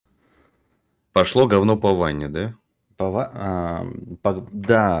Пошло говно по ванне, да? Да,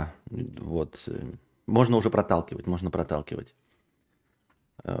 вот. Можно уже проталкивать, в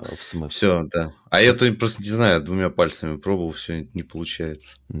смысл. Все, да. А я то просто не знаю, двумя пальцами пробовал, все не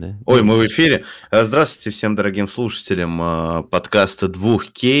получается. Да? Ой, мы в эфире. Здравствуйте всем дорогим слушателям подкаста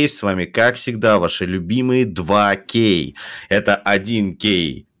 2K. С вами, как всегда, ваши любимые 2K. Это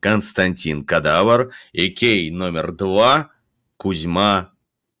 1K Константин Кадавр и K номер 2 Кузьма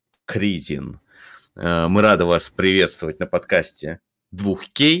Критин. Мы рады вас приветствовать на подкасте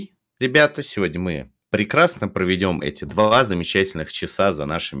 2K. Ребята, сегодня мы прекрасно проведем эти 2 замечательных часа за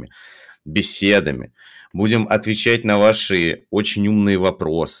нашими беседами. Будем отвечать на ваши очень умные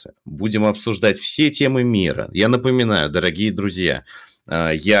вопросы. Будем обсуждать все темы мира. Я напоминаю, дорогие друзья,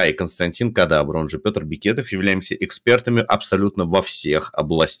 я и Константин Кадавр, он же Петр Бекетов, являемся экспертами абсолютно во всех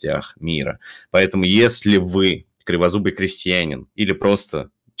областях мира. Поэтому если вы кривозубый крестьянин или просто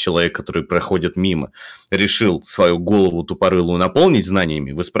человек, который проходит мимо, решил свою голову тупорылую наполнить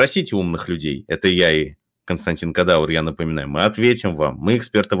знаниями, вы спросите умных людей, это я и Константин Кадавр, я напоминаю, мы ответим вам, мы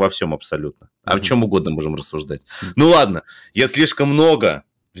эксперты во всем абсолютно, о чем угодно можем рассуждать. Ну ладно, я слишком много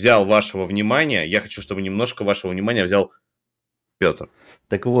взял вашего внимания, я хочу, чтобы немножко вашего внимания взял Петр.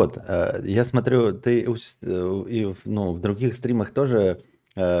 Так вот, я смотрю, ты в других стримах тоже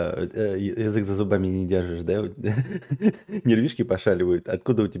язык за зубами не держишь, да? Нервишки пошаливают.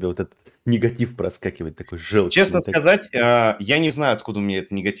 Откуда у тебя вот этот негатив проскакивает, такой желчный? Честно сказать, я не знаю, откуда у меня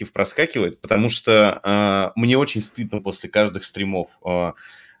этот негатив проскакивает, потому что мне очень стыдно после каждых стримов.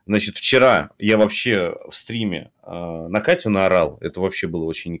 Значит, вчера я вообще в стриме на Катю наорал, это вообще было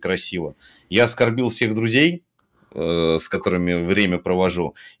очень некрасиво. Я оскорбил всех друзей, с которыми время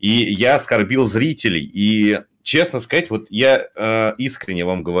провожу, и я оскорбил зрителей, и честно сказать, вот я искренне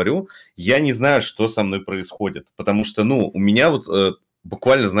вам говорю, я не знаю, что со мной происходит, потому что, у меня вот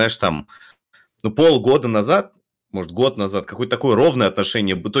буквально, знаешь, там, полгода назад, может, год назад, какое-то такое ровное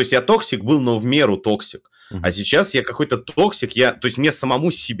отношение, то есть я токсик был, но в меру токсик, а сейчас я какой-то токсик, то есть мне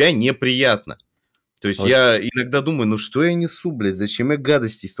самому себя неприятно. То есть я иногда думаю, что я несу, блядь, зачем я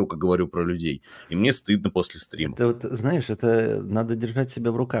гадостей столько говорю про людей? И мне стыдно после стрима. Это вот, знаешь, это надо держать себя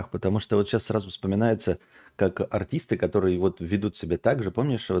в руках, потому что вот сейчас сразу вспоминается, как артисты, которые вот ведут себя так же,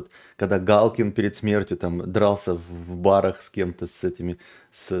 помнишь, вот когда Галкин перед смертью там дрался в барах с кем-то,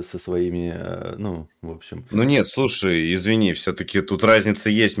 со своими, в общем. Нет, слушай, извини, все-таки тут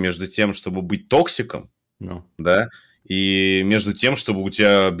разница есть между тем, чтобы быть токсиком, да, и между тем, чтобы у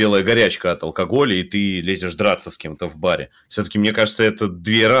тебя белая горячка от алкоголя, и ты лезешь драться с кем-то в баре. Все-таки, мне кажется, это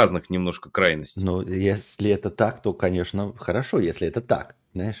 2 разных немножко крайности. Если это так, то, конечно, хорошо, если это так,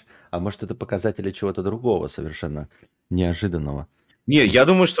 знаешь. А может, это показатели чего-то другого, совершенно неожиданного. Не, я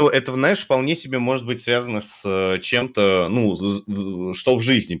думаю, что это, знаешь, вполне себе может быть связано с чем-то, что в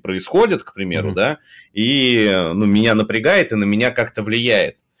жизни происходит, к примеру, да, и, меня напрягает и на меня как-то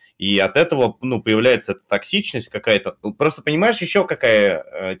влияет. И от этого, появляется эта токсичность какая-то. Просто понимаешь, еще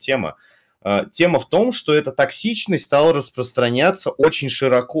какая тема? Тема в том, что эта токсичность стала распространяться очень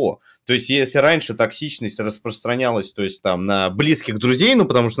широко. То есть, если раньше токсичность распространялась, то есть, там, на близких друзей,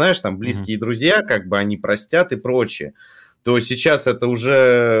 потому что, знаешь, там, близкие друзья, как бы, они простят и прочее, то сейчас это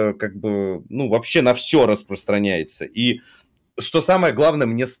уже, как бы, вообще на все распространяется. И что самое главное,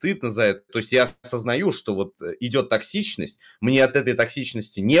 мне стыдно за это. То есть я осознаю, что вот идет токсичность, мне от этой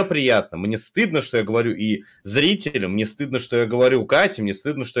токсичности неприятно, мне стыдно, что я говорю и зрителям, мне стыдно, что я говорю Кате, мне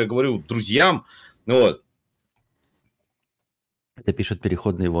стыдно, что я говорю друзьям. Вот. Это пишут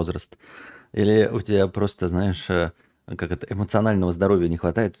переходный возраст. Или у тебя просто, знаешь, как это, эмоционального здоровья не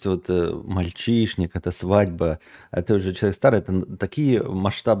хватает. Вот мальчишник, это свадьба, а ты уже человек старый. Это такие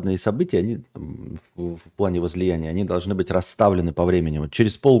масштабные события, они в плане возлияния, они должны быть расставлены по времени. Вот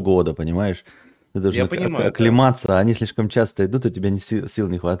через полгода, понимаешь? Ты должен оклематься, да. А они слишком часто идут, у тебя сил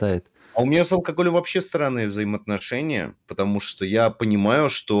не хватает. А у меня с алкоголем вообще странные взаимоотношения, потому что я понимаю,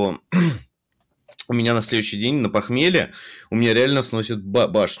 что у меня на следующий день на похмелье у меня реально сносит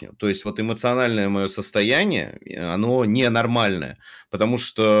башню. То есть вот эмоциональное мое состояние, оно ненормальное. Потому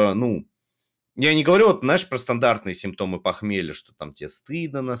что, я не говорю, вот, знаешь, про стандартные симптомы похмелья, что там тебе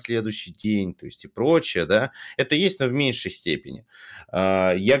стыдно на следующий день, то есть и прочее, да. Это есть, но в меньшей степени.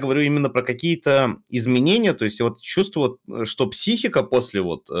 Я говорю именно про какие-то изменения, то есть вот чувствую, что психика после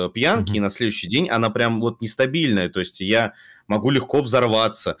вот пьянки на следующий день, она прям вот нестабильная, то есть я могу легко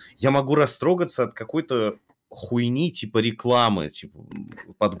взорваться, я могу растрогаться от какой-то хуйни, типа рекламы, типа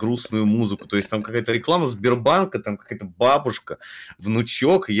под грустную музыку. То есть там какая-то реклама Сбербанка, там какая-то бабушка,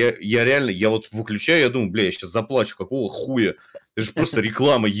 внучок. Я реально, я вот выключаю, я думаю, бля, я сейчас заплачу, какого хуя? Это же просто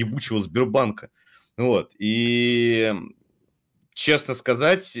реклама ебучего Сбербанка. Вот. И честно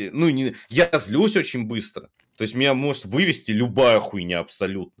сказать, ну, я злюсь очень быстро. То есть меня может вывести любая хуйня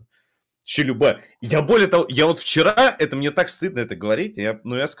абсолютно. Вообще любая. Я более того, я вот вчера, это мне так стыдно это говорить,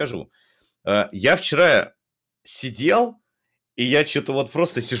 но я скажу. Я вчера сидел, и я что-то вот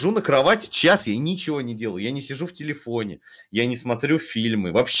просто сижу на кровати час, я ничего не делаю. Я не сижу в телефоне, я не смотрю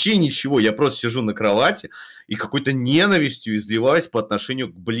фильмы, вообще ничего. Я просто сижу на кровати и какой-то ненавистью изливаюсь по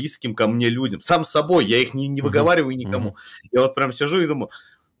отношению к близким ко мне людям. Сам собой, я их не выговариваю никому. Я вот прям сижу и думаю,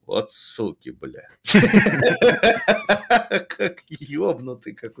 вот суки, бля. Как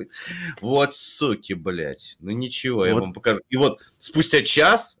ёбнутый какой. Вот суки, блядь. Ну ничего, я вам покажу. И вот спустя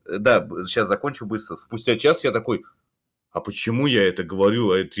час, да, сейчас закончу быстро. Спустя час я такой, а почему я это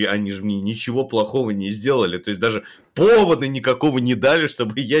говорю? Они же мне ничего плохого не сделали. То есть даже повода никакого не дали,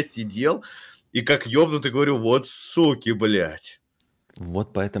 чтобы я сидел и как ёбнутый говорю, вот суки, блядь.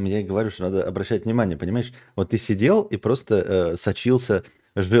 Вот поэтому я и говорю, что надо обращать внимание, понимаешь? Вот ты сидел и просто сочился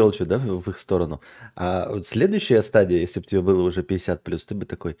желчью, да, в их сторону. А вот следующая стадия, если бы тебе было уже 50 плюс, ты бы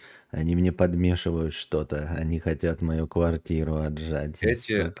такой, они мне подмешивают что-то, они хотят мою квартиру отжать,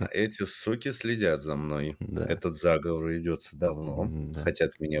 сука. Эти суки следят за мной. Да. Этот заговор ведется давно. Да.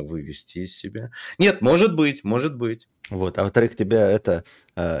 Хотят меня вывести из себя. Нет, может быть, может быть. Вот, а во-вторых, тебя это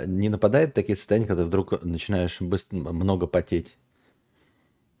не нападает такие состояния, когда вдруг начинаешь много потеть?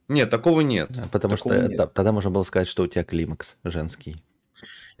 Нет, такого нет. Потому Такого что нет. тогда можно было сказать, что у тебя климакс женский.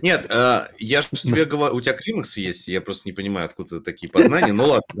 Нет, я же тебе говорю, у тебя климакс есть, я просто не понимаю, откуда такие познания, ну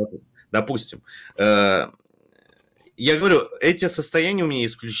ладно, допустим. Я говорю, эти состояния у меня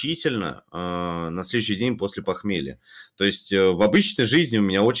исключительно на следующий день после похмелья. То есть в обычной жизни у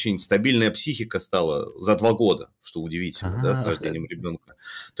меня очень стабильная психика стала за 2 года, что удивительно, да, с рождением ребенка.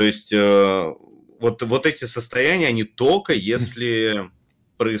 То есть вот эти состояния, они только если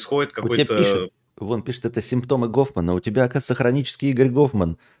происходит какой-то... Вон пишет, это симптомы Гофмана. У тебя, оказывается, хронический Игорь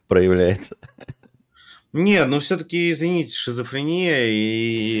Гофман проявляется. Не, ну все-таки, извините, шизофрения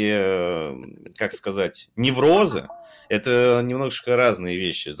и, как сказать, неврозы – это немножко разные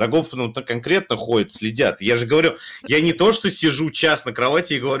вещи. За Гофманом конкретно ходят, следят. Я же говорю, я не то, что сижу час на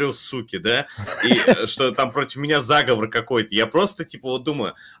кровати и говорю, суки, да, и что там против меня заговор какой-то. Я просто типа вот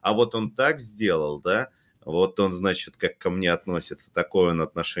думаю, а вот он так сделал, да, вот он, значит, как ко мне относится, такое он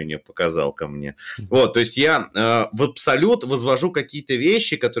отношение показал ко мне. Вот, то есть я в абсолют возвожу какие-то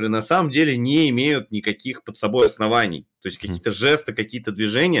вещи, которые на самом деле не имеют никаких под собой оснований. То есть какие-то жесты, какие-то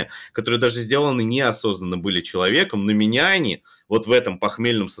движения, которые даже сделаны неосознанно были человеком, но меня они вот в этом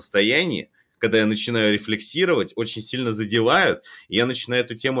похмельном состоянии, когда я начинаю рефлексировать, очень сильно задевают, и я начинаю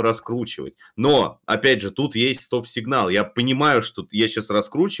эту тему раскручивать. Но, опять же, тут есть стоп-сигнал. Я понимаю, что я сейчас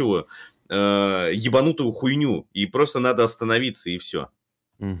раскручиваю ебанутую хуйню, и просто надо остановиться, и все.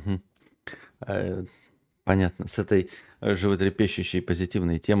 Понятно. С этой животрепещущей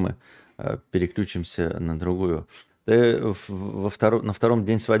позитивной темы переключимся на другую. Ты на втором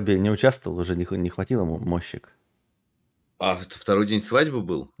день свадьбы не участвовал? Уже не хватило мощек? А это второй день свадьбы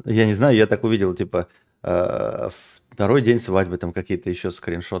был? Я не знаю, я так увидел, типа, второй день свадьбы, там какие-то еще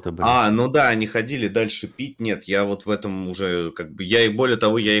скриншоты были. Ну да, они ходили дальше пить. Нет, я вот в этом уже, как бы, я и более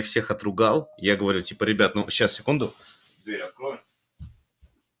того, я их всех отругал. Я говорю, типа, ребят, ну, сейчас, секунду. Дверь открою.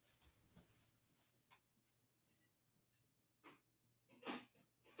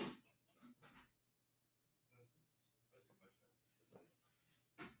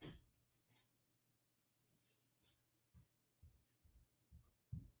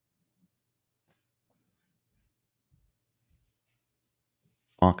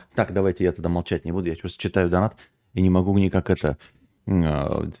 Так, давайте я тогда молчать не буду. Я просто читаю донат и не могу никак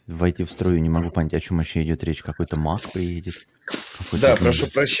войти в строй, не могу понять, о чем вообще идет речь. Какой-то маг приедет. Да,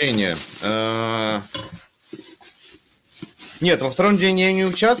 прошу прощения. Нет, во втором день я не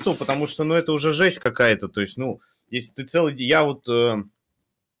участвовал, потому что, ну, это уже жесть какая-то. То есть, ну, если ты целый день... Я вот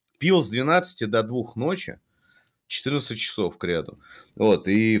пил с 12 до 2 ночи, 14 часов к ряду. Вот,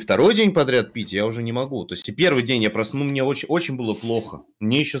 и второй день подряд пить я уже не могу. То есть и первый день я проснулся, мне очень, очень было плохо.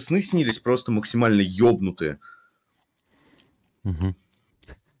 Мне еще сны снились просто максимально ёбнутые. Угу.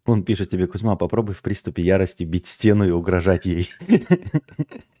 Он пишет тебе, Кузьма, попробуй в приступе ярости бить стену и угрожать ей.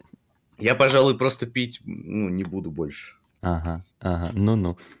 Я, пожалуй, просто пить не буду больше. Ага.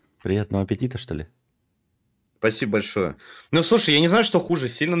 Ну-ну. Приятного аппетита, что ли? Спасибо большое. Ну, слушай, я не знаю, что хуже,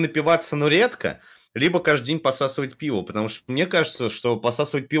 сильно напиваться, но редко, либо каждый день посасывать пиво, потому что мне кажется, что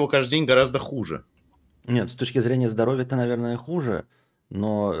посасывать пиво каждый день гораздо хуже. Нет, с точки зрения здоровья это, наверное, хуже,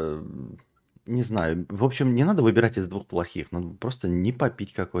 но не знаю. В общем, не надо выбирать из двух плохих. Надо просто не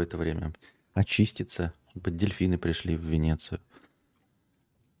попить какое-то время, очиститься, чтобы дельфины пришли в Венецию.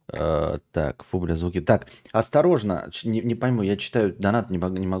 Так, фу, звуки. Так, осторожно, не пойму, я читаю донат, не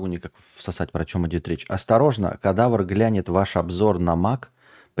могу никак всосать, про чем идет речь. Осторожно, кадавр глянет ваш обзор на Mac,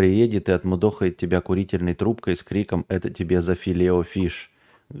 приедет и отмудохает тебя курительной трубкой с криком «Это тебе за филеофиш,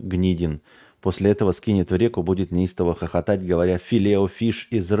 гнидин». После этого скинет в реку, будет неистово хохотать, говоря «Филеофиш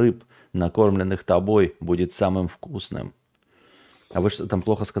из рыб, накормленных тобой, будет самым вкусным». А вы что, там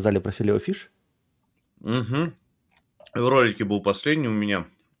плохо сказали про филеофиш? Угу. В ролике был последний у меня.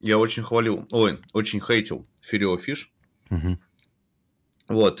 Я очень очень хейтил филеофиш. Угу.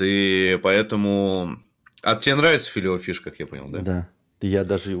 Вот, и поэтому... А тебе нравится филеофиш, как я понял, да? Да. Я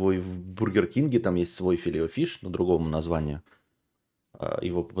даже его и в Бургер Кинге, там есть свой филеофиш, но другому названию.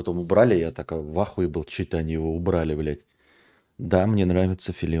 Его потом убрали, я так в ахуе был, что-то они его убрали, блядь. Да, мне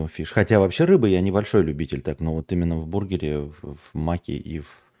нравится филеофиш. Хотя вообще рыбы я небольшой любитель, так, но вот именно в бургере, в Маке и в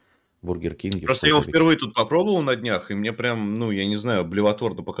Бургер Кинге. Просто я его впервые тут попробовал на днях, и мне прям, я не знаю,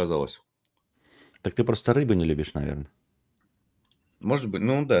 блевотворно показалось. Так ты просто рыбы не любишь, наверное. Может быть,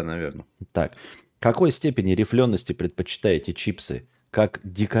 да, наверное. Так, какой степени рифленности предпочитаете чипсы? Как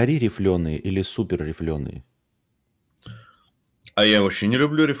дикари рифленые или супер рифленые? А я вообще не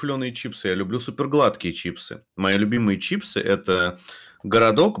люблю рифленые чипсы, я люблю супергладкие чипсы. Мои любимые чипсы – это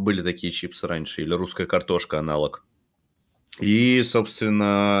городок, были такие чипсы раньше, или русская картошка аналог. И,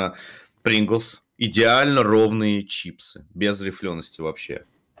 собственно, Принглс. Идеально ровные чипсы, без рифлености вообще.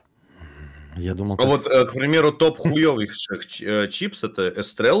 Я думал, А вот, к примеру, топ хуёвых чипс – это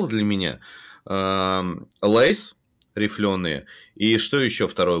Эстрелла для меня, Лейс рифленые, и что еще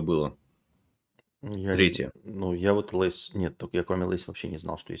второе было? Третье. Я вот лейс... Нет, только я кроме лейс вообще не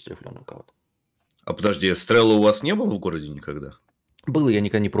знал, что есть рифленый у кого-то. А подожди, Эстрелла у вас не было в городе никогда? Было, я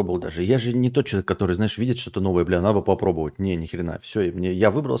никогда не пробовал даже. Я же не тот человек, который, знаешь, видит что-то новое, бля, надо попробовать. Не, ни хрена. Все, я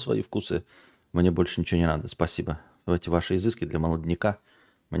выбрал свои вкусы, мне больше ничего не надо. Спасибо. Эти ваши изыски для молодняка,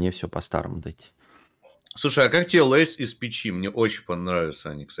 мне все по-старому дайте. Слушай, а как тебе лейс из печи? Мне очень понравятся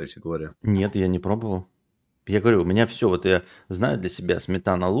они, кстати говоря. Нет, я не пробовал. Я говорю, у меня все, вот я знаю для себя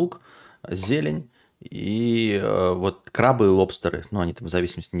сметана, лук, зелень и вот крабы и лобстеры. Ну, они там в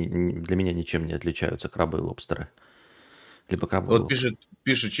зависимости для меня ничем не отличаются, крабы и лобстеры. Либо крабовый Вот лук.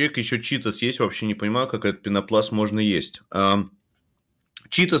 пишет человек, еще читос есть, вообще не понимаю, как этот пенопласт можно есть.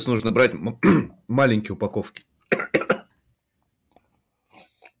 Читос нужно брать маленькие упаковки.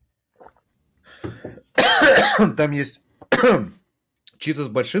 Там есть читос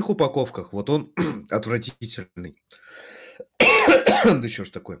в больших упаковках, вот он отвратительный. Да что ж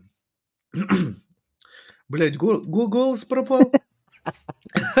такое? Блять, голос пропал.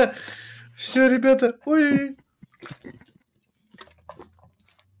 Все, ребята, ой.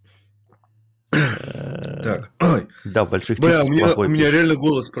 Так, ой. Да, больших Бля, чипсов у плохой меня пишет. реально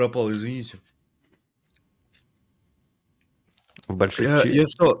голос пропал, извините. В больших Я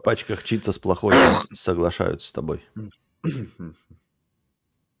что? пачках чипсов плохой соглашаются с тобой.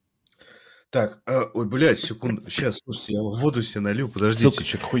 Так, ой, блядь, секунду. Сейчас, слушайте, я воду себе налью, подождите,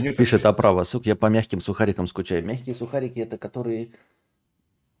 что-то хуйня. Пишет оправа, сук, я по мягким сухарикам скучаю. Мягкие сухарики это которые...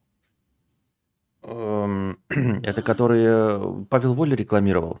 Это которые Павел Воля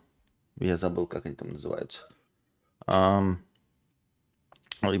рекламировал. Я забыл, как они там называются.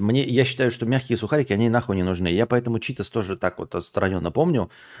 Я считаю, что мягкие сухарики, они нахуй не нужны. Я поэтому читос тоже так вот отстраненно помню,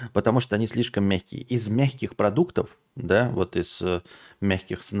 потому что они слишком мягкие. Из мягких продуктов, да, вот из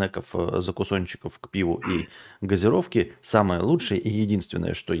мягких снеков, закусончиков к пиву и газировки, самое лучшее и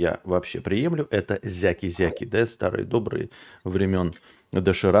единственное, что я вообще приемлю, это зяки-зяки, да, старые добрые времен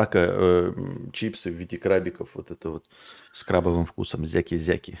доширака, чипсы в виде крабиков, вот это вот с крабовым вкусом,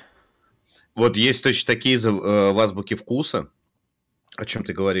 зяки-зяки. Вот есть точно такие в азбуке вкуса. О чем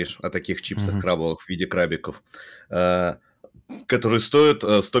ты говоришь? О таких чипсах крабовых в виде крабиков, которые стоят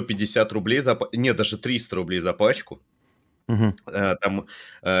 150 рублей нет, даже 300 рублей за пачку. Там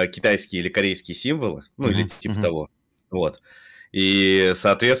китайские или корейские символы, или типа того. Вот. И,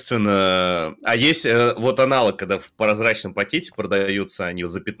 соответственно... А есть вот аналог, когда в прозрачном пакете продаются они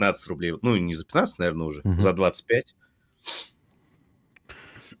за 15 рублей. Ну, не за 15, наверное, уже, за 25.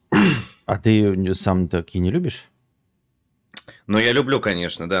 А ты сам такие не любишь? Ну, я люблю,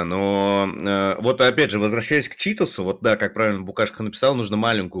 конечно, да, но вот опять же, возвращаясь к читосу, вот да, как правильно Букашка написал, нужно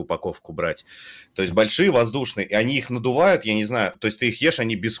маленькую упаковку брать. То есть большие воздушные, и они их надувают, я не знаю, то есть ты их ешь,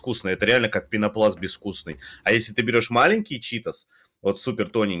 они безвкусные, это реально как пенопласт безвкусный. А если ты берешь маленький читос, вот супер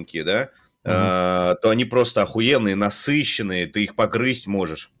тоненькие, да, то они просто охуенные, насыщенные, ты их погрызть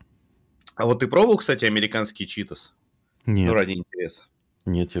можешь. А вот ты пробовал, кстати, американский читос? Нет. Ну, ради интереса.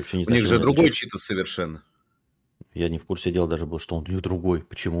 Нет, я вообще не У знаю. них же другой читос совершенно. Я не в курсе дела даже был, что он у них другой.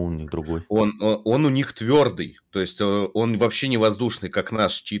 Почему он у них другой? Он у них твердый, то есть он вообще не воздушный, как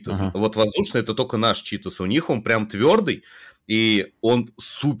наш читос. Ага. Вот воздушный это только наш читос, у них он прям твердый, и он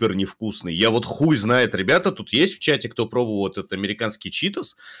супер невкусный. Я вот хуй знает, ребята, тут есть в чате, кто пробовал вот этот американский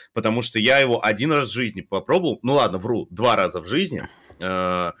читос, потому что я его один раз в жизни попробовал, ну ладно, вру, 2 раза в жизни.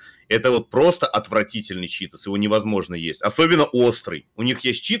 Это вот просто отвратительный читос, его невозможно есть. Особенно острый. У них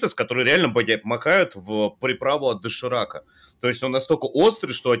есть читос, который реально макают в приправу от доширака. То есть он настолько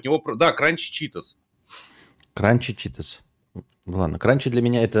острый, что от него... Да, кранчи читос. Кранчи читос. Ладно, кранчи для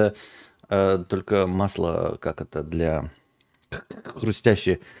меня это только масло, как это, для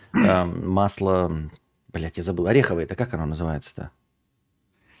хрустящее масло... Блять, я забыл. Ореховое, это как оно называется-то?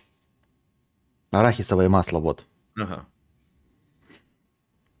 Арахисовое масло, вот. Ага.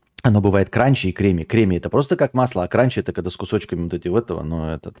 Оно бывает кранчи и креми. Креми это просто как масло, а кранчи это когда с кусочками вот этих этого,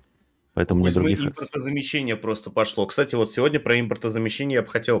 но этот. Поэтому мне других... Импортозамещение просто пошло. Кстати, вот сегодня про импортозамещение я бы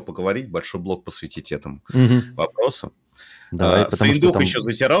хотел поговорить, большой блок посвятить этому вопросу. Давай, потому Саиндук что там... еще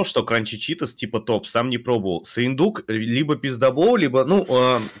затирал, что кранчи читос типа топ, сам не пробовал. Саиндук либо пиздобол, либо,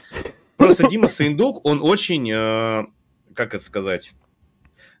 просто Дима Саиндук, он очень, как это сказать,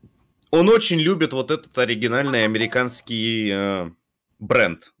 он очень любит вот этот оригинальный американский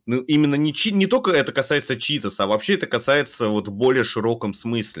бренд. Ну, именно не только это касается читоса, а вообще это касается вот в более широком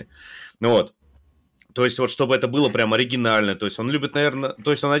смысле. Вот. То есть вот чтобы это было прям оригинально. То есть он любит, наверное...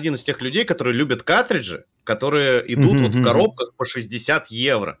 То есть он один из тех людей, которые любят картриджи, которые идут вот в коробках по 60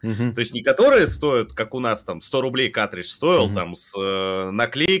 евро. То есть не которые стоят, как у нас там, 100 рублей картридж стоил, там с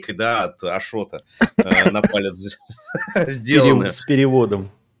наклейкой, да, от Ашота на палец сделанная. С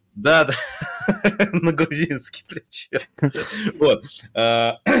переводом. Да, на грузинский причем. Вот.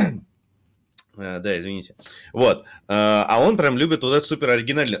 Да, извините. Вот. А он прям любит вот это супер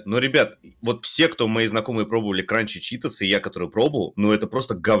оригинально. Но, ребят, вот все, кто мои знакомые пробовали кранчи читос, и я, который пробовал, ну, это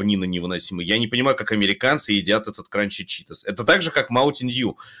просто говнина невыносимая. Я не понимаю, как американцы едят этот кранчи читос. Это так же, как Mountain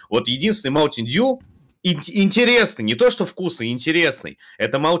Dew. Вот единственный Mountain Dew интересный, не то что вкусный, интересный.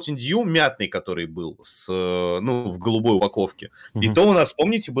 Это Mountain Dew мятный, который был в голубой упаковке. И то у нас,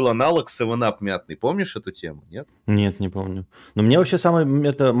 помните, был аналог 7-Up мятный. Помнишь эту тему, нет? Нет, не помню. Но мне вообще самый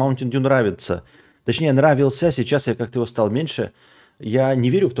это Mountain Dew нравится. Точнее, нравился, сейчас я как-то его стал меньше. Я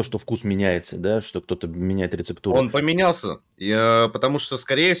не верю в то, что вкус меняется, да, что кто-то меняет рецептуру. Он поменялся, потому что,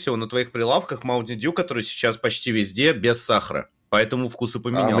 скорее всего, на твоих прилавках Mountain Dew, который сейчас почти везде, без сахара. Поэтому вкус и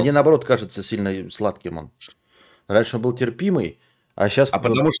поменялся. А мне, наоборот, кажется сильно сладким он. Раньше он был терпимый, а сейчас...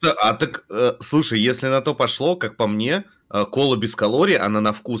 потому что, слушай, если на то пошло, как по мне, кола без калорий, она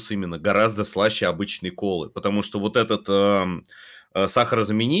на вкус именно гораздо слаще обычной колы. Потому что вот этот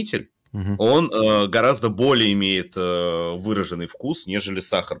сахарозаменитель, он гораздо более имеет выраженный вкус, нежели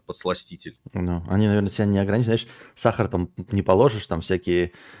сахар-подсластитель. Ну, они, наверное, себя не ограничивают. Знаешь, сахар там не положишь, там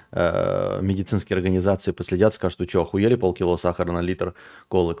всякие медицинские организации последят, скажут, что что, охуели полкило сахара на литр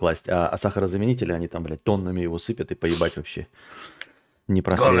колы класть, а сахарозаменители, они там, блядь, тоннами его сыпят и поебать вообще. Не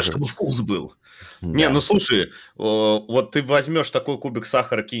прослеживать. Главное, чтобы вкус был. Да. Не, ну слушай, вот ты возьмешь такой кубик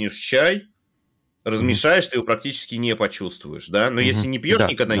сахара, кинешь в чай, размешаешь, ты его практически не почувствуешь, да? Но если не пьешь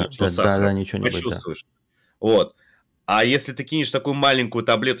никогда ничего сахара, ничего не почувствуешь. Вот. А если ты кинешь такую маленькую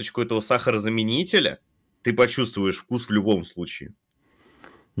таблеточку этого сахарозаменителя, ты почувствуешь вкус в любом случае.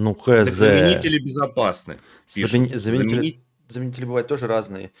 Ну, хз. Так заменители безопасны. Заменители бывают тоже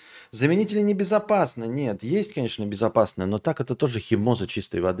разные. Заменители небезопасны, нет. Есть, конечно, безопасные, но так это тоже химоза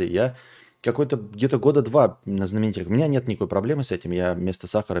чистой воды. Я какой-то где-то года 2 на заменителях. У меня нет никакой проблемы с этим. Я вместо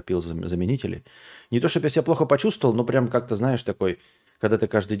сахара пил заменители. Не то, чтобы я себя плохо почувствовал, но прям как-то, знаешь, такой, когда ты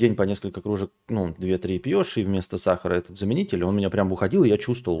каждый день по несколько кружек, 2-3 пьешь, и вместо сахара этот заменитель, он меня прям уходил, и я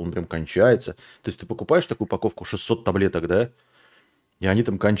чувствовал, он прям кончается. То есть ты покупаешь такую упаковку 600 таблеток, да? И они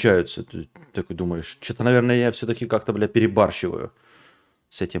там кончаются. Ты такой думаешь, что-то, наверное, я все-таки как-то, перебарщиваю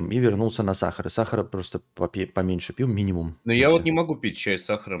с этим. И вернулся на сахар. И сахара просто поменьше пью, минимум. Но я вот не могу пить чай с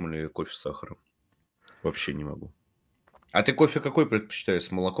сахаром или кофе с сахаром. Вообще не могу. А ты кофе какой предпочитаешь,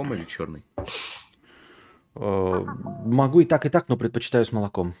 с молоком или черный? Могу и так, но предпочитаю с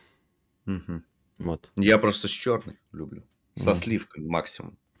молоком. Вот. Я просто с черной люблю. Со сливкой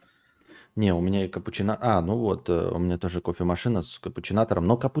максимум. Не, у меня и капучино... у меня тоже кофемашина с капучинатором.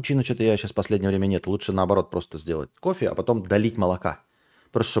 Но капучино что-то я сейчас в последнее время нет. Лучше наоборот просто сделать кофе, а потом долить молока.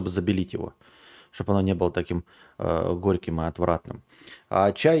 Просто чтобы забелить его. Чтобы оно не было таким горьким и отвратным.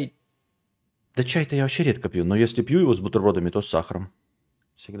 А чай... Да чай-то я вообще редко пью. Но если пью его с бутербродами, то с сахаром.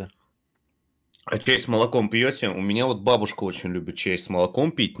 Всегда. А чай с молоком пьете? У меня вот бабушка очень любит чай с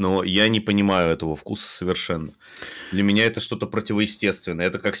молоком пить, но я не понимаю этого вкуса совершенно. Для меня это что-то противоестественное.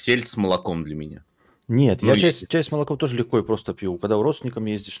 Это как сельдь с молоком для меня. Нет, Ну, я чай с молоком тоже легко и просто пью. Когда у родственников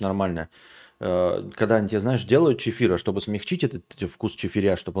ездишь, нормально. Когда они тебе, знаешь, делают чефир, а чтобы смягчить этот вкус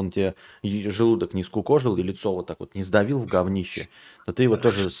чефиря, чтобы он тебе желудок не скукожил и лицо вот так вот не сдавил в говнище, то ты его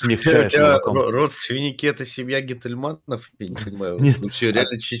тоже у смягчаешь тебя молоком. родственники это семья Гительманов? Я не понимаю. Нет, Вы что,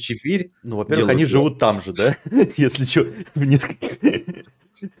 реально чефирь ну, во-первых, они делают? живут там же, да? Если что, в нескольких...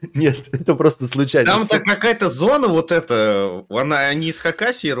 Нет, это просто случайно. Там-то какая-то зона вот эта, они из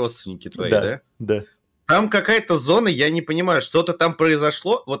Хакасии родственники твои, Да, да? да. Там какая-то зона, я не понимаю, что-то там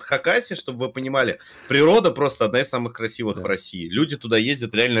произошло. Вот Хакасия, чтобы вы понимали, природа просто одна из самых красивых в Да. России. Люди туда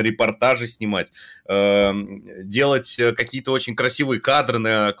ездят реально репортажи снимать, делать какие-то очень красивые кадры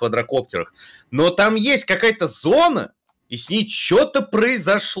на квадрокоптерах. Но там есть какая-то зона, и с ней что-то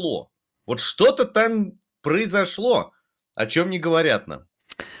произошло. Вот что-то там произошло, о чем не говорят нам.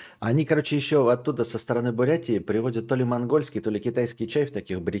 Они, короче, еще оттуда, со стороны Бурятии, приводят то ли монгольский, то ли китайский чай в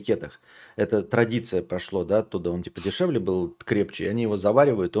таких брикетах. Это традиция прошло, да, оттуда. Он типа дешевле был, крепче. И они его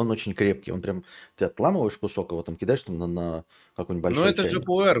заваривают, и он очень крепкий. Он прям, ты отламываешь кусок, его там кидаешь там на какой-нибудь Но большой это же чайник.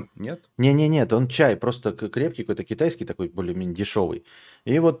 ПУР, нет? Не-не-нет, он чай, просто крепкий, какой-то китайский, такой более-менее дешевый.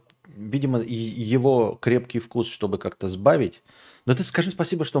 И вот, видимо, его крепкий вкус, чтобы как-то сбавить. Но ты скажи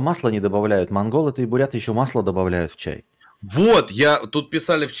спасибо, что масло не добавляют. Монголы-то и буряты еще масло добавляют в чай. Вот, тут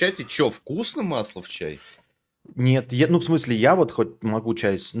писали в чате, что, вкусно масло в чай? Нет, ну в смысле, я вот хоть могу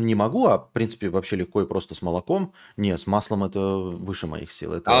чай, не могу, а в принципе вообще легко и просто с молоком. Не, с маслом это выше моих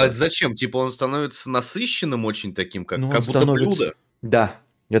сил. А это Это, зачем? Типа он становится насыщенным очень таким, как, ну он как будто становится, блюдо. да,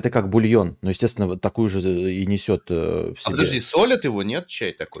 это как бульон, но естественно вот такую же и несет в А подожди, себе. солят его, нет,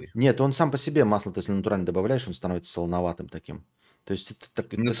 чай такой? Нет, он сам по себе масло, ты если натурально добавляешь, он становится солоноватым таким. То есть это так,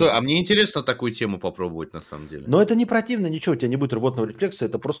 А мне интересно такую тему попробовать на самом деле. но это не противно, ничего, у тебя не будет рвотного рефлекса,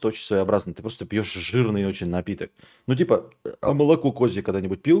 это просто очень своеобразно. Ты просто пьешь жирный очень напиток. Ну типа, а молоко козье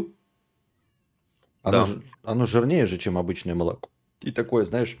когда-нибудь пил? Да. Оно жирнее же, чем обычное молоко. И такое,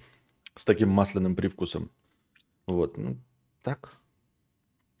 знаешь, с таким масляным привкусом. Вот, ну, так.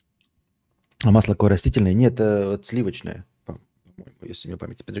 А масло какое растительное? Нет, это сливочное, по-моему, если мне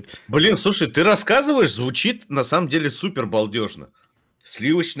память не подводит. Блин, слушай, ты рассказываешь, звучит на самом деле супер балдежно.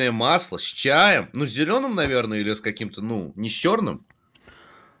 Сливочное масло с чаем, ну с зеленым, наверное, или с каким-то, ну, не с черным.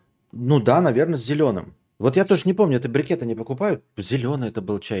 Ну да, наверное, с зеленым. Вот я тоже не помню, это брикеты не покупают? Зеленый это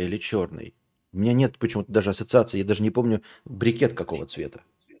был чай или черный? У меня нет почему-то даже ассоциации, я даже не помню брикет какого цвета.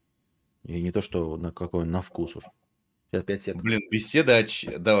 И не то, что на какой он на вкус уж. Сейчас 5 сек. Блин, беседа о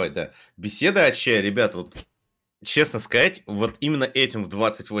чае, давай, да. Беседа о чае, ребят, вот честно сказать, вот именно этим в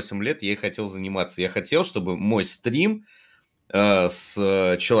 28 лет я и хотел заниматься. Я хотел, чтобы мой стрим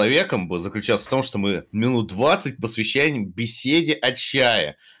с человеком заключался в том, что мы минут 20 посвящаем беседе о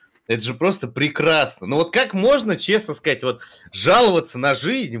чае. Это же просто прекрасно. Ну вот как можно, честно сказать, вот жаловаться на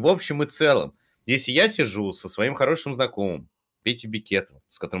жизнь в общем и целом, если я сижу со своим хорошим знакомым, Петей Бекетовым,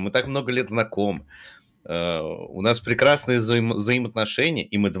 с которым мы так много лет знакомы, у нас прекрасные взаимоотношения,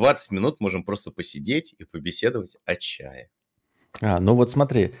 и мы 20 минут можем просто посидеть и побеседовать о чае. Ну вот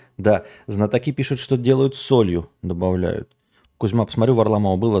смотри, да, знатоки пишут, что делают с солью, добавляют. Кузьма, посмотрю,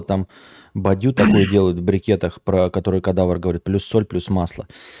 Варламова было, там бадью такое делают в брикетах, про который кадавр говорит, плюс соль, плюс масло.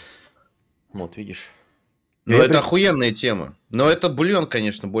 Вот, видишь. Ну, это охуенная тема. Но это бульон,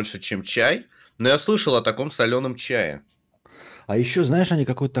 конечно, больше, чем чай. Но я слышал о таком соленом чае. А еще, знаешь, они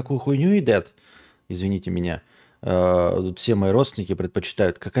какую-то такую хуйню едят, извините меня, все мои родственники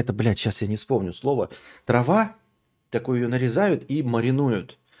предпочитают, какая-то, блядь, сейчас я не вспомню слово, трава, такую ее нарезают и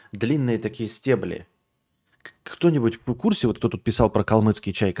маринуют. Длинные такие стебли. Кто-нибудь в курсе, вот кто тут писал про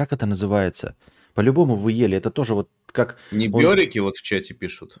калмыцкий чай, как это называется? По-любому вы ели, это тоже вот как... Не бёрики вот в чате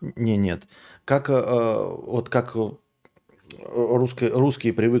пишут. Нет. Как, вот как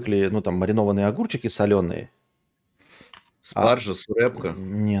русские привыкли, ну там, маринованные огурчики соленые. Спаржа, сурепка,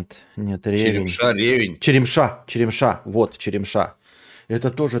 Нет, ревень. черемша, ревень. Черемша, вот, черемша.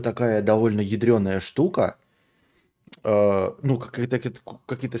 Это тоже такая довольно ядреная штука. Ну,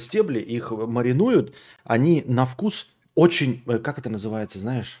 какие-то стебли, их маринуют, они на вкус очень, как это называется,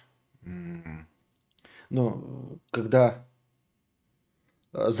 знаешь? Ну, когда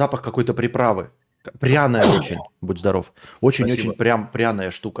запах какой-то приправы. Пряная очень, будь здоров. Очень-очень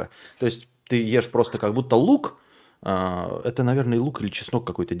пряная штука. То есть ты ешь просто как будто лук. Это, наверное, лук или чеснок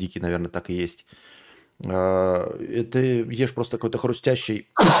какой-то дикий, наверное, так и есть. Ты ешь просто какой-то хрустящий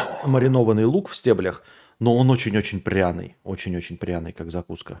маринованный лук в стеблях, но он очень-очень пряный. Очень-очень пряный, как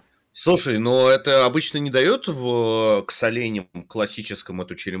закуска. Слушай, но это обычно не дает к соленьям классическому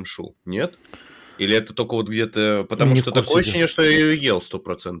эту черемшу, нет? Или это только вот где-то... Потому Не в что курсе такое дела. ощущение, что я ее ел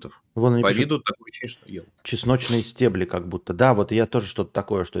 100%. Вон они По пишут, виду такое ощущение, что ел. чесночные стебли как будто. Да, вот я тоже что-то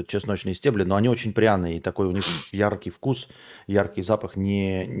такое, что это чесночные стебли, но они очень пряные, и такой у них яркий вкус, яркий запах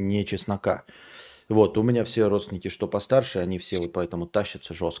не чеснока. Вот, у меня все родственники, что постарше, они все вот поэтому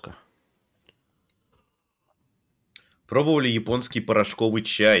тащатся жестко. Пробовали японский порошковый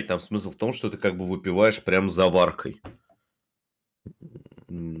чай. Там смысл в том, что ты как бы выпиваешь прям заваркой.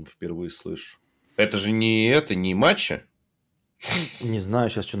 Впервые слышу. Это же не матча? Не знаю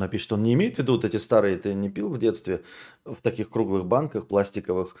сейчас, что напишет. Он не имеет в виду вот эти старые, ты не пил в детстве в таких круглых банках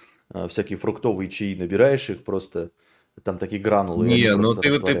пластиковых, всякие фруктовые чаи, набираешь их просто, там такие гранулы, и они Не, ну просто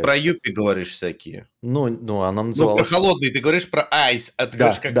ты про растворяются. юпи говоришь всякие. Ну, она Ну, про называлась... холодный ты говоришь про айс. А ты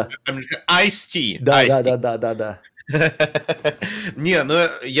говоришь Да, как да, ice tea. да, Ice да, tea. да, да, да, да. Не, ну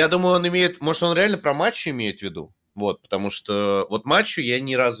я думаю, он имеет... Может, он реально про матчу имеет в виду? Вот, потому что вот матчу я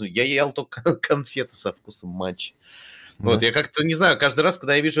ни разу... Я ел только конфеты со вкусом матчи. Вот, Да. я как-то, не знаю, каждый раз,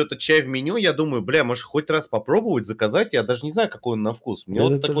 когда я вижу этот чай в меню, я думаю, бля, может, хоть раз попробовать заказать? Я даже не знаю, какой он на вкус. Мне Это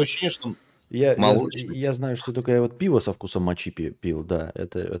вот такое тоже... ощущение, что он Я, я, з- молочный. я знаю, что только я вот пиво со вкусом мочи пил, да,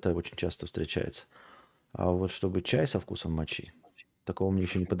 это очень часто встречается. А вот чтобы чай со вкусом мочи, такого мне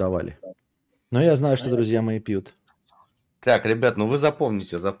еще не подавали. Но я знаю, что друзья мои пьют. Так, ребят, ну вы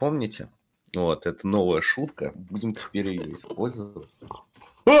запомните. Вот, это новая шутка. Будем теперь ее использовать.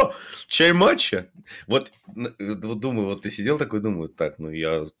 О, чай матча. Вот, думаю, вот ты сидел такой, думаю, так, ну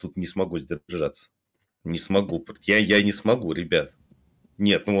я тут не смогу сдержаться. Не смогу. Я не смогу, ребят.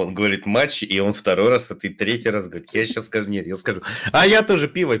 Нет, ну он говорит матч, и он второй раз, и третий раз говорит. Я сейчас скажу, нет, я скажу. А я тоже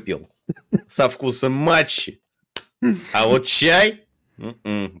пиво пил. Со вкусом матчи. А вот чай,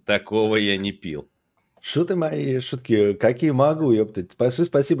 такого я не пил. Шуты мои, шутки, какие могу, ёптать.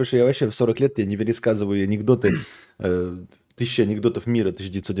 Спасибо, что я вообще в 40 лет тебе не пересказываю анекдоты, 1000 анекдотов мира А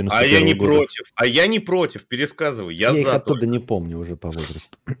 1991 года. я не против, пересказывай, я Я их за оттуда не помню уже по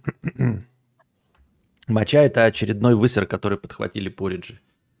возрасту. Моча – это очередной высер, который подхватили пориджи.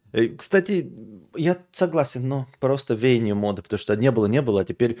 Кстати, я согласен, но просто веяние моды, потому что не было, а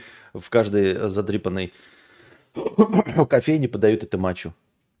теперь в каждой задрипанной кофейне подают это матчу.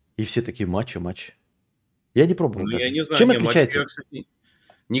 И все такие матча. Я не пробовал Ну, даже. я не знаю, Чем не, матч я, отличается? кстати,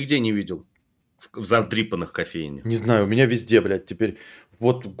 нигде не видел. В задрипанных кофейнях. Не знаю, у меня везде, блядь, теперь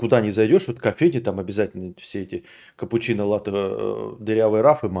вот куда ни зайдешь, вот кофейни, там обязательно все эти капучино, латте, дырявые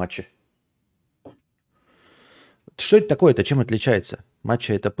рафы, матчи. Что это такое-то? Чем отличается?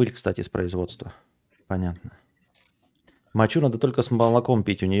 Матча – это пыль, кстати, с производства. Понятно. Мочу надо только с молоком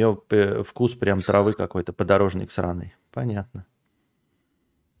пить. У нее вкус прям травы какой-то, подорожник сраный. Понятно.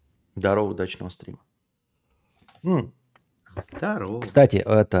 Здорово, удачного стрима. Здорово. Кстати,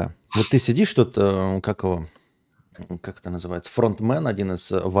 это... Вот ты сидишь тут, как это называется, фронтмен, один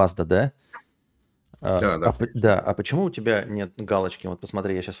из ВАЗДа, да? Да. Да, а почему у тебя нет галочки? Вот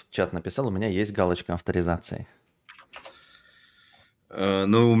посмотри, я сейчас в чат написал, у меня есть галочка авторизации.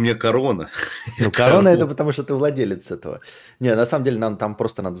 Ну, у меня корона. Ну, корона это потому, что ты владелец этого. Не, на самом деле нам там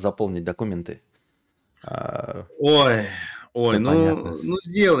просто надо заполнить документы. Ой, понятно. ну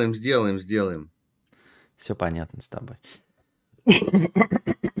сделаем. Все понятно с тобой.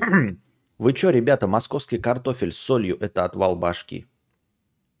 Вы что, ребята, московский картофель с солью – это отвал башки.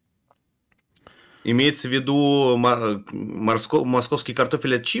 Имеется в виду московский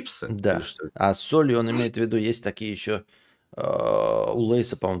картофель от чипса? Да, а с солью он имеет в виду, есть такие еще, у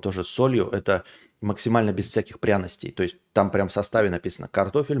Лейса, по-моему, тоже с солью, это максимально без всяких пряностей. То есть там прям в составе написано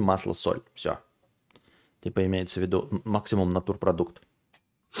картофель, масло, соль. Все. Типа имеется в виду максимум натурпродукт.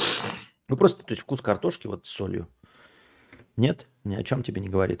 Ну просто, то есть вкус картошки вот с солью. Нет? Ни о чем тебе не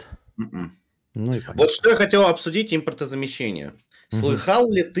говорит. Ну и понятно. Вот что я хотел обсудить, импортозамещение. Слыхал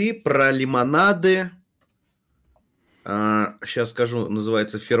ли ты про лимонады? Сейчас скажу,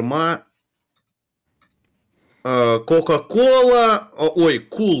 называется фирма Coca-Cola,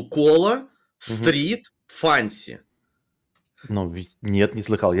 Cool Cola, Street, Fancy. Ну, нет, не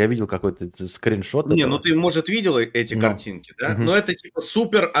слыхал. Я видел какой-то скриншот Не, этого. ну ты, может, видел эти картинки, да? Но это типа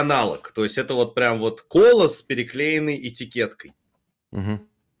супер аналог. То есть это вот прям вот кола с переклеенной этикеткой.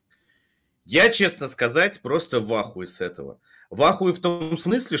 Я, честно сказать, просто в ахуе с этого. В ахуе в том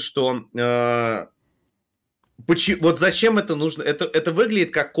смысле, что вот зачем это нужно? Это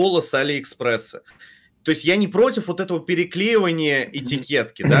выглядит как кола с Алиэкспресса. То есть я не против вот этого переклеивания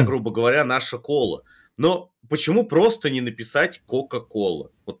этикетки, да, грубо говоря, наша кола. Но почему просто не написать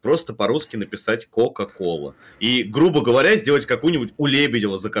Кока-Кола? Вот просто по-русски написать Кока-Кола. И, грубо говоря, сделать какую-нибудь у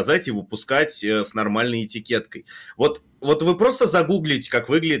Лебедева, заказать и выпускать с нормальной этикеткой. Вот вы просто загуглите, как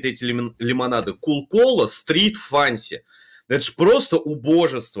выглядят эти лимонады. Cool Cola, Street, Fancy. Это ж просто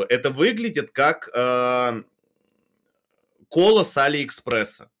убожество. Это выглядит как кола с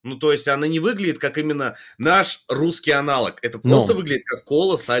Алиэкспресса. Ну, то есть она не выглядит как именно наш русский аналог. Это просто Но выглядит как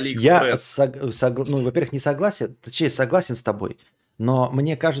кола с я, Алиэкспресса. ну, во-первых, не согласен, точнее, согласен с тобой, но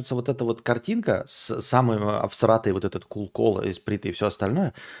мне кажется, вот эта вот картинка с самой всратой, вот этот кул-кола из плиты и все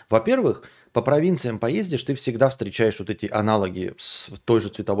остальное, во-первых, по провинциям поездишь, ты всегда встречаешь вот эти аналоги с той же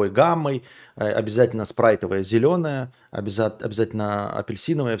цветовой гаммой, обязательно спрайтовая зеленая, обязательно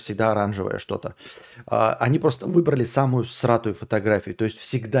апельсиновая, всегда оранжевое что-то. Они просто выбрали самую всратую фотографию, то есть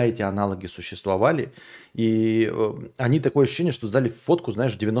всегда эти аналоги существовали, и они такое ощущение, что сдали фотку,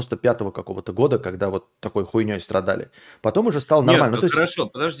 знаешь, 95-го какого-то года, когда вот такой хуйней страдали. Потом уже стало Нет, нормально. ну То есть, хорошо,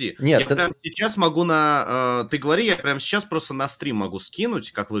 подожди. нет, Я прямо сейчас могу ты говори, я прямо сейчас просто на стрим могу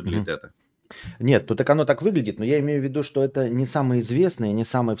скинуть, как выглядит это. нет, ну так оно так выглядит, но я имею в виду, что это не самый известный, не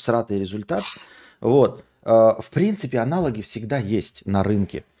самый всратый результат. Вот. В принципе, аналоги всегда есть на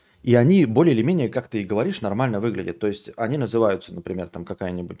рынке. И они более или менее, как ты и говоришь, нормально выглядят. То есть они называются, например, там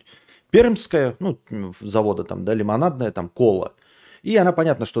какая-нибудь пермская, ну, завода там, да, лимонадная, там, кола. И она,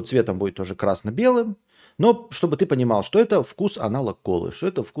 понятно, что цветом будет тоже красно-белым, но чтобы ты понимал, что это вкус аналог колы, что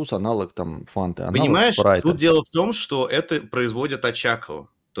это вкус аналог там фанты, аналог Понимаешь, тут спрайта. дело в том, что это производят Очаково.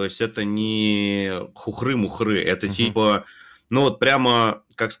 То есть это не хухры-мухры, это типа, ну вот прямо,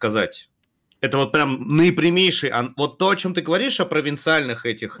 как сказать, это вот прям наипрямейший, вот то, о чем ты говоришь, о провинциальных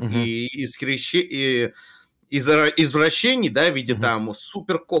этих и извращений, да, в виде там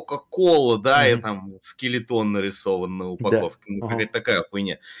супер Кока-Кола, да, и там скелетон нарисован на упаковке, ну какая-то такая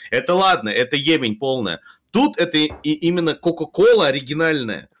хуйня. Это ладно, это ебень полная. Тут это именно Кока-Кола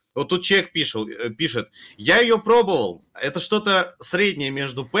оригинальная. Вот тут человек пишет, я ее пробовал, это что-то среднее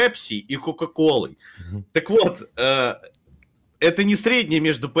между Пепси и Кока-Колой. Так вот, это не среднее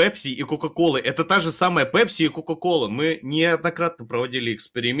между Пепси и Кока-Колой, это та же самая Пепси и Кока-Кола. Мы неоднократно проводили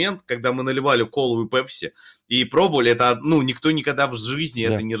эксперимент, когда мы наливали колу и Пепси и пробовали, это, ну, никто никогда в жизни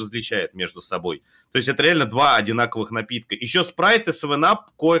это не различает между собой. То есть это реально два одинаковых напитка. Еще спрайт и 7-Up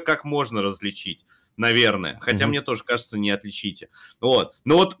кое-как можно различить. Наверное. Хотя мне тоже кажется, не отличите. Вот.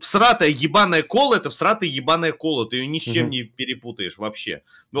 Но вот всратая ебаная кола, это всратая ебаная кола. Ты ее ни с чем не перепутаешь вообще.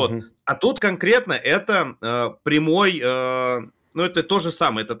 Вот. А тут конкретно это прямой... ну, это то же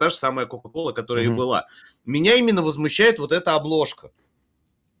самое. Это та же самая Кока-Кола, которая и была. Меня именно возмущает вот эта обложка.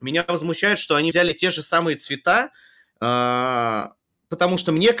 Меня возмущает, что они взяли те же самые цвета, потому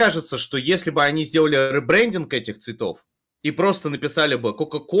что мне кажется, что если бы они сделали ребрендинг этих цветов и просто написали бы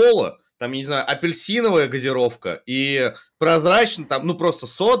Кока-Кола, там, я не знаю, апельсиновая газировка и прозрачная, там, ну, просто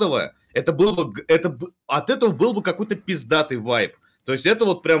содовая, это было бы, от этого был бы какой-то пиздатый вайб. То есть это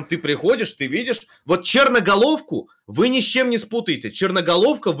вот прям ты приходишь, ты видишь, вот черноголовку вы ни с чем не спутаете.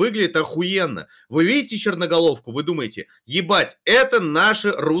 Черноголовка выглядит охуенно. Вы видите черноголовку, вы думаете, ебать, это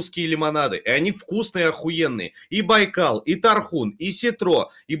наши русские лимонады, и они вкусные, охуенные. И Байкал, и Тархун, и Ситро,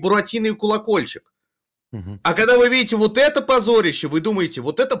 и Буратино, и Колокольчик. А когда вы видите вот это позорище, вы думаете,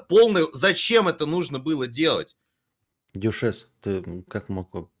 вот это полное, зачем это нужно было делать? Дюшес, ты как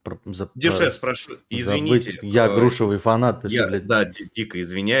мог Дюшес, прошу, извините. Я грушевый фанат. Я, да, дико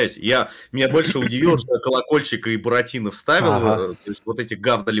извиняюсь. Меня больше удивило, что Колокольчик и Буратино вставил, то есть вот эти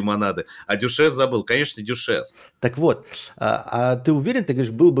говно-лимонады, а Дюшес забыл. Конечно, Дюшес. Так вот, а ты уверен, ты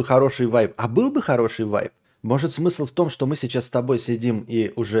говоришь, был бы хороший вайб? А был бы хороший вайб? Может, смысл в том, что мы сейчас с тобой сидим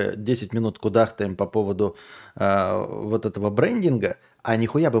и уже 10 минут кудахтаем по поводу вот этого брендинга, а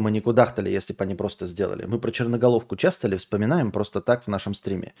нихуя бы мы не кудахтали, если бы они просто сделали. Мы про черноголовку часто ли вспоминаем просто так в нашем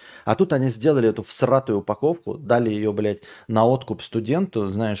стриме? А тут они сделали эту всратую упаковку, дали ее, блядь, на откуп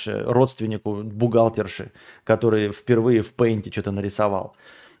студенту, знаешь, родственнику бухгалтерши, который впервые в пейнте что-то нарисовал.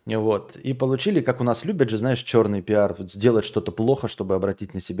 Вот. И получили, как у нас любят же, знаешь, черный пиар, сделать что-то плохо, чтобы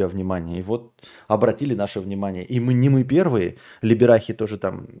обратить на себя внимание. И вот обратили наше внимание. И мы не мы первые, либерахи тоже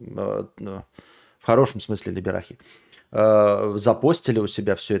там, в хорошем смысле либерахи, запостили у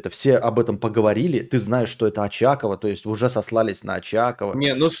себя все это, все об этом поговорили, ты знаешь, что это Очаково, то есть уже сослались на Очаково.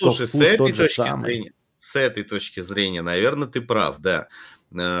 Не, ну слушай, с этой точки зрения, наверное, ты прав, да.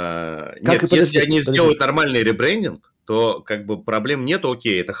 Нет, если они сделают нормальный ребрендинг, то как бы проблем нет,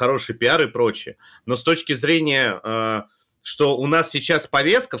 окей, это хороший пиар и прочее. Но с точки зрения, что у нас сейчас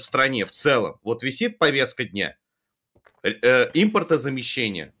повестка в стране в целом, вот висит повестка дня,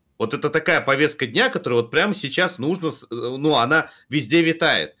 импортозамещение. Вот это такая повестка дня, которая вот прямо сейчас нужно, ну, она везде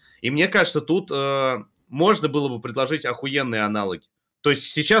витает. И мне кажется, тут можно было бы предложить охуенные аналоги. То есть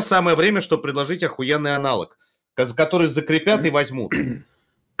сейчас самое время, чтобы предложить охуенный аналог, который закрепят и возьмут.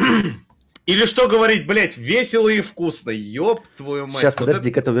 Или что говорить, блядь, весело и вкусно, ёб твою мать. Сейчас, Вот подожди,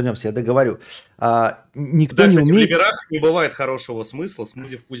 это... к этому вернемся, я договорю. Никто Да, не кстати, в умеет... либерах не бывает хорошего смысла,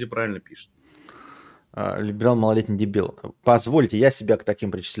 Смузи в пузе правильно пишет. Либерал малолетний дебил. Позвольте, я себя к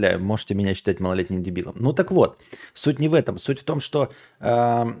таким причисляю. Можете меня считать малолетним дебилом. Ну так вот, суть не в этом. Суть в том, что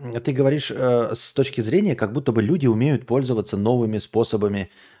ты говоришь с точки зрения, как будто бы люди умеют пользоваться новыми способами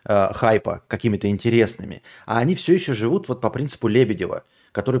хайпа, какими-то интересными. А они все еще живут вот по принципу Лебедева,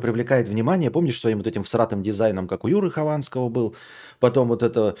 который привлекает внимание. Помнишь своим вот этим всратым дизайном, как у Юры Хованского был? Потом вот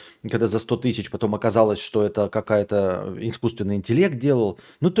это, когда за 100 тысяч, потом оказалось, что это какая-то искусственный интеллект делал.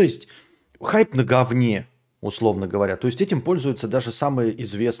 Ну то есть... Хайп на говне, условно говоря. То есть этим пользуются даже самые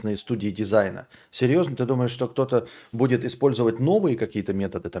известные студии дизайна. Серьезно, ты думаешь, что кто-то будет использовать новые какие-то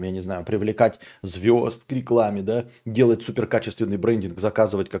методы, там, я не знаю, привлекать звезд к рекламе, да, делать суперкачественный брендинг,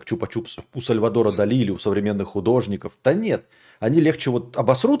 заказывать как чупа-чупс у Сальвадора Дали или у современных художников? Да нет. Они легче вот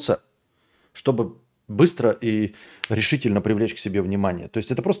обосрутся, чтобы быстро и решительно привлечь к себе внимание. То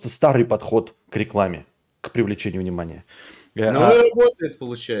есть это просто старый подход к рекламе, к привлечению внимания. Ну и работает,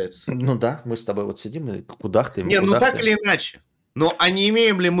 получается. Ну да, мы с тобой вот сидим и кудахтаем. Не, ну так или иначе. Но а не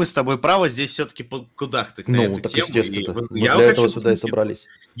имеем ли мы с тобой право здесь все-таки кудахтать на эту так тему? естественно. Мы Я для хочу, этого сюда и собрались.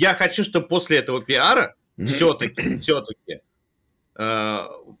 Я хочу, чтобы после этого пиара все-таки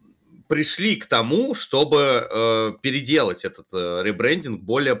пришли к тому, чтобы переделать этот ребрендинг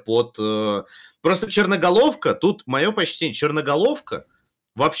более под... Просто черноголовка, тут мое почтение, черноголовка,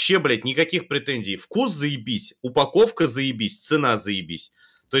 вообще, блядь, никаких претензий. Вкус заебись, упаковка заебись, цена заебись.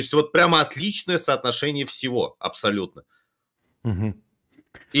 То есть вот прямо отличное соотношение всего, абсолютно. Угу.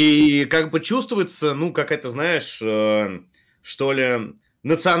 И как бы чувствуется, ну, какая-то, знаешь, что ли,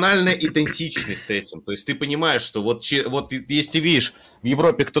 национальная идентичность с этим. То есть ты понимаешь, что вот если ты видишь, в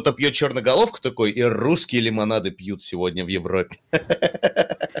Европе кто-то пьет черноголовку такой, и русские лимонады пьют сегодня в Европе.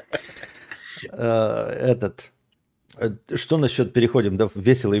 Что насчет переходим, да,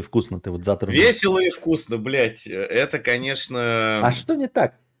 весело и вкусно ты вот затронул? Весело и вкусно, блядь, это, конечно... А что не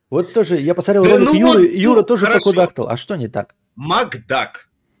так? Вот тоже, я посмотрел ролик Юры, Юра тоже покудахтал. А что не так? Макдак.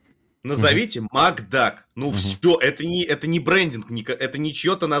 Назовите Макдак. Ну все, это не брендинг, это не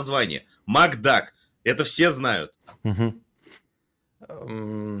чье-то название. Макдак. Это все знают.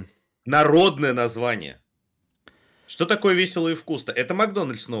 Народное название. Что такое весело и вкусно? Это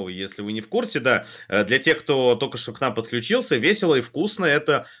Макдональдс новый, если вы не в курсе, да. Для тех, кто только что к нам подключился, весело и вкусно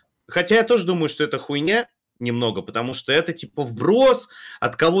это... Хотя я тоже думаю, что это хуйня немного, потому что это типа вброс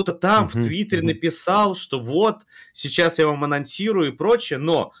от кого-то там в Твиттере написал, что вот, сейчас я вам анонсирую и прочее,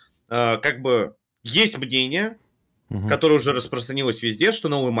 но как бы есть мнение, которое уже распространилось везде, что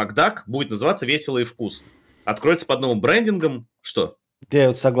новый Макдак будет называться весело и вкусно. Откроется под новым брендингом. Что? Я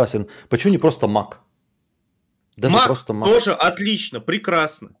вот согласен. Почему не просто Мак? Даже Мак просто Мак тоже отлично,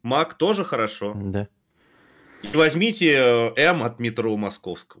 прекрасно. Мак тоже хорошо. Да. И возьмите М от метро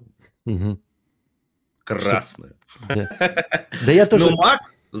Московского. Красное. Да я тоже... Но Мак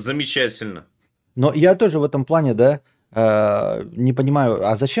замечательно. Но я тоже в этом плане, да, не понимаю,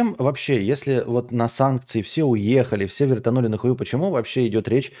 а зачем вообще, если вот на санкции все уехали, все вертанули на хую, почему вообще идет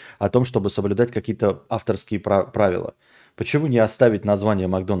речь о том, чтобы соблюдать какие-то авторские правила? Почему не оставить название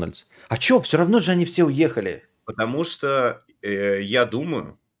Макдональдс? А чё, все равно же они все уехали. Потому что я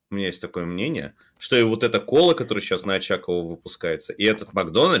думаю, у меня есть такое мнение, что и вот эта кола, которая сейчас на Очаково выпускается, и этот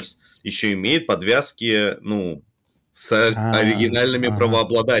Макдональдс еще имеет подвязки, ну, с оригинальными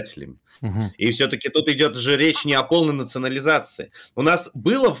правообладателями. И все-таки тут идет же речь не о полной национализации. У нас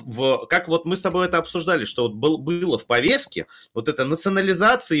было, как вот мы с тобой это обсуждали, что вот было в повестке вот это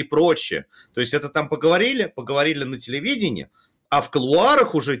национализация и прочее. То есть это там поговорили на телевидении, а в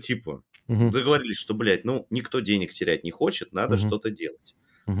кулуарах уже типа договорились, что, блядь, ну, никто денег терять не хочет, надо что-то делать.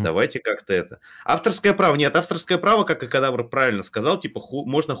 Давайте как-то это. Авторское право. Нет, авторское право, как и Кадавр правильно сказал, типа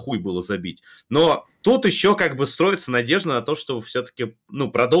можно хуй было забить. Но тут еще как бы строится надежда на то, что все-таки, ну,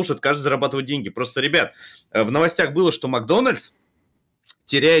 продолжит каждый зарабатывать деньги. Просто, ребят, в новостях было, что Макдональдс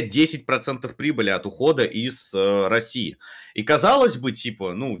теряет 10% прибыли от ухода из России. И казалось бы,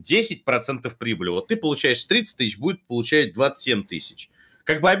 типа, ну, 10% прибыли. Вот ты получаешь 30 тысяч, будет получать 27 тысяч.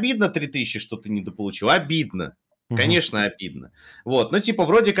 Как бы обидно 3 тысячи, что ты недополучил. Обидно. Конечно, обидно. Вот, ну типа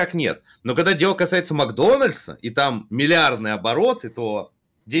вроде как нет. Но когда дело касается Макдональдса, и там миллиардные обороты, то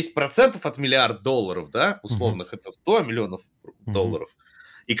 10% от миллиарда долларов, да, условных, это 100 миллионов долларов.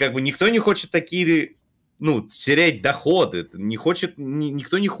 И как бы никто не хочет такие, ну, терять доходы.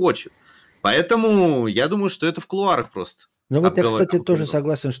 Никто не хочет. Поэтому я думаю, что это в кулуарах просто. Ну вот я, кстати, тоже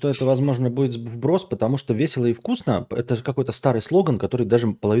согласен, что это, возможно, будет вброс, потому что весело и вкусно – это же какой-то старый слоган, который даже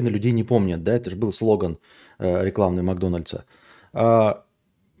половина людей не помнит, да, это же был слоган рекламный Макдональдса.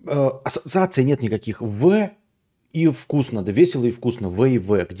 ассоциаций нет никаких. В и вкусно, да весело и вкусно. В и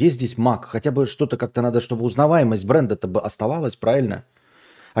В. Где здесь мак? Хотя бы что-то как-то надо, чтобы узнаваемость бренда-то бы оставалась, правильно?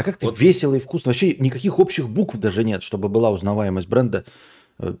 А как-то Вот весело и вкусно. Вообще никаких общих букв даже нет, чтобы была узнаваемость бренда.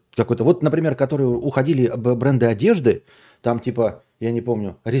 Какой-то. Вот, например, которые уходили бренды одежды, там типа, я не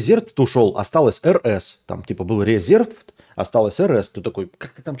помню, резерв ушел, осталось РС. Там типа был резерв, осталось РС. Ты такой,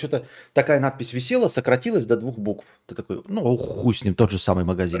 как-то там что-то, такая надпись висела, сократилась до 2 букв. Ты такой, ну хуй с ним, тот же самый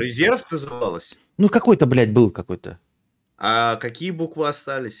магазин. резерв называлось. Ну какой-то, блядь, был какой-то. А какие буквы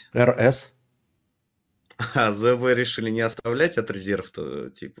остались? РС. А ЗВ решили не оставлять от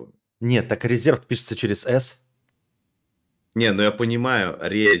резерв-то, типа. Нет, так резерв пишется через С. Не, ну я понимаю,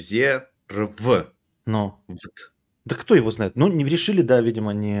 резерв. Но. Вот. Да кто его знает? Ну, не решили, да,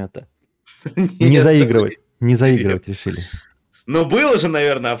 видимо, не это. Не Не заигрывать. оставлять Не резерв. заигрывать решили. Но было же,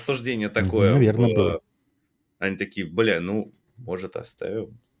 наверное, обсуждение такое. Наверное, было. Они такие, бля, ну, может,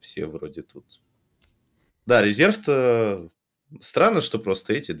 оставим. Все вроде тут. Да, резерв-то... Странно, что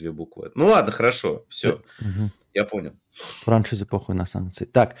просто эти 2 буквы. Ну ладно, хорошо, все, Мгм. я понял. Франшизе похуй на санкции.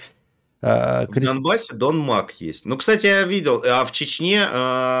 Так. В Донбассе Дон Мак есть. Ну, кстати, я видел, а в Чечне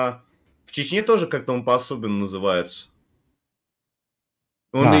тоже как-то он по-особенному называется.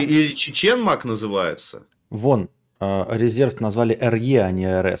 Он А, или Чечен Мак называется. вон, резерв назвали РЕ, а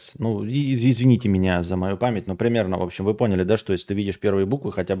не РС. Ну, извините меня за мою память, но примерно, в общем, вы поняли, да, что если ты видишь первые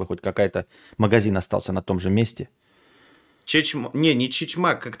буквы, хотя бы хоть какая-то магазин остался на том же месте. Не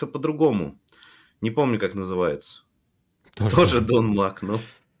Чечмак, как-то по-другому. Не помню, как называется. Тоже. Тоже Дон Мак, ну.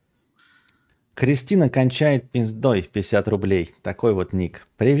 Кристина кончает пиздой 50 рублей. Такой вот ник.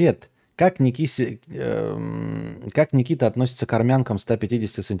 Привет. Как Никита относится к армянкам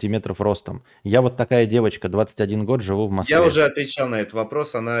 150 сантиметров ростом? Я вот такая девочка, 21 год, живу в Москве. Я уже отвечал на этот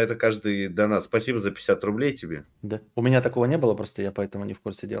вопрос, она это каждый донат. Спасибо за 50 рублей тебе. Да. У меня такого не было, просто я поэтому не в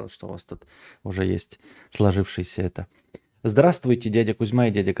курсе дела, что у вас тут уже есть сложившееся это. Здравствуйте, дядя Кузьма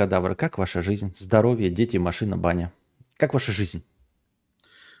и дядя Кадавр. Как ваша жизнь? Здоровье, дети, машина, баня. Как ваша жизнь?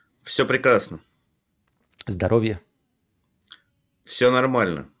 Все прекрасно. Здоровье, Все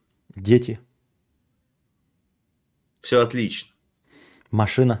нормально. дети, Все отлично.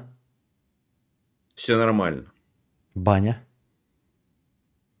 машина, Все нормально. баня.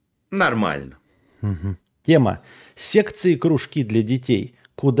 Нормально. Мгм. Тема. Секции, кружки для детей.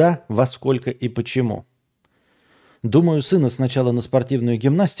 Куда, во сколько и почему? Думаю, сына сначала на спортивную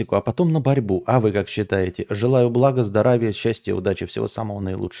гимнастику, а потом на борьбу. А вы как считаете? Желаю блага, здоровья, счастья, удачи, всего самого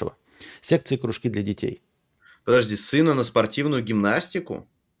наилучшего. Секции, кружки для детей. Подожди, сына на спортивную гимнастику?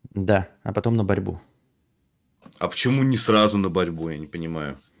 Да, а потом на борьбу. А почему не сразу на борьбу, я не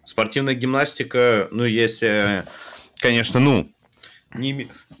понимаю. Спортивная гимнастика, ну, если, конечно, ну,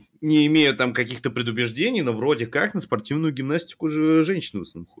 не имею там каких-то предубеждений, но вроде как на спортивную гимнастику же женщины в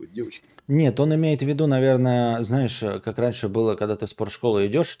основном ходят, девочки. Нет, он имеет в виду, наверное, знаешь, как раньше было, когда ты в спортшколу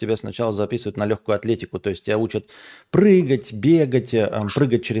идешь, тебя сначала записывают на легкую атлетику, то есть тебя учат прыгать, бегать,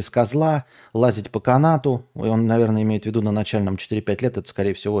 прыгать через козла, лазить по канату. И он, наверное, имеет в виду на начальном 4-5 лет, это,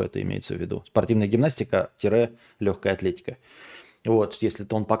 скорее всего, это имеется в виду. Спортивная гимнастика-легкая атлетика. Вот, если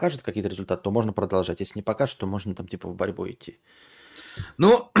он покажет какие-то результаты, то можно продолжать. Если не покажет, то можно там типа в борьбу идти.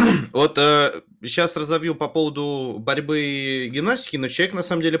 Ну, вот сейчас разобью по поводу борьбы и гимнастики, но человек на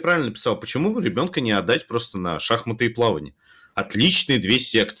самом деле правильно писал. Почему вы ребенка не отдать просто на шахматы и плавание? Отличные 2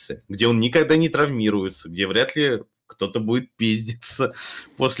 секции, где он никогда не травмируется, где вряд ли кто-то будет пиздиться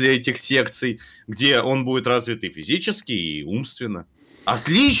после этих секций, где он будет развит и физически, и умственно.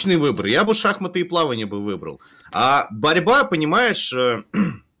 Отличный выбор. Я бы шахматы и плавание бы выбрал. А борьба, понимаешь...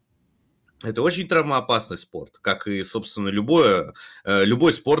 Это очень травмоопасный спорт, как и, собственно, любой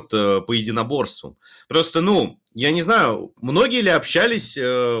спорт по единоборству. Просто, ну, я не знаю, многие ли общались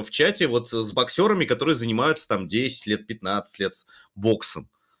в чате вот с боксерами, которые занимаются там 10 лет, 15 лет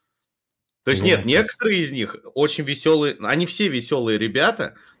боксом. То есть нет, некоторые из них очень веселые, они все веселые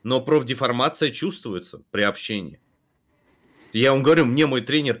ребята, но профдеформация чувствуется при общении. Я вам говорю, мне мой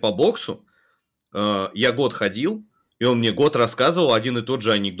тренер по боксу, я год ходил, и он мне год рассказывал один и тот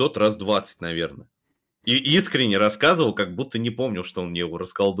же анекдот раз 20, наверное. И искренне рассказывал, как будто не помнил, что он мне его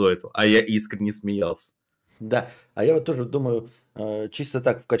рассказал до этого. А я искренне смеялся. Да, а я вот тоже думаю, чисто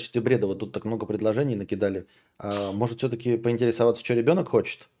так в качестве бреда, вот тут так много предложений накидали. Может все-таки поинтересоваться, что ребенок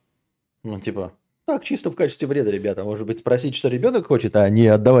хочет? Ну, типа, так, чисто в качестве бреда, ребята. Может быть, спросить, что ребенок хочет, а не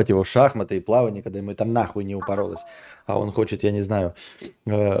отдавать его в шахматы и плавание, когда ему это нахуй не упоролось. А он хочет, я не знаю,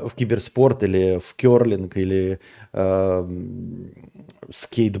 в киберспорт или в керлинг или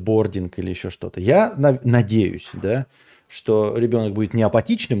скейтбординг или еще что-то. Я надеюсь, да, что ребенок будет не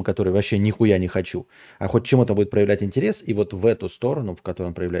апатичным, который вообще нихуя не хочу, а хоть чему-то будет проявлять интерес, и вот в эту сторону, в которой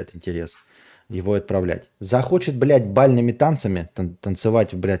он проявляет интерес, его отправлять. Захочет, блядь, бальными танцами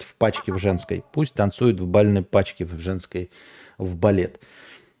танцевать, блядь, в пачке в женской, пусть танцует в бальной пачке в женской, в балет.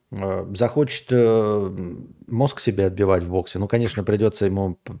 Захочет мозг себе отбивать в боксе, ну, конечно, придется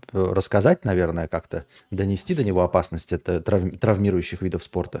ему рассказать, наверное, как-то донести до него опасность это травмирующих видов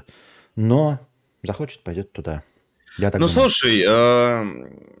спорта. Но захочет, пойдет туда. Я так Ну, думаю. слушай,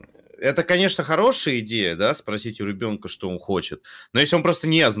 это, конечно, хорошая идея, да, спросить у ребенка, что он хочет. Но если он просто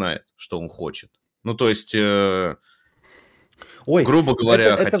не знает, что он хочет. Ну, то есть, Ой, грубо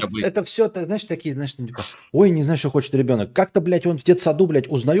говоря, хотя бы... это все, знаешь, такие, знаешь, типа, ой, не знаю, что хочет ребенок. Как-то, блядь, он в детсаду, блядь,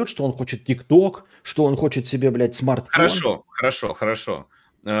 узнает, что он хочет ТикТок, что он хочет себе, блядь, смартфон. Хорошо.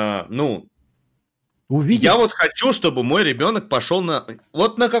 Ну, я Увидит. вот хочу, чтобы мой ребенок пошел на...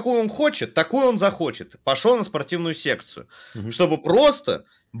 Вот на какую он хочет, такую он захочет. Пошел на спортивную секцию. Мгм. Чтобы просто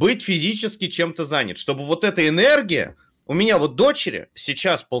быть физически чем-то занят. Чтобы вот эта энергия... У меня вот дочери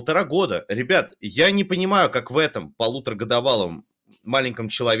сейчас 1,5 года. Ребят, я не понимаю, как в этом полуторагодовалом маленьком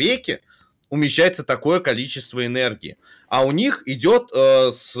человеке умещается такое количество энергии. А у них идет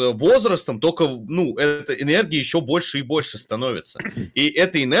с возрастом только, ну, эта энергия еще больше и больше становится. И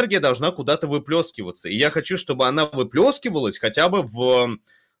эта энергия должна куда-то выплескиваться. И я хочу, чтобы она выплескивалась хотя бы в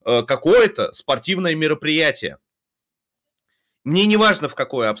какое-то спортивное мероприятие. Мне не важно в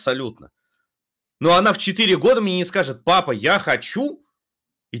какое абсолютно. Но она в 4 года мне не скажет: папа, я хочу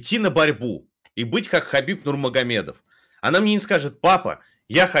идти на борьбу и быть как Хабиб Нурмагомедов. Она мне не скажет: папа,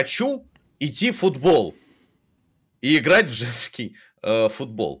 я хочу идти в футбол и играть в женский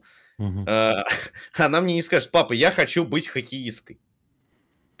футбол. Мгм. Она мне не скажет: папа, я хочу быть хоккеисткой.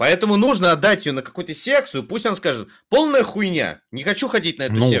 Поэтому нужно отдать ее на какую-то секцию, пусть она скажет: полная хуйня, не хочу ходить на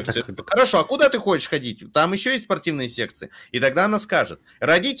эту Ну, секцию. так, Хорошо, а куда ты хочешь ходить? Там еще есть спортивные секции. И тогда она скажет.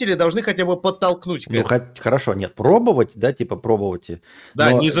 Родители должны хотя бы подтолкнуть к ну, этому. хорошо, нет, пробовать, да, типа пробовать.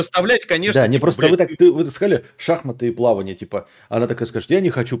 Да, Но, не заставлять, да, конечно, не типа, просто блядь, вы так сказали, шахматы и плавание, типа, она такая скажет, я не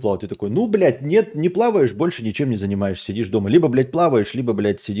хочу плавать. Ты такой, ну, блядь, нет, не плаваешь, больше ничем не занимаешься, сидишь дома. Либо, блядь, плаваешь, либо,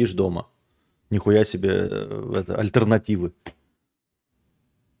 блядь, сидишь дома. Нихуя себе альтернативы.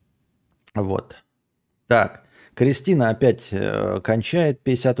 Вот. Так, Кристина опять кончает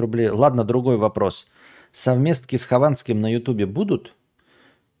 50 рублей. Ладно, другой вопрос. Совместки с Хованским на Ютубе будут?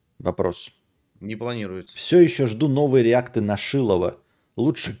 Вопрос. не планируется. Все еще жду новые реакты на Шилова.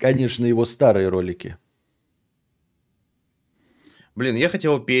 Лучше, конечно, его старые ролики. Блин, я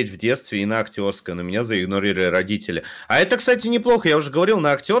хотел петь в детстве и на актерское, но меня заигнорировали родители. А это, кстати, неплохо. Я уже говорил,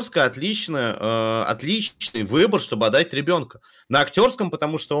 на актерское отличный выбор, чтобы отдать ребенка. На актерском,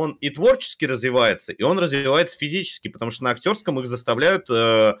 потому что он и творчески развивается, и он развивается физически, потому что на актерском их заставляют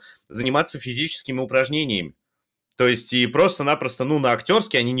заниматься физическими упражнениями. То есть и просто-напросто, ну, на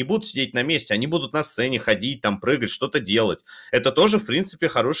актерске они не будут сидеть на месте, они будут на сцене ходить, там прыгать, что-то делать. Это тоже, в принципе,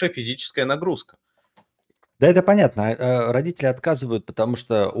 хорошая физическая нагрузка. Да, это понятно. Родители отказывают, потому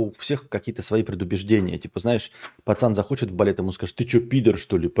что у всех какие-то свои предубеждения. Типа, знаешь, пацан захочет в балет, ему скажет, ты что, пидор,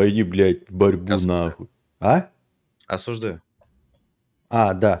 что ли? Пойди, блядь, в борьбу Осуждаю. нахуй. А? Осуждаю.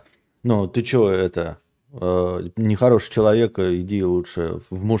 А, да. Ну, ты что, это, нехороший человек, иди лучше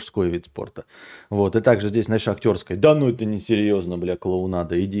в мужской вид спорта. Вот, и также здесь, знаешь, актерской. Да ну, это несерьезно, бля,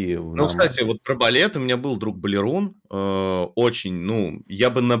 клоунада, иди в Ну, нормально. кстати, вот про балет у меня был друг балерун, очень, ну, я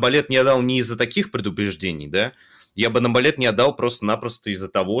бы на балет не отдал не из-за таких предубеждений, да, я бы на балет не отдал просто-напросто из-за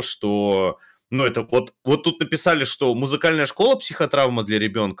того, что, ну, это вот тут написали, что музыкальная школа психотравма для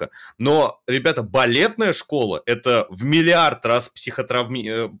ребенка, но, ребята, балетная школа это в миллиард раз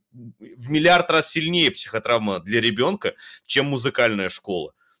в миллиард раз сильнее психотравма для ребенка, чем музыкальная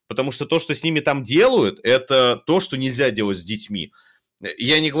школа. Потому что то, что с ними там делают, это то, что нельзя делать с детьми.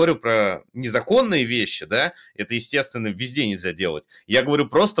 Я не говорю про незаконные вещи, да, это, естественно, везде нельзя делать. Я говорю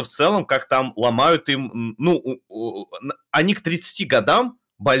просто в целом, как там ломают им, ну, они к 30 годам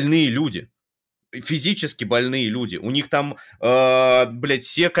больные люди, физически больные люди. У них там, блядь,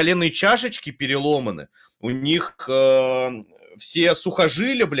 все коленные чашечки переломаны, у них все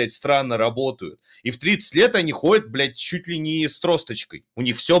сухожилия, блядь, странно работают. И в 30 лет они ходят, блядь, чуть ли не с тросточкой. У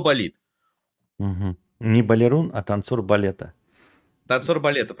них все болит. Мгм. Не балерун, а танцор балета. Танцор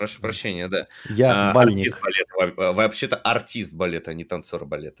балета, прошу прощения, да. Я Артист бальник. балета, вообще-то артист балета, а не танцор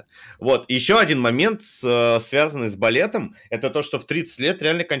балета. Вот, еще один момент, связанный с балетом, это то, что в 30 лет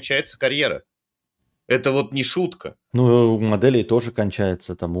реально кончается карьера. Это вот не шутка. Ну, у моделей тоже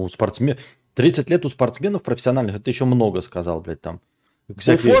кончается там, у спортсменов. 30 лет у спортсменов профессиональных, это еще много сказал, блядь, там.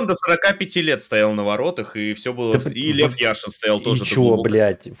 Всякие... Буфон до 45 лет стоял на воротах, и все было... Да, И Лев Яшин стоял и тоже до чё, глубокой...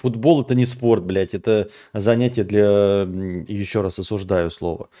 блядь? Футбол это не спорт, блядь. Это занятие для... Еще раз осуждаю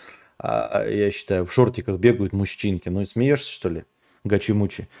слово. Я считаю, в шортиках бегают мужчинки. Ну, смеешься, что ли?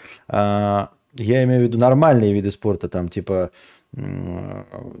 Гачи-мучи. Я имею в виду нормальные виды спорта, там, типа...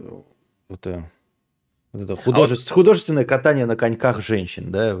 Это художественное катание на коньках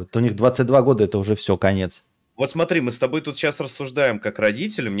женщин, да? Вот у них 22 года, это уже все, конец. Вот смотри, мы с тобой тут сейчас рассуждаем как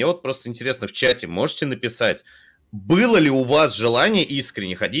родители. Мне вот просто интересно, в чате можете написать, было ли у вас желание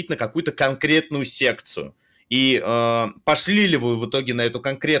искренне ходить на какую-то конкретную секцию? И пошли ли вы в итоге на эту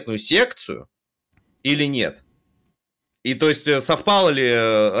конкретную секцию или нет? И то есть совпало ли,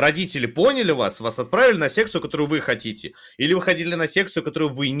 родители поняли вас отправили на секцию, которую вы хотите, или вы ходили на секцию,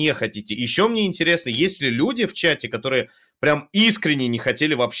 которую вы не хотите. Еще мне интересно, есть ли люди в чате, которые прям искренне не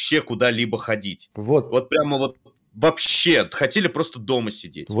хотели вообще куда-либо ходить? Вот прямо вот вообще хотели просто дома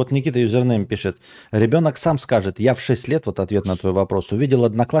сидеть. Вот Никита Юзернейм пишет. Ребенок сам скажет, я в 6 лет, вот ответ на твой вопрос, увидел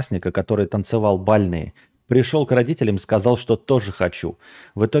одноклассника, который танцевал бальные. Пришел к родителям, сказал, что тоже хочу.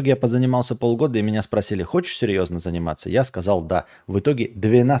 В итоге я позанимался полгода, и меня спросили, хочешь серьезно заниматься? Я сказал, да. В итоге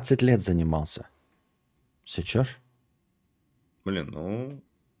 12 лет занимался. Сейчас? Блин, ну...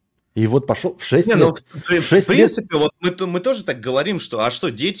 И вот пошел в 6 Не, лет. ну, в 6 принципе, вот мы тоже так говорим, что,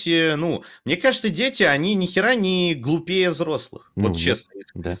 дети, ну, мне кажется, дети, они ни хера не глупее взрослых. Ну, Вот честно,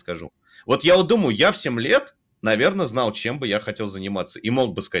 искренне да. скажу. Вот я вот думаю, я в 7 лет, наверное, знал, чем бы я хотел заниматься. И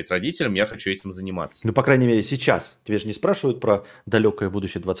мог бы сказать родителям, я хочу этим заниматься. Ну, по крайней мере, сейчас. Тебе же не спрашивают про далекое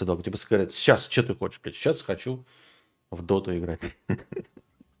будущее 22. Тебе говорят, сейчас, что ты хочешь, блядь? Сейчас хочу в доту играть.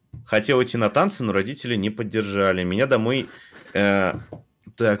 Хотел идти на танцы, но родители не поддержали. Меня домой...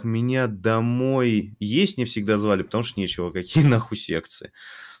 меня домой есть не всегда звали, потому что нечего. Какие нахуй секции?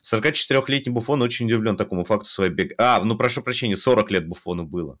 44-летний Буфон очень удивлен такому факту своей бег. Ну прошу прощения, 40 лет Буфону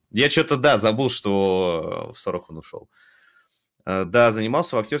было. Я что-то, да, забыл, что в 40 он ушел. Да,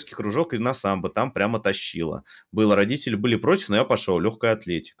 занимался в актерских кружок и на самбо, там прямо тащило. Было, родители были против, но я пошел, легкая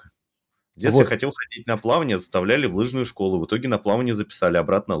атлетика. В детстве хотел ходить на плавание, заставляли в лыжную школу. В итоге на плавание записали,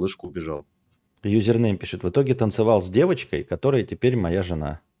 обратно на лыжку убежал. Юзернейм пишет, в итоге танцевал с девочкой, которая теперь моя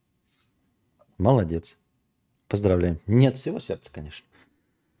жена. Молодец. Поздравляем. Нет всего сердца, конечно.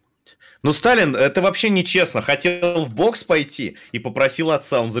 Ну, Сталин, это вообще нечестно. Хотел в бокс пойти и попросил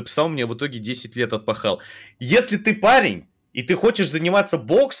отца. Он записал мне, в итоге 10 лет отпахал. Если ты парень, и ты хочешь заниматься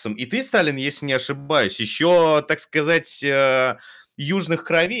боксом, и ты, Сталин, если не ошибаюсь, еще, так сказать, южных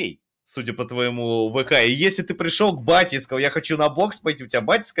кровей, судя по твоему ВК. И если ты пришел к бате и сказал, я хочу на бокс пойти, у тебя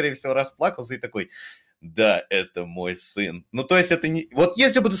батя, скорее всего, расплакался и такой, да, это мой сын. Ну, то есть это не... Вот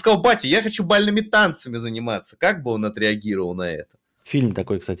если бы ты сказал, батя, я хочу бальными танцами заниматься, как бы он отреагировал на это? Фильм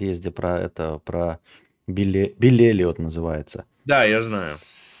такой, кстати, есть, где про Билли Эллиот называется. Да, я знаю.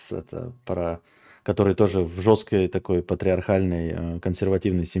 Который тоже в жесткой такой патриархальной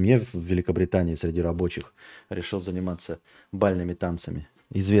консервативной семье в Великобритании среди рабочих решил заниматься бальными танцами.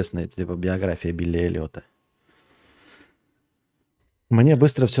 Известная типа биография Билли Эллиота. Мне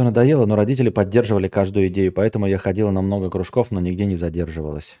быстро все надоело, но родители поддерживали каждую идею, поэтому я ходила на много кружков, но нигде не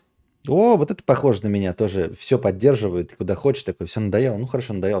задерживалась. О, вот это похоже на меня, тоже все поддерживают, куда хочешь, такой, все надоело, ну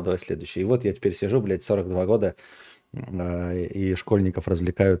хорошо, надоело, давай следующий. И вот я теперь сижу, блядь, 42 года, и школьников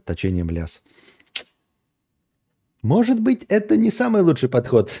развлекают точением ляс. Может быть, это не самый лучший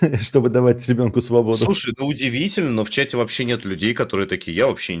подход, чтобы давать ребенку свободу. Слушай, это удивительно, но в чате вообще нет людей, которые такие, я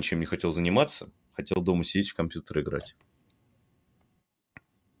вообще ничем не хотел заниматься, хотел дома сидеть в компьютер играть.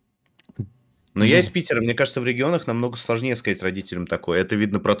 Но я из Питера, мне кажется, в регионах намного сложнее сказать родителям такое. Это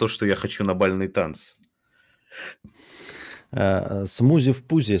видно про то, что я хочу на бальный танц. Смузи в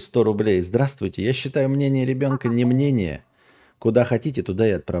пузе 100 рублей. Здравствуйте, я считаю мнение ребенка не мнение. Куда хотите, туда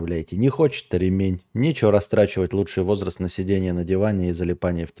и отправляйте. Не хочет-то ремень. Нечего растрачивать лучший возраст на сидение на диване и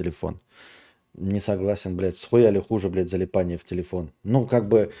залипание в телефон. Не согласен, блядь. Схуяли хуже, блядь, залипание в телефон. Ну, как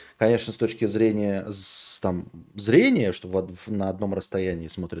бы, конечно, с точки зрения зрения, что на одном расстоянии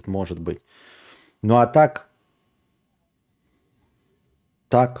смотрит, может быть. Ну, а так,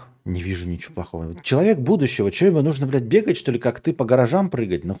 не вижу ничего плохого. Человек будущего, что ему нужно, блядь, бегать, что ли, как ты по гаражам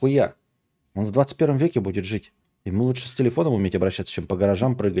прыгать? Нахуя? Он в 21 веке будет жить. Ему лучше с телефоном уметь обращаться, чем по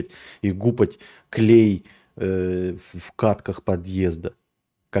гаражам прыгать и гупать клей в катках подъезда.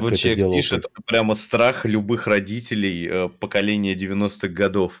 Как вот это делал. Пишет, прямо страх любых родителей поколения 90-х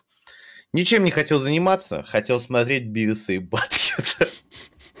годов. Ничем не хотел заниматься, хотел смотреть Бивиса и Батхеда.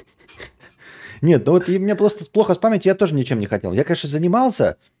 Нет, ну вот у меня просто плохо с памятью, я тоже ничем не хотел. Я, конечно,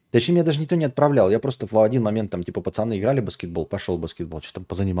 занимался, точнее, меня даже никто не отправлял. Я просто в один момент, там, типа, пацаны играли в баскетбол, пошел в баскетбол, что там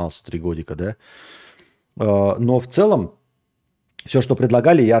позанимался 3 годика, да. Но в целом Все, что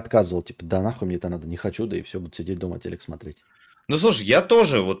предлагали, я отказывал. Типа, да нахуй мне это надо, не хочу, да и все, буду сидеть дома, телек смотреть. Ну, слушай, я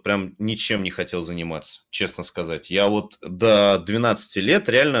тоже вот прям ничем не хотел заниматься, честно сказать. Я вот до 12 лет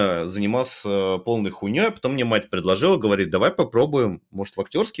реально занимался полной хуйней, а потом мне мать предложила, говорит, давай попробуем, может, в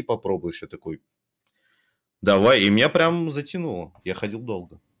актерский попробуешь? Я такой, давай, и меня прям затянуло, я ходил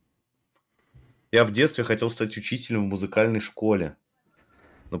долго. Я в детстве хотел стать учителем в музыкальной школе,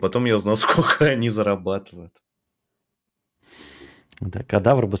 но потом я узнал, сколько они зарабатывают. Да,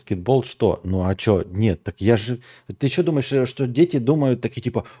 кадавр, баскетбол, что? Ну а что? Нет, так я же... Ты что думаешь, что дети думают такие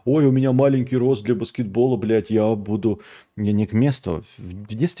типа, ой, у меня маленький рост для баскетбола, блядь, я буду... Мне не к месту.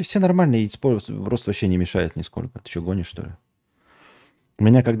 В детстве все нормальные, и рост вообще не мешает нисколько. Ты что, гонишь, что ли?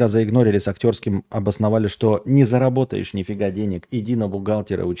 Меня когда заигнорили с актерским, обосновали, что не заработаешь нифига денег, иди на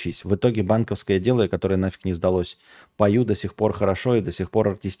бухгалтера учись. В итоге банковское дело, которое нафиг не сдалось. Пою до сих пор хорошо и до сих пор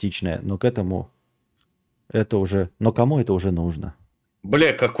артистичное. Но к этому это уже... Но кому это уже нужно?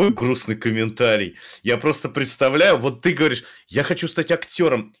 Бля, какой грустный комментарий. Я просто представляю, вот ты говоришь, я хочу стать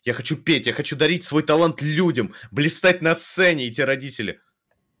актером, я хочу петь, я хочу дарить свой талант людям, блистать на сцене, и те родители.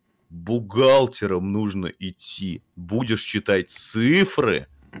 Бухгалтером нужно идти. Будешь читать цифры,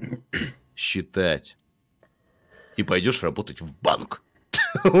 считать. И пойдешь работать в банк.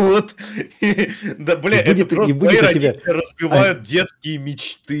 Вот. Да, бля, это просто мои родители разбивают детские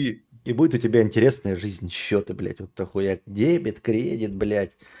мечты. И будет у тебя интересная жизнь, счеты, блядь, вот такой дебет, кредит,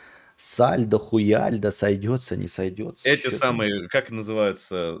 блядь, сальдо, хуяльдо, сойдется, не сойдется. Эти самые, как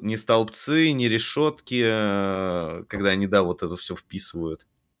называются, не столбцы, не решетки, когда они, да, вот это все вписывают.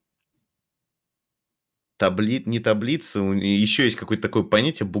 Не таблицы, еще есть какое-то такое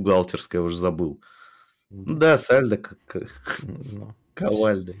понятие бухгалтерское, я уже забыл. Да, сальдо,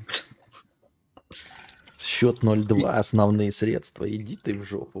 ковальдо. Счет 0,2, основные средства. Иди ты в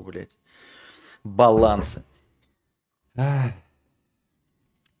жопу, блядь. Балансы.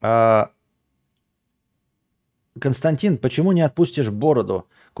 Константин, почему не отпустишь бороду?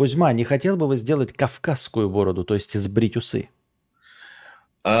 Кузьма, не хотел бы вы сделать кавказскую бороду, то есть сбрить усы?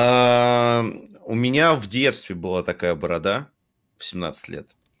 У меня в детстве была такая борода в 17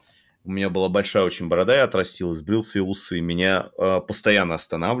 лет. У меня была большая очень борода, я отрастил, сбрил свои усы. Меня постоянно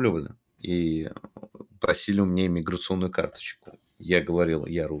останавливали и просили у меня иммиграционную карточку. Я говорил,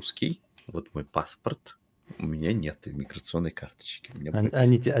 я русский, вот мой паспорт. У меня нет иммиграционной карточки.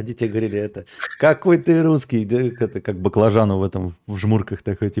 Они тебе говорили это. Какой ты русский? Да, это как баклажану в этом, в жмурках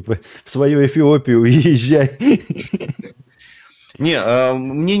такой, типа, в свою Эфиопию езжай. Не,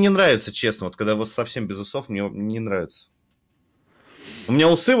 мне не нравится, честно, вот когда совсем без усов, мне не нравится. У меня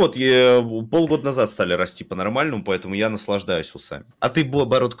усы вот полгода назад стали расти по-нормальному, поэтому я наслаждаюсь усами. А ты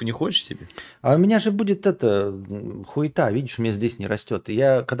бородку не хочешь себе? А у меня же будет это, хуета, видишь, у меня здесь не растет. И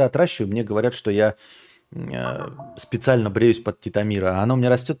я, когда отращиваю, мне говорят, что я специально бреюсь под титамира, а оно у меня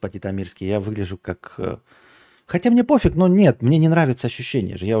растет по-титамирски, я выгляжу как... Хотя мне пофиг, но нет, мне не нравится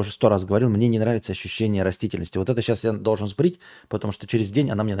ощущение же. Я уже 100 раз говорил, мне не нравится ощущение растительности. Вот это сейчас я должен сбрить, потому что через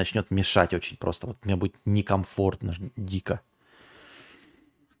день она мне начнет мешать очень просто. Вот мне будет некомфортно, дико.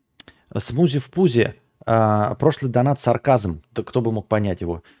 Смузи в пузе. Прошлый донат сарказм. Кто бы мог понять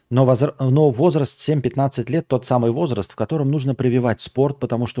его. Но возраст 7-15 лет тот самый возраст, в котором нужно прививать спорт,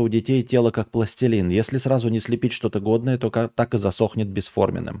 потому что у детей тело как пластилин. Если сразу не слепить что-то годное, то так и засохнет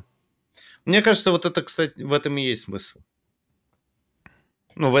бесформенным. Мне кажется, вот это, кстати, в этом и есть смысл.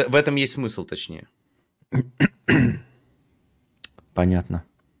 Ну, в этом есть смысл, точнее. Понятно.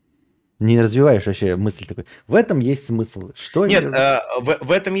 Не развиваешь вообще мысль такой. В этом есть смысл. Что? Нет,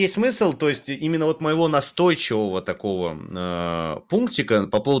 в этом есть смысл, то есть именно вот моего настойчивого такого пунктика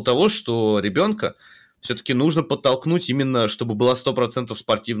по поводу того, что ребенка все-таки нужно подтолкнуть именно, чтобы была 100%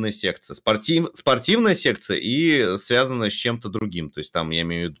 спортивная секция. Спортивная секция и связанная с чем-то другим. То есть там, я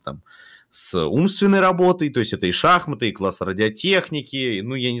имею в виду, там, с умственной работой, то есть это и шахматы, и класс радиотехники,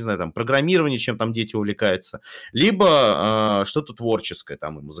 ну, я не знаю, там, программирование, чем там дети увлекаются, либо что-то творческое,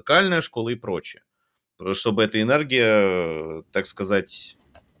 там, и музыкальная школа, и прочее. Чтобы эта энергия, так сказать,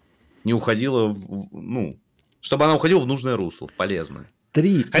 не уходила, чтобы она уходила в нужное русло, в полезное.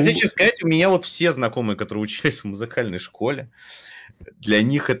 Хотя, честно сказать, у меня вот все знакомые, которые учились в музыкальной школе, для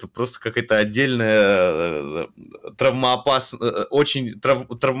них это просто какая-то отдельная очень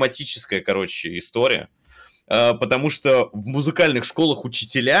травматическая, короче, история. Потому что в музыкальных школах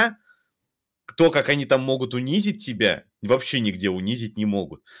учителя, как они там могут унизить тебя, вообще нигде унизить не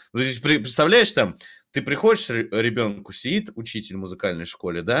могут. То есть, представляешь, там, ты приходишь, ребенку сидит учитель в музыкальной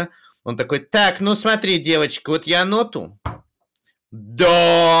школе, да, он такой, так, ну смотри, девочка, вот я ноту.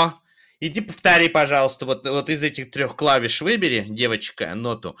 Да. Иди повтори, пожалуйста, вот из этих 3 клавиш выбери, девочка,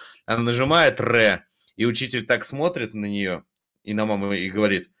 ноту. Она нажимает ре, и учитель так смотрит на нее, И на маму и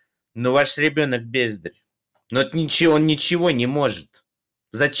говорит, ну ваш ребенок бездарь. Но он ничего не может.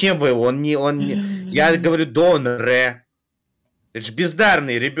 Зачем вы его? Я говорю, донре. Это же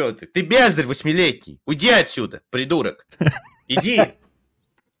бездарные ребята. Ты бездарь 8-летний. Уйди отсюда, придурок. Иди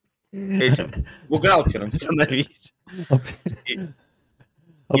этим бухгалтером становись.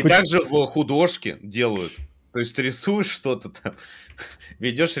 И также в художке делают. То есть ты рисуешь что-то там,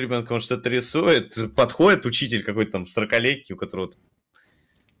 ведешь ребенка, он что-то рисует, подходит учитель какой-то там 40-летний, у которого...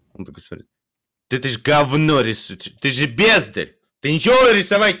 Он такой смотрит. Ты же говно рисуешь, ты же бездарь. Ты ничего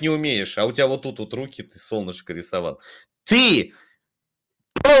рисовать не умеешь, а у тебя вот тут вот руки, ты солнышко рисовал. Ты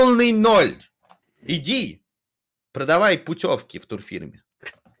полный ноль. Иди, продавай путевки в турфирме.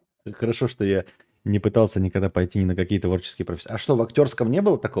 Хорошо, что я не пытался никогда пойти ни на какие творческие профессии. А что, в актерском не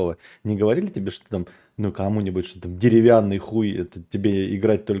было такого? Не говорили тебе, что там, ну, кому-нибудь, что там деревянный хуй, это тебе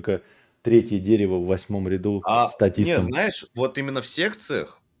играть только третье дерево в 8 ряду статистом? Нет, знаешь, вот именно в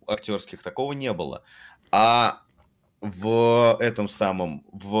секциях актерских такого не было. А в этом самом,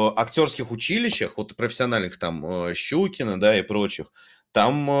 в актерских училищах, вот профессиональных там Щукина, да, и прочих,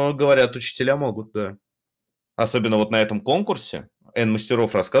 там, говорят, учителя могут, да. Особенно вот на этом конкурсе.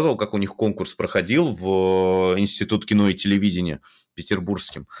 Мастеров рассказывал, как у них конкурс проходил в Институт кино и телевидения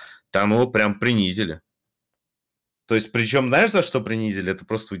петербургским. Там его прям принизили. То есть, причем, знаешь, за что принизили? Это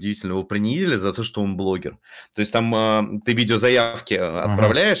просто удивительно. Его принизили за то, что он блогер. То есть, там ты видеозаявки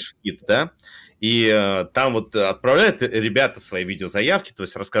отправляешь, да, и там вот отправляют ребята свои видеозаявки, то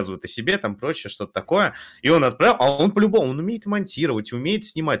есть рассказывают о себе, там прочее, что-то такое. И он отправил, а он по-любому, он умеет монтировать, умеет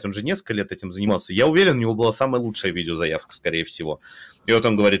снимать. Он же несколько лет этим занимался. Я уверен, у него была самая лучшая видеозаявка, скорее всего. И вот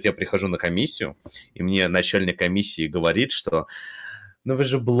он говорит, я прихожу на комиссию, и мне начальник комиссии говорит, что ну вы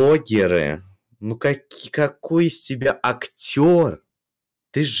же блогеры. Ну какой из тебя актер?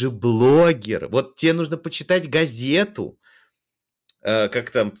 Ты же блогер. Вот тебе нужно почитать газету. Как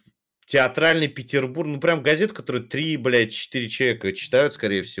там, театральный Петербург. Ну прям газету, которую 3, блядь, 4 человека читают,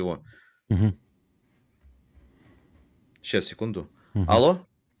 скорее всего. Угу. Сейчас, секунду. Угу. Алло?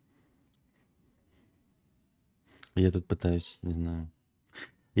 Я тут пытаюсь, не знаю.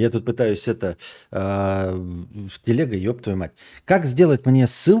 Я тут пытаюсь в телега, ёб твою мать. Как сделать мне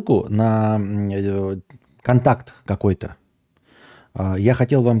ссылку на контакт какой-то? Я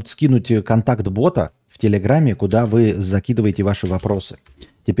хотел вам скинуть контакт бота в Телеграме, куда вы закидываете ваши вопросы.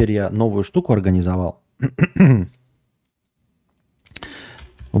 Теперь я новую штуку организовал.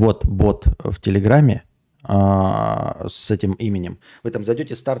 Вот бот в Телеграме с этим именем. Вы там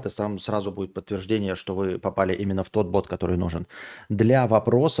зайдете старт, и там сразу будет подтверждение, что вы попали именно в тот бот, который нужен. Для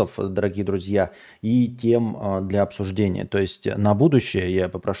вопросов, дорогие друзья, и тем для обсуждения. То есть на будущее я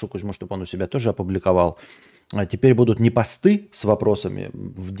попрошу Кузьму, чтобы он у себя тоже опубликовал. Теперь будут не посты с вопросами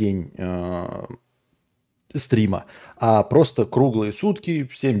в день стрима, а просто круглые сутки,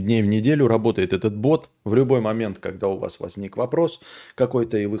 7 дней в неделю работает этот бот. В любой момент, когда у вас возник вопрос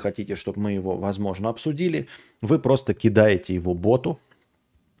какой-то, и вы хотите, чтобы мы его, возможно, обсудили, вы просто кидаете его боту.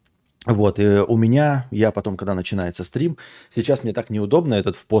 Вот, и у меня, я потом, когда начинается стрим, сейчас мне так неудобно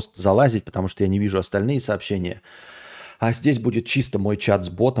этот в пост залазить, потому что я не вижу остальные сообщения. А здесь будет чисто мой чат с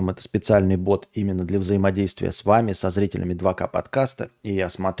ботом. Это специальный бот именно для взаимодействия с вами, со зрителями 2К-подкаста. И я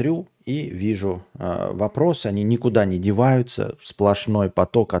смотрю и вижу вопросы. Они никуда не деваются. Сплошной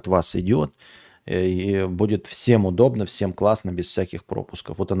поток от вас идет. И будет всем удобно, всем классно, без всяких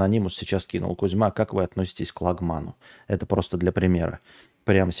пропусков. Вот анонимус сейчас кинул. Кузьма, как вы относитесь к лагману? Это просто для примера.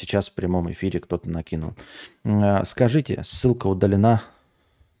 Прямо сейчас в прямом эфире кто-то накинул. Скажите, ссылка удалена...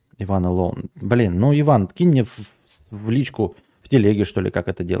 Иван Лоун. Блин, ну, Иван, кинь мне в личку в телеге, что ли, как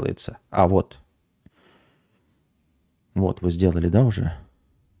это делается. А, вот. Вот, вы сделали, да, уже?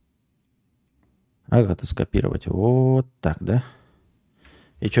 А как это скопировать? Вот так, да?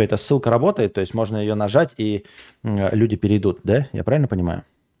 И что, эта ссылка работает? То есть можно ее нажать, и люди перейдут, да? Я правильно понимаю?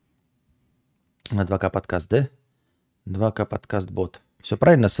 На 2К-подкаст, да? 2К-подкаст бот. Все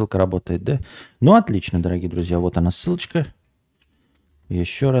правильно, ссылка работает, да? Ну, отлично, дорогие друзья. Вот она, ссылочка.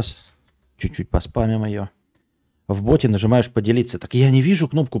 Еще раз. Чуть-чуть поспамим ее. В боте нажимаешь «Поделиться». Так я не вижу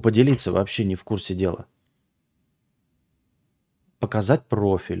кнопку «Поделиться», вообще не в курсе дела. Показать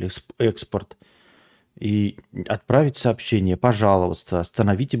профиль, экспорт. И отправить сообщение, пожаловаться,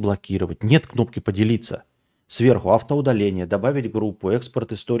 остановить и блокировать. Нет кнопки «Поделиться». Сверху автоудаление, добавить группу,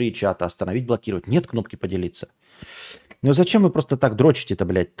 экспорт истории чата, остановить, блокировать. Нет кнопки «Поделиться». Ну зачем вы просто так дрочите-то,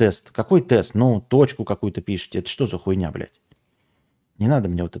 блядь, тест? Какой тест? Ну, точку какую-то пишете. Это что за хуйня, блядь? Не надо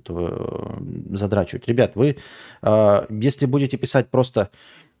мне вот этого задрачивать. Ребят, вы, если будете писать просто...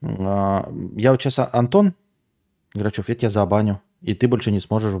 я вот сейчас, Антон Грачев, я тебя забаню, и ты больше не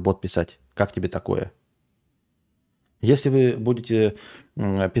сможешь в бот писать. Как тебе такое? Если вы будете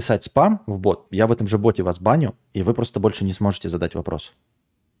писать спам в бот, я в этом же боте вас баню, и вы просто больше не сможете задать вопрос.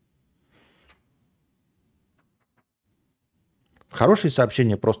 Хорошие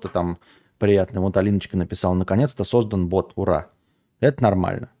сообщения просто там приятные. Вот Алиночка написала, наконец-то создан бот, ура. Это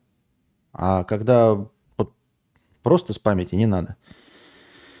нормально. А когда вот просто спамите, не надо.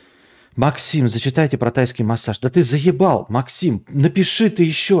 Максим, зачитайте про тайский массаж. Да ты заебал, Максим. Напиши ты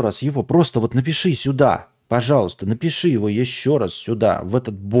еще раз его. Просто вот напиши сюда. Пожалуйста, напиши его еще раз сюда, в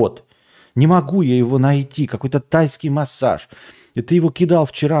этот бот. Не могу я его найти. Какой-то тайский массаж. И ты его кидал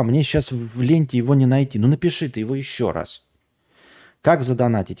вчера. Мне сейчас в ленте его не найти. Ну напиши ты его еще раз. Как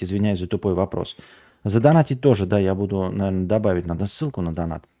задонатить? Извиняюсь за тупой вопрос. Задонатить тоже, да, я буду, наверное, добавить. Надо ссылку на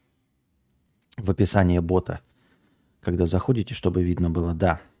донат в описании бота. Когда заходите, чтобы видно было.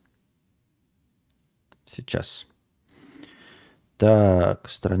 Да. Сейчас. Так,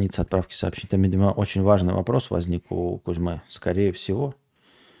 страница отправки сообщений. Там, видимо, очень важный вопрос возник у Кузьмы. Скорее всего.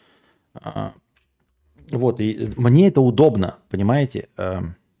 Вот, и мне это удобно, понимаете?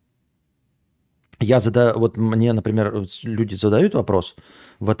 Вот мне, например, люди задают вопрос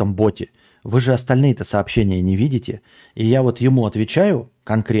в этом боте. Вы же остальные-то сообщения не видите. И я вот ему отвечаю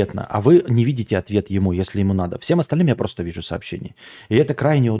конкретно, а вы не видите ответ ему, если ему надо. Всем остальным я просто вижу сообщения. И это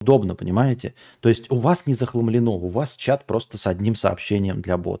крайне удобно, понимаете? То есть у вас не захламлено, у вас чат просто с одним сообщением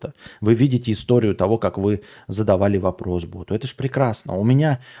для бота. Вы видите историю того, как вы задавали вопрос боту. Это ж прекрасно. У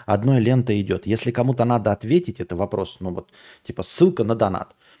меня одной лентой идет. Если кому-то надо ответить, это вопрос, ну вот, типа ссылка на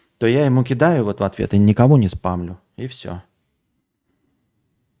донат, то я ему кидаю вот в ответ и никому не спамлю. И все.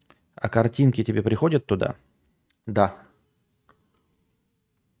 А картинки тебе приходят туда? Да.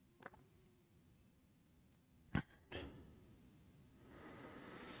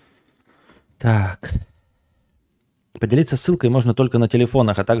 Так. Поделиться ссылкой можно только на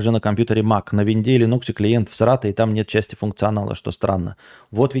телефонах, а также на компьютере Mac. На винде или Linux клиент всрата, и там нет части функционала, что странно.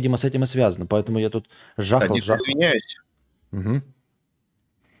 Вот, видимо, с этим и связано. Поэтому я тут жахал. Извиняюсь. Угу.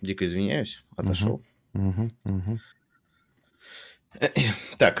 Дико извиняюсь. Отошел. Угу.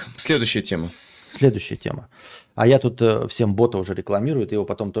 Так, следующая тема. Следующая тема. А я тут всем бота уже рекламирую, ты его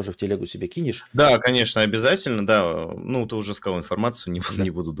потом тоже в телегу себе кинешь. Да, конечно, обязательно, да. Ну, ты уже сказал информацию, не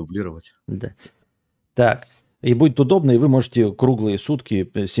буду дублировать. Да. Так, и будет удобно, и вы можете круглые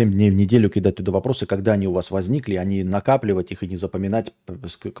сутки, 7 дней в неделю кидать туда вопросы, когда они у вас возникли, а не накапливать их и не запоминать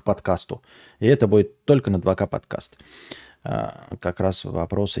к подкасту. И это будет только на 2К-подкаст. Как раз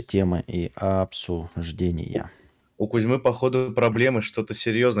вопросы, темы и обсуждения. У Кузьмы, походу, проблемы, что-то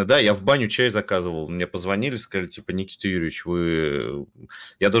серьезное. Да, я в баню чай заказывал. Мне позвонили, сказали, типа, Никита Юрьевич,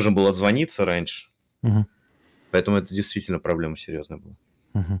 я должен был отзвониться раньше. Угу. Поэтому это действительно проблема серьезная была.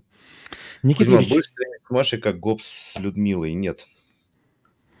 Угу. Никита Кузьма, Юрьевич... будешь с Машей как Гоббс с Людмилой? Нет.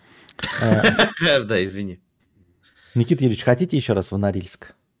 Да, извини. Никита Юрьевич, хотите еще раз в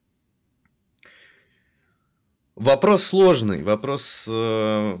Норильск? Вопрос сложный.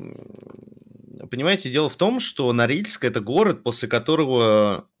 Понимаете, дело в том, что Норильск – это город, после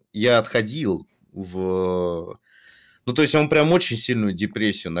которого я отходил в... Ну, то есть он прям очень сильную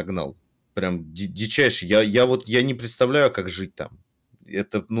депрессию нагнал. Прям дичайший. Я не представляю, как жить там.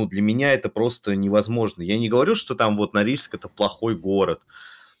 Это, ну, для меня это просто невозможно. Я не говорю, что там вот Норильск – это плохой город.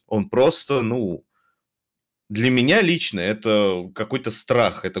 Он просто, ну... Для меня лично это какой-то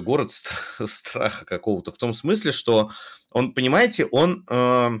страх. Это город страха какого-то. В том смысле, что он, понимаете, он...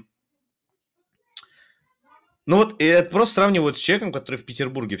 Ну вот, это просто сравнивают с человеком, который в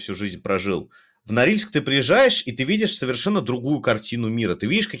Петербурге всю жизнь прожил. В Норильск ты приезжаешь, и ты видишь совершенно другую картину мира. Ты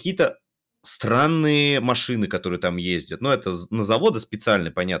видишь какие-то странные машины, которые там ездят. Ну, это на заводы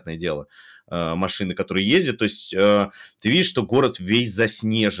специальные, понятное дело, машины, которые ездят. То есть ты видишь, что город весь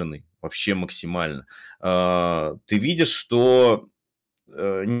заснеженный, вообще максимально. Ты видишь, что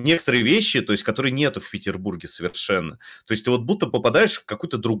некоторые вещи, то есть, которые нету в Петербурге совершенно. То есть ты вот будто попадаешь в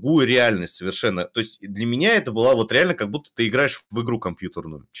какую-то другую реальность совершенно. То есть для меня это было вот реально, как будто ты играешь в игру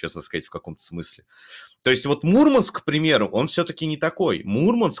компьютерную, честно сказать, в каком-то смысле. То есть вот Мурманск, к примеру, он все-таки не такой.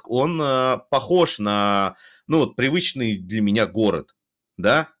 Мурманск, он похож на, ну вот, привычный для меня город,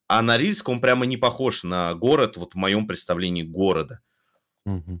 да? А Норильск, он прямо не похож на город, вот в моем представлении города.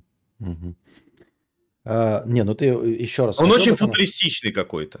 Угу. Не, ну ты еще раз... Он очень футуристичный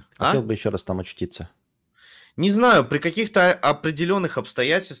какой-то. Хотел бы еще раз там очутиться. Не знаю, при каких-то определенных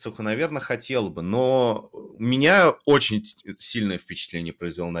обстоятельствах, наверное, хотел бы, но меня очень сильное впечатление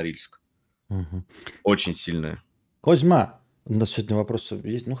произвел Норильск. Угу. Очень сильное. Козьма, у нас сегодня вопрос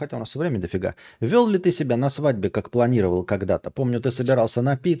есть, ну хотя у нас время дофига. Вел ли ты себя на свадьбе, как планировал когда-то? Помню, ты собирался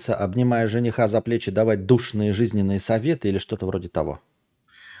напиться, обнимая жениха за плечи, давать душные жизненные советы или что-то вроде того.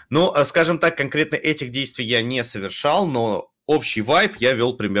 Ну, скажем так, конкретно этих действий я не совершал, но общий вайб я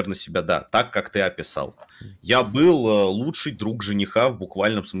вел примерно себя, да, так, как ты описал. Я был лучший друг жениха в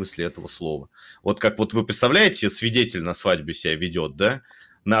буквальном смысле этого слова. Вот как вот вы представляете, свидетель на свадьбе себя ведет, да?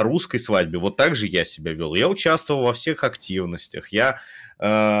 На русской свадьбе вот так же я себя вел. Я участвовал во всех активностях, я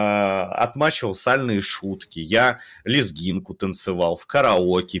отмачивал сальные шутки, я лезгинку танцевал, в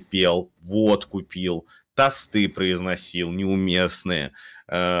караоке пел, водку пил, тосты произносил неуместные.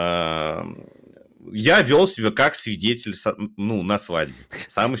 Я вел себя как свидетель на свадьбе.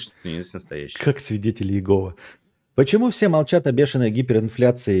 Самый что ни есть настоящий. Как свидетель Иеговы. Почему все молчат о бешеной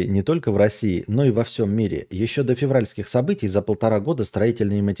гиперинфляции не только в России, но и во всем мире? Еще до февральских событий за 1,5 года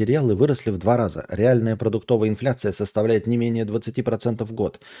строительные материалы выросли в 2 раза. Реальная продуктовая инфляция составляет не менее 20% в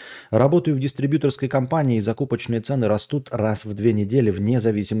год. Работаю в дистрибьюторской компании, и закупочные цены растут раз в 2 недели вне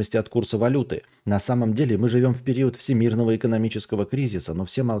зависимости от курса валюты. На самом деле мы живем в период всемирного экономического кризиса, но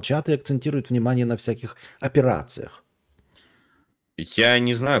все молчат и акцентируют внимание на всяких операциях. Я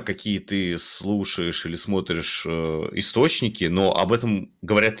не знаю, какие ты слушаешь или смотришь источники, но об этом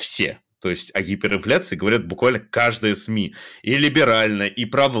говорят все. То есть о гиперинфляции говорят буквально каждая СМИ. И либеральная, и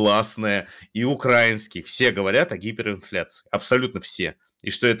провластная, и украинские. Все говорят о гиперинфляции. Абсолютно все.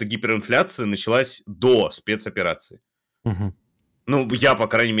 И что эта гиперинфляция началась до спецоперации. Угу. Ну, я, по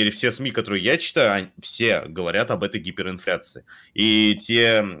крайней мере, все СМИ, которые я читаю, все говорят об этой гиперинфляции. И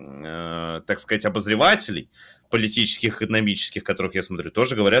те, так сказать, обозревателей политических, экономических, которых я смотрю,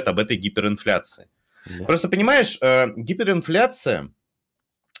 тоже говорят об этой гиперинфляции. Да. Просто, понимаешь, гиперинфляция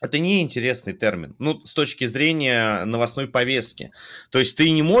 – это неинтересный термин, ну, с точки зрения новостной повестки. То есть ты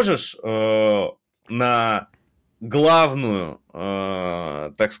не можешь на главную,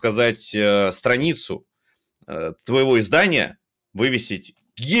 так сказать, страницу твоего издания вывесить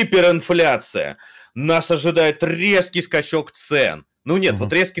гиперинфляция. Нас ожидает резкий скачок цен. Ну нет,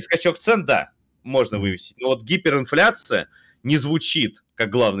 вот резкий скачок цен, да, можно вывесить. Но вот гиперинфляция не звучит как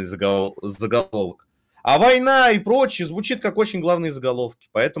главный заголовок. А война и прочее звучит как очень главные заголовки.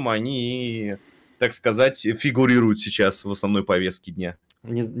 Поэтому они, так сказать, фигурируют сейчас в основной повестке дня.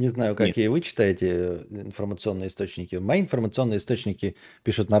 Не знаю, какие вы читаете информационные источники. Мои информационные источники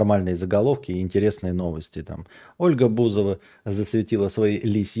пишут нормальные заголовки и интересные новости. Там Ольга Бузова засветила свои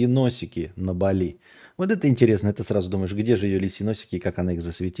лисьи носики на Бали. Вот это интересно. Это сразу думаешь, где же ее лисьи носики и как она их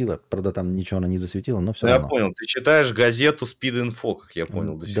засветила. Правда, там ничего она не засветила, но все равно. Я понял. Ты читаешь газету Speed Info, как я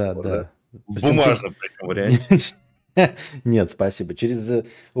понял до сих пор, да? В бумажном варианте. Нет, спасибо. Через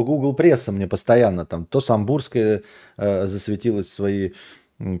Google пресса мне постоянно там то Самбурская засветилась свои,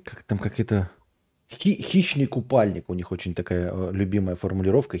 как там какие-то хищный купальник. У них очень такая любимая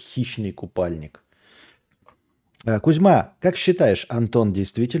формулировка хищный купальник. Кузьма, как считаешь, Антон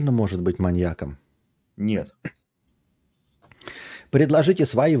действительно может быть маньяком? Нет. Предложите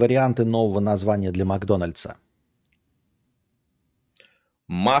свои варианты нового названия для Макдональдса.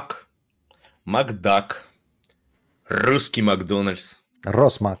 Макдак. Русский Макдональдс.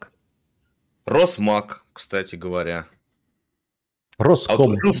 Росмак. Росмак, кстати говоря. Роском. А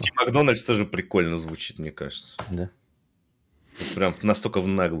вот русский Макдональдс тоже прикольно звучит, мне кажется. Да. Вот прям настолько в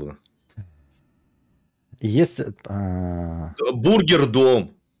наглую. Есть...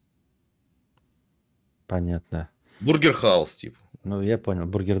 Бургер-дом. Понятно. Бургер-хаус, типа. Ну, я понял.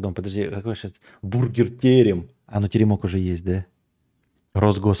 Бургер-дом. Подожди, какой сейчас? Бургер-терем. А, ну теремок уже есть, да?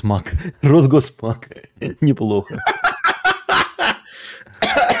 Росгосмак. Росгосмак. Неплохо.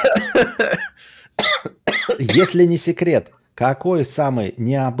 Если не секрет, какой самый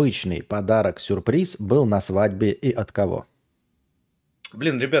необычный подарок-сюрприз был на свадьбе и от кого?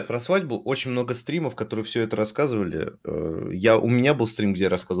 Блин, ребят, про свадьбу очень много стримов, которые все это рассказывали. У меня был стрим, где я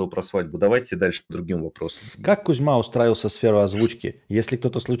рассказывал про свадьбу. Давайте дальше к другим вопросам. Как Кузьма устраивался в сферу озвучки? Если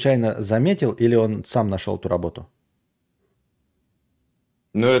кто-то случайно заметил или он сам нашел эту работу?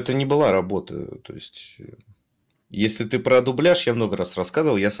 Но это не была работа. То есть, если ты про дубляж, я много раз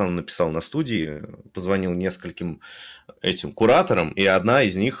рассказывал, я сам написал на студии, позвонил нескольким этим кураторам, и одна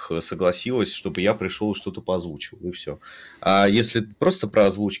из них согласилась, чтобы я пришел и что-то поозвучивал, и все. А если просто про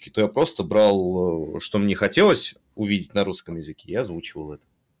озвучки, то я просто брал, что мне хотелось увидеть на русском языке, и озвучивал это.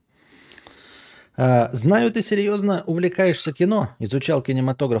 Знаю, ты серьезно увлекаешься кино, изучал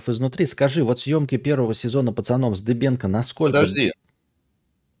кинематограф изнутри. Скажи, вот съемки первого сезона «Пацанов» с Дыбенко насколько... Подожди.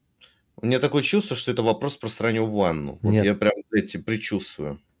 У меня такое чувство, что это вопрос про сраню в ванну. Вот Нет. я прям эти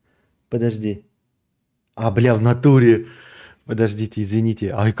предчувствую. Подожди. Бля, в натуре. Подождите,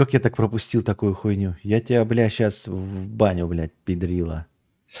 извините. Ай, как я так пропустил такую хуйню? Я тебя, бля, сейчас в баню, блядь, педрила.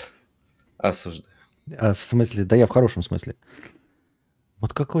 Осуждаю. В смысле? Да я в хорошем смысле.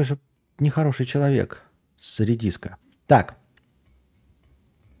 Вот какой же нехороший человек с редиска. Так.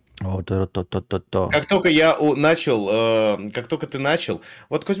 Вот то. Как только я начал, как только ты начал,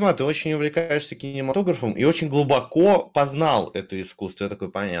 вот, Кузьма, ты очень увлекаешься кинематографом и очень глубоко познал это искусство. Я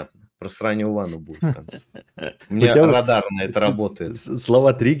такой, понятно. Про сранью ванну будет в конце. У У меня тебя радар на это работает.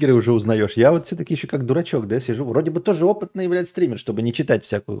 слова-триггеры уже узнаешь. Я вот все-таки еще как дурачок, да, сижу. Вроде бы тоже опытный, блядь, стример, чтобы не читать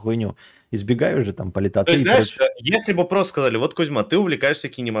всякую хуйню. Избегаю же там То политоты есть, и знаешь, прочее. если бы просто сказали, вот, Кузьма, ты увлекаешься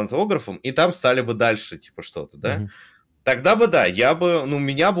кинематографом, и там стали бы дальше, типа, что-то, да? Мгм. Тогда бы, да, у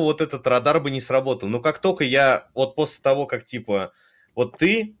меня бы вот этот радар бы не сработал. Но как только вот после того, как, типа, вот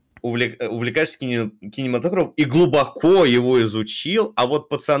ты увлекаешься кинематографом и глубоко его изучил, а вот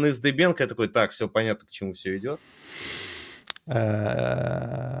пацаны с Дыбенко, я такой, так, все понятно, к чему все идет.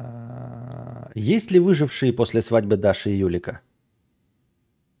 Есть ли выжившие после свадьбы Даши и Юлика?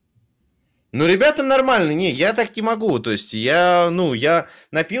 Ну, ребятам нормально, не, я так не могу, то есть я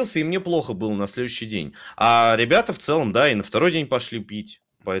напился, и мне плохо было на следующий день. А ребята в целом, да, и на второй день пошли пить,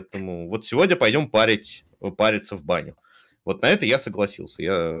 поэтому вот сегодня пойдем париться в баню. Вот на это я согласился,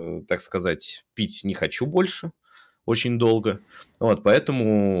 я, так сказать, пить не хочу больше очень долго, вот,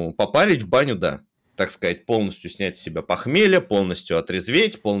 поэтому попарить в баню, да, так сказать, полностью снять с себя похмелье, полностью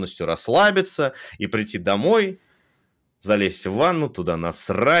отрезветь, полностью расслабиться и прийти домой, залезть в ванну, туда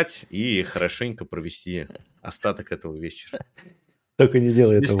насрать и хорошенько провести остаток этого вечера. Только не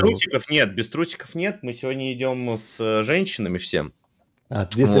делай Без этого. трусиков нет. Мы сегодня идем с женщинами всем.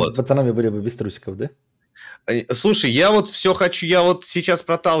 Если бы Вот. пацанами были бы без трусиков, да? Слушай, я вот все хочу, я вот сейчас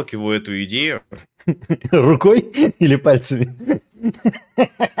проталкиваю эту идею. Рукой или пальцами?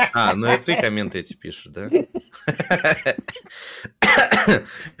 Ну это ты комменты эти пишешь, да?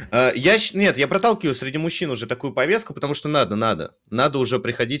 Я проталкиваю среди мужчин уже такую повестку, потому что надо уже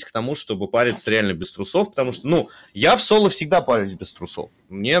приходить к тому, чтобы париться реально без трусов, потому что, я в соло всегда парюсь без трусов,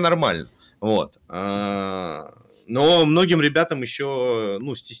 мне нормально, вот, но многим ребятам еще,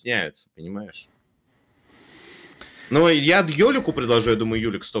 стесняются, понимаешь? Но я Юлику предложу, я думаю,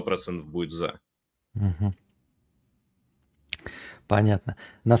 Юлик 100% будет за. Угу. Понятно.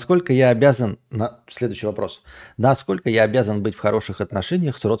 Насколько я обязан... Следующий вопрос. Насколько я обязан быть в хороших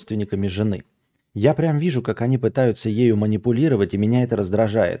отношениях с родственниками жены? Я прям вижу, как они пытаются ею манипулировать, и меня это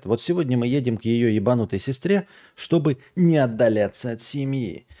раздражает. Вот сегодня мы едем к ее ебанутой сестре, чтобы не отдаляться от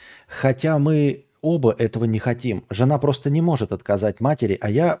семьи. Хотя мы оба этого не хотим. Жена просто не может отказать матери, а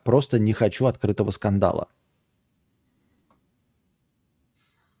я просто не хочу открытого скандала.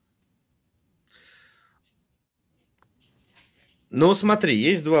 Ну, смотри,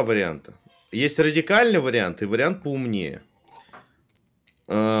 есть два варианта. Есть радикальный вариант и вариант поумнее.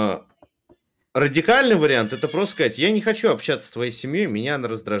 Радикальный вариант – это просто сказать, я не хочу общаться с твоей семьей, меня она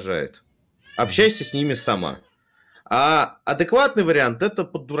раздражает. Общайся с ними сама. А адекватный вариант – это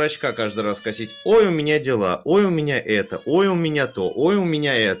под дурачка каждый раз косить. Ой, у меня дела, ой, у меня это, ой, у меня то, ой, у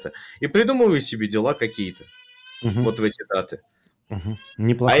меня это. И придумывай себе дела какие-то вот в эти даты.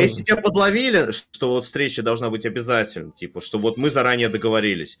 Неплохо. А если тебя подловили, что вот встреча должна быть обязательно, типа, что вот мы заранее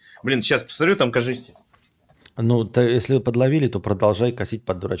договорились. Блин, сейчас посмотрю, там, кажись... Ну, если подловили, то продолжай косить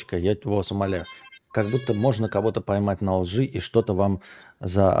под дурачка. Я вас умоляю. Как будто можно кого-то поймать на лжи, и что-то вам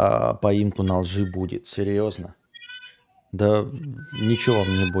за поимку на лжи будет. Серьезно? Да ничего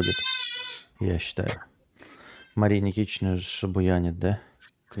вам не будет, я считаю. Мария Никитична шабуянит, да?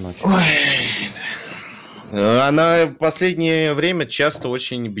 К ночи. Ой. Она в последнее время часто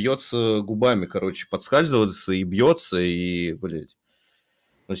очень бьется губами, короче, подскальзывается и бьется, и, блядь.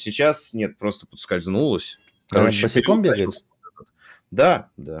 Но сейчас нет, просто подскользнулась. Короче, Она босиком бегает? Да.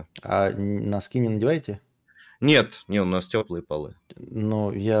 А носки не надеваете? Нет, у нас теплые полы.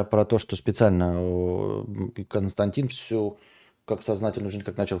 Ну, я про то, что специально Константин всю, как сознательную жизнь,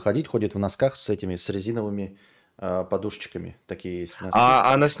 как начал ходить, ходит в носках с резиновыми подушечками. Такие есть носки.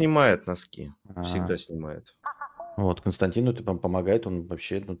 Она снимает носки. Всегда снимает. Вот, Константину это помогает, он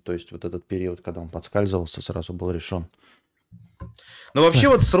вообще, то есть вот этот период, когда он подскальзывался, сразу был решен. Ну, вообще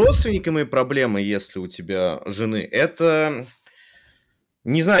вот с родственниками проблемы, если у тебя жены, это,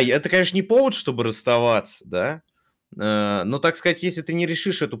 не знаю, это, конечно, не повод, чтобы расставаться, да, но, так сказать, если ты не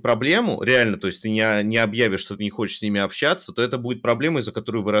решишь эту проблему, реально, то есть ты не объявишь, что ты не хочешь с ними общаться, то это будет проблема, из-за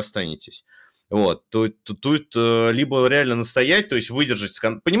которой вы расстанетесь. Вот, тут либо реально настоять, то есть выдержать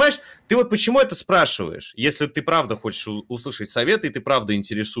Понимаешь, ты вот почему это спрашиваешь? Если ты правда хочешь услышать советы, и ты правда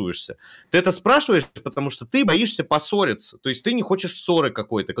интересуешься. Ты это спрашиваешь, потому что ты боишься поссориться. То есть ты не хочешь ссоры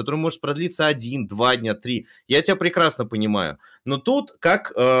какой-то, которая может продлиться 1, 2 дня, 3. Я тебя прекрасно понимаю. Но тут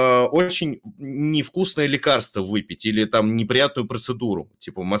как очень невкусное лекарство выпить или там неприятную процедуру,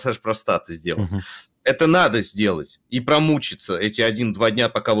 типа массаж простаты сделать. Это надо сделать и промучиться эти 1-2 дня,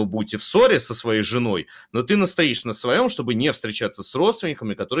 пока вы будете в ссоре со своей женой, но ты настоишь на своем, чтобы не встречаться с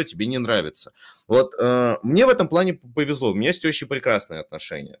родственниками, которые тебе не нравятся. Вот мне в этом плане повезло. У меня с тещей прекрасные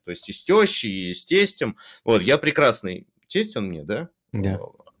отношения. То есть и с тещей, и с тестем. Вот, я прекрасный. Тесть он мне, да? Да.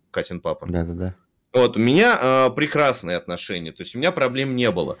 Катин папа. Да. Вот, у меня прекрасные отношения. То есть у меня проблем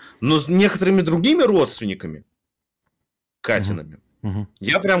не было. Но с некоторыми другими родственниками, Катинами,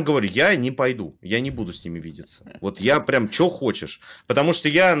 я прям говорю, я не пойду, я не буду с ними видеться. Вот я прям, что хочешь. Потому что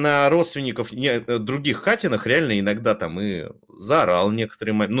я на родственников других Катинах реально иногда там и заорал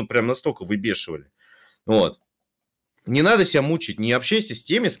некоторые моменты, ну прям настолько выбешивали. Вот. Не надо себя мучить, не общайся с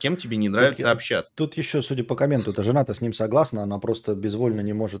теми, с кем тебе не нравится общаться. Тут еще, судя по комменту, эта жена-то с ним согласна, она просто безвольно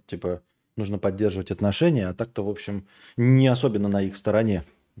не может, типа, нужно поддерживать отношения, а так-то, в общем, не особенно на их стороне,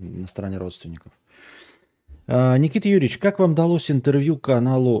 на стороне родственников. Никита Юрьевич, как вам далось интервью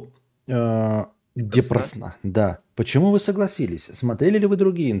каналу Депросна? Да. Почему вы согласились? Смотрели ли вы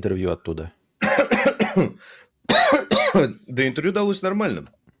другие интервью оттуда? Да интервью далось нормально.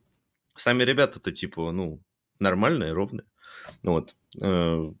 Сами ребята-то типа, ну, нормальные, ровные. Вот.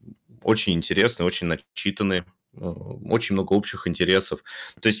 Очень интересные, очень начитанные. Очень много общих интересов.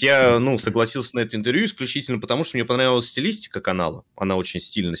 То есть я, ну, согласился на это интервью исключительно потому, что мне понравилась стилистика канала. Она очень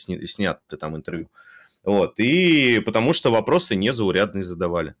стильно снята там интервью. Вот. И потому что вопросы незаурядные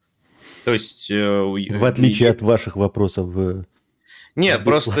задавали. То есть... В отличие от ваших вопросов... Нет,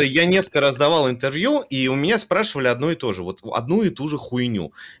 просто я несколько раз давал интервью, и у меня спрашивали одно и то же. Вот одну и ту же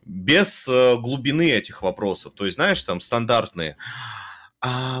хуйню. Без глубины этих вопросов. То есть, знаешь, там стандартные.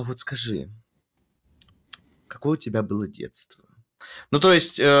 А вот скажи, какое у тебя было детство? Ну, то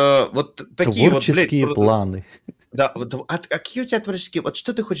есть, вот такие творческие вот... планы. Да, вот, а какие у тебя творческие... Вот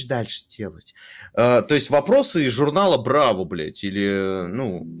что ты хочешь дальше делать? То есть вопросы из журнала «Браво», блядь, или,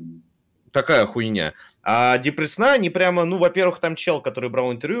 ну, такая хуйня. А Депресна, они прямо, ну, во-первых, там чел, который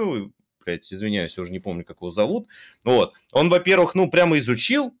брал интервью, блядь, извиняюсь, я уже не помню, как его зовут, вот, он, во-первых, ну, прямо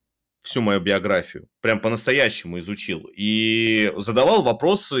изучил всю мою биографию, прям по-настоящему изучил, и задавал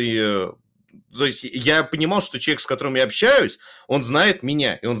вопросы. То есть я понимал, что человек, с которым я общаюсь, он знает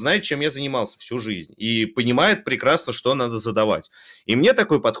меня, и он знает, чем я занимался всю жизнь, и понимает прекрасно, что надо задавать. И мне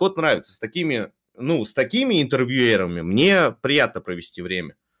такой подход нравится. С такими, ну, с такими интервьюерами мне приятно провести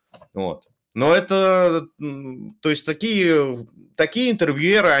время. Вот. Но это, то есть такие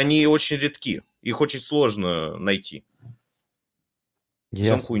интервьюеры, они очень редки. Их очень сложно найти.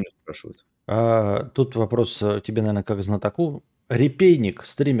 Всем хуйню спрашивают. Тут вопрос тебе, наверное, как знатоку. Репейник,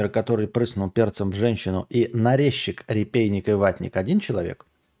 стример, который прыснул перцем в женщину, и нарезчик, репейник и ватник один человек?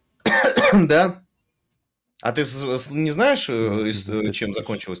 Да. А ты не знаешь, чем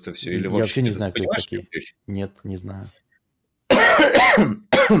закончилось это все? Или Я вообще не знаю, кто такие. Нет, не знаю.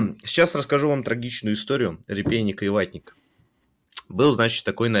 Сейчас расскажу вам трагичную историю репейника и ватника. Был, значит,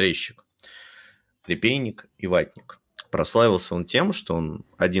 такой нарезчик. Репейник и ватник. Прославился он тем, что он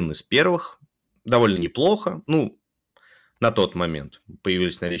один из первых, довольно неплохо, ну, на тот момент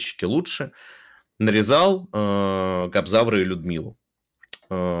появились нарезчики лучше, нарезал Габзавра и Людмилу.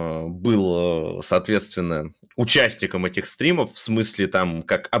 Был, соответственно, участником этих стримов, в смысле там,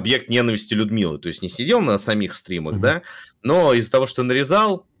 как объект ненависти Людмилы. То есть не сидел на самих стримах, да, но из-за того, что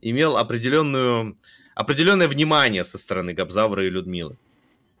нарезал, имел определенное внимание со стороны Габзавра и Людмилы.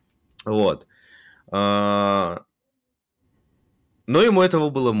 Вот. Но ему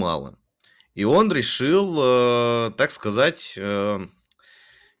этого было мало. И он решил, так сказать,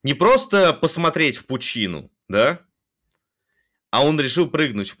 не просто посмотреть в пучину, да, а он решил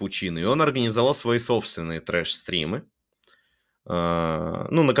прыгнуть в пучину. И он организовал свои собственные трэш-стримы,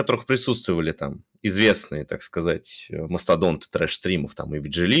 ну, на которых присутствовали там известные, так сказать, мастодонты трэш-стримов, там и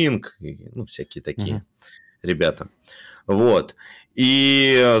Виджилинг, и, ну, всякие такие ребята. Вот.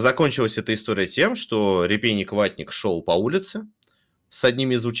 И закончилась эта история тем, что Репейник Ватник шел по улице с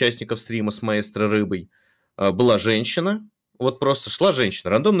одним из участников стрима с маэстро Рыбой. Была женщина, вот просто шла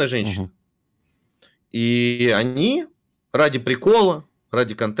женщина, рандомная женщина. И они ради прикола,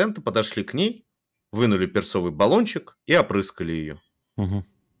 ради контента подошли к ней, вынули перцовый баллончик и опрыскали ее.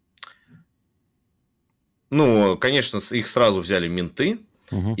 Ну, конечно, их сразу взяли менты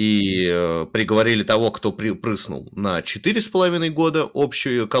и приговорили того, кто прыснул, на 4,5 года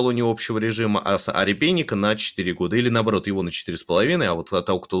общую колонию общего режима, а Репейника на 4 года. Или наоборот, его на 4,5, а вот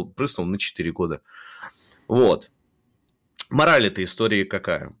того, кто прыснул, на 4 года. Вот. Мораль этой истории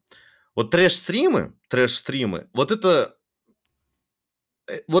какая? Вот трэш-стримы, вот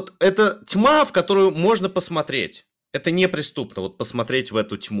это тьма, в которую можно посмотреть. Это неприступно, вот посмотреть в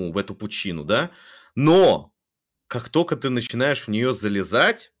эту тьму, в эту пучину, да? Но как только ты начинаешь в нее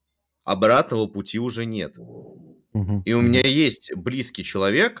залезать, обратного пути уже нет. И у меня есть близкий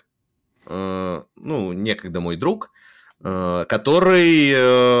человек, ну, некогда мой друг, который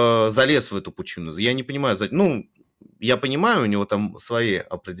залез в эту пучину. Я не понимаю, ну, я понимаю, у него там свои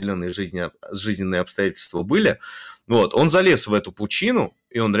определенные жизненные обстоятельства были. Вот, он залез в эту пучину,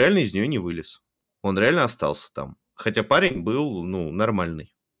 и он реально из нее не вылез. Он реально остался там. Хотя парень был, ну,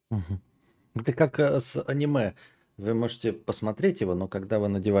 нормальный. Это как с аниме. Вы можете посмотреть его, но когда вы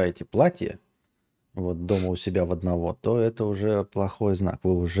надеваете платье, вот дома у себя в одного, то это уже плохой знак.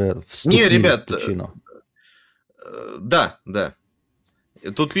 Вы уже вступили Не, ребят, в пучину. Да.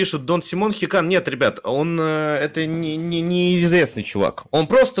 Тут пишут Дон Симон Хикан. Нет, ребят, он это неизвестный чувак. Он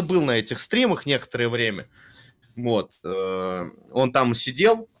просто был на этих стримах некоторое время. Вот. Он там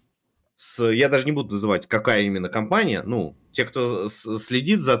сидел. Я даже не буду называть, какая именно компания. Ну, те, кто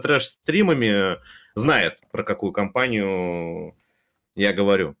следит за трэш-стримами, знают, про какую компанию я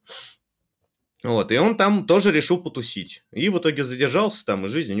говорю. Вот, и он там тоже решил потусить. И в итоге задержался там, и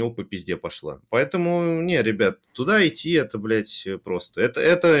жизнь у него по пизде пошла. Поэтому, не, ребят, туда идти, это, блядь, просто.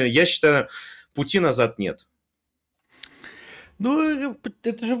 Это я считаю, пути назад нет. Ну,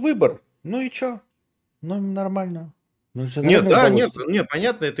 это же выбор. Ну и чё? Ну, нормально. Ну, Нет, да, нет,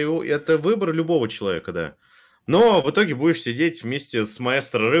 понятно, это выбор любого человека, да. Но в итоге будешь сидеть вместе с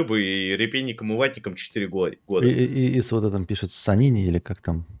маэстро рыбой и репейником и ватником 4 года. И с вот этим пишет Санини или как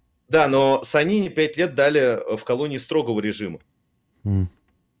там? Да, но Санини 5 лет дали в колонии строгого режима.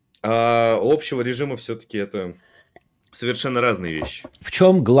 А общего режима все-таки это совершенно разные вещи. В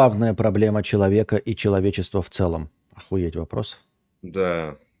чем главная проблема человека и человечества в целом? Охуеть вопрос.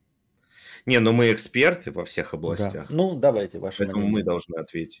 Да. Не, но мы эксперты во всех областях. Да. Ну, давайте ваше Поэтому мнение. мы должны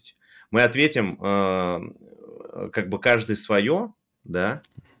ответить. Мы ответим как бы каждый свое, да?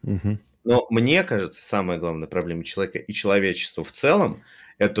 Но мне кажется, самая главная проблема человека и человечества в целом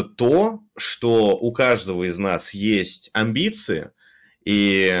это то, что у каждого из нас есть амбиции,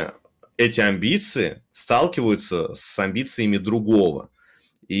 и эти амбиции сталкиваются с амбициями другого.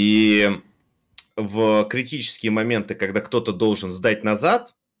 И в критические моменты, когда кто-то должен сдать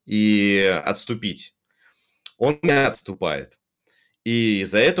назад и отступить, он не отступает. И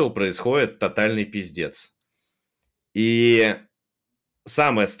из-за этого происходит тотальный пиздец. И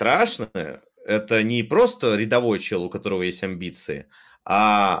самое страшное, это не просто рядовой чел, у которого есть амбиции,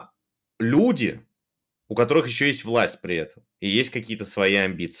 а люди, у которых еще есть власть при этом, и есть какие-то свои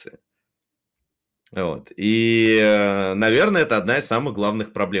амбиции. Вот. И, наверное, это одна из самых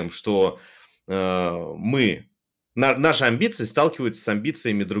главных проблем, что наши амбиции сталкиваются с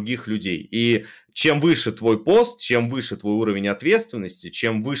амбициями других людей. И чем выше твой пост, чем выше твой уровень ответственности,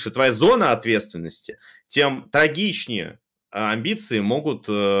 чем выше твоя зона ответственности, тем трагичнее амбиции могут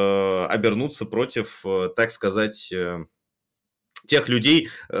обернуться против, так сказать, тех людей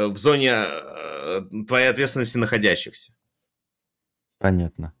в зоне твоей ответственности находящихся.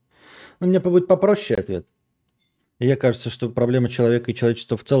 Понятно. У меня будет попроще ответ. Мне кажется, что проблема человека и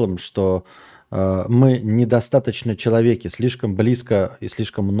человечества в целом, что мы недостаточно человеки, слишком близко и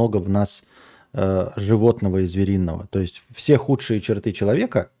слишком много в нас животного и звериного. То есть все худшие черты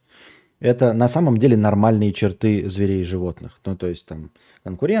человека – это на самом деле нормальные черты зверей и животных. Ну, то есть там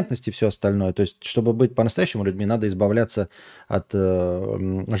конкурентность и все остальное. То есть чтобы быть по-настоящему людьми, надо избавляться от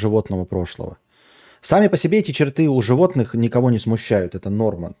животного прошлого. Сами по себе эти черты у животных никого не смущают, это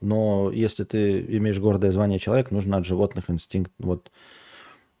норма. Но если ты имеешь гордое звание человека, нужно от животных инстинкт. Вот,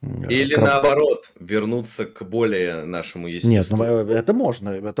 или наоборот, вернуться к более нашему естеству. Нет, это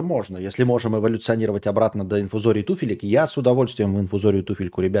можно. Если можем эволюционировать обратно до инфузории туфелек, я с удовольствием в инфузорию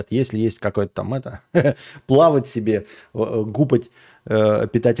туфельку, ребят. Если есть какое-то там плавать себе, гупать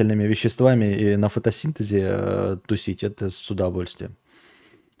питательными веществами и на фотосинтезе тусить, это с удовольствием.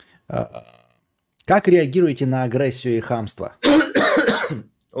 Как реагируете на агрессию и хамство?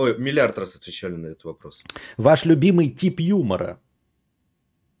 Ой, миллиард раз отвечали на этот вопрос. Ваш любимый тип юмора?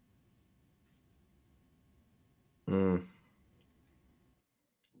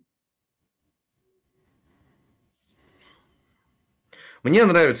 Мне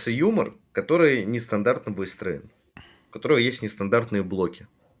нравится юмор, который нестандартно выстроен, у которого есть нестандартные блоки.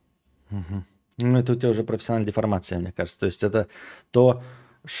 Ну, это у тебя уже профессиональная деформация, мне кажется. То есть это то,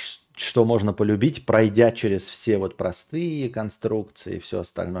 что можно полюбить, пройдя через все вот простые конструкции и все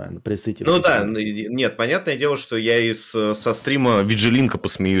остальное, присытившись. Ну да, нет, понятное дело, что я со стрима Виджилинка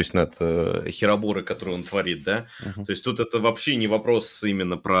посмеюсь над хероборой, которую он творит, да. То есть тут это вообще не вопрос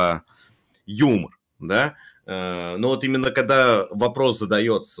именно про юмор, да. Но вот именно когда вопрос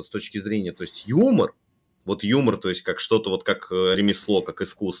задается с точки зрения, то есть юмор, то есть как что-то вот как ремесло, как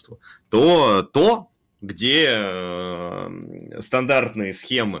искусство, то где стандартные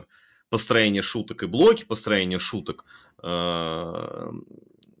схемы построения шуток и блоки построения шуток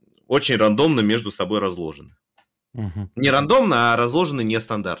очень рандомно между собой разложены. Не рандомно, а разложены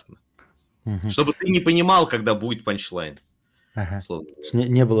нестандартно. Чтобы ты не понимал, когда будет панчлайн.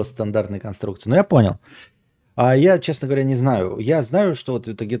 Не было стандартной конструкции. Ну, я понял. А я, честно говоря, не знаю. Я знаю, что вот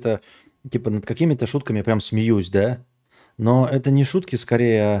это где-то, типа, над какими-то шутками я прям смеюсь, да? Но это не шутки,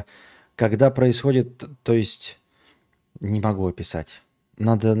 скорее, когда происходит, то есть, не могу описать.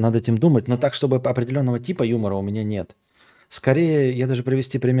 Надо над этим думать, но так, чтобы определенного типа юмора у меня нет. Скорее, я даже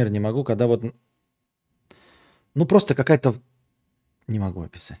привести пример не могу, когда вот, ну, просто какая-то... Не могу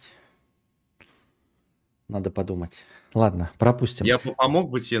описать. Надо подумать. Ладно, пропустим. Я помог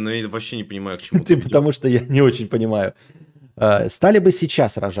бы тебе, но я вообще не понимаю, к чему ты потому что я не очень понимаю. Стали бы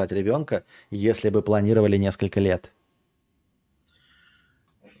сейчас рожать ребенка, если бы планировали несколько лет?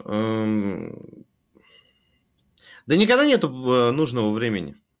 Да никогда нету нужного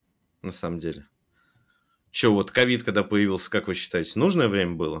времени, на самом деле. Че, вот ковид, когда появился, как вы считаете, нужное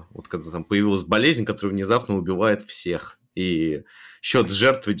время было? Вот когда там появилась болезнь, которая внезапно убивает всех, и счет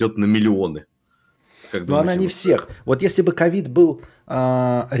жертв идет на миллионы. Как Но она не всех. Вот если бы ковид был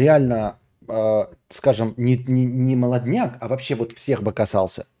реально, скажем, не молодняк, а вообще вот всех бы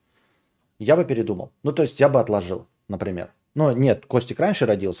касался, я бы передумал. Ну, то есть я бы отложил, например. Ну, нет, Костик раньше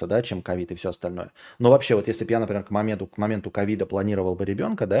родился, да, чем ковид и все остальное. Но вообще, вот если бы я, например, к моменту ковида планировал бы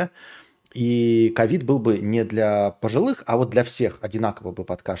ребенка, да, и ковид был бы не для пожилых, а вот для всех одинаково бы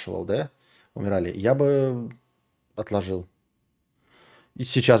подкашивал, да, умирали, я бы отложил. И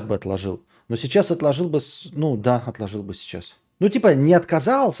сейчас бы отложил. Но сейчас отложил бы, ну да, отложил бы сейчас. Ну, типа, не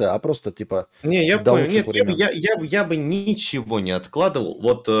отказался, а просто, типа, не, я до понял. лучших Нет, времен. я бы ничего не откладывал.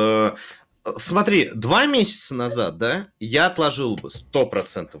 Вот смотри, 2 месяца назад, да, я отложил бы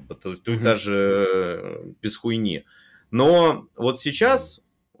 100%, то есть даже без хуйни. Но вот сейчас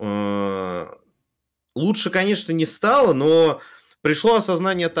лучше, конечно, не стало, но пришло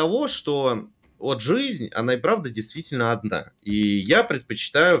осознание того, что вот жизнь, она и правда действительно одна. И я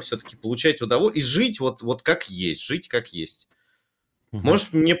предпочитаю все-таки получать удовольствие и жить вот как есть, жить как есть.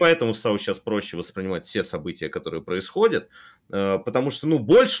 Может, мне поэтому стало сейчас проще воспринимать все события, которые происходят, потому что, ну,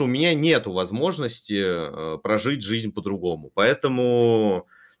 больше у меня нету возможности прожить жизнь по-другому. Поэтому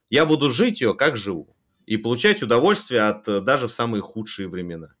я буду жить ее, как живу, и получать удовольствие от даже в самые худшие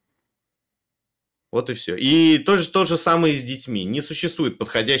времена. Вот и все. И то же самое и с детьми. Не существует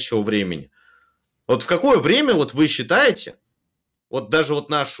подходящего времени. Вот в какое время вот вы считаете, вот даже вот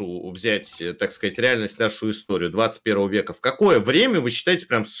нашу взять, так сказать, реальность, нашу историю 21 века, в какое время вы считаете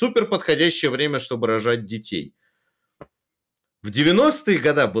прям супер подходящее время, чтобы рожать детей? В 90-е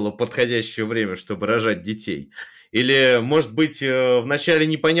годы было подходящее время, чтобы рожать детей? Или, может быть, в начале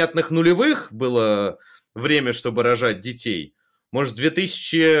непонятных нулевых было время, чтобы рожать детей? Может, в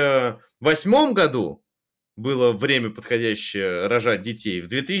 2008 году было время подходящее рожать детей? В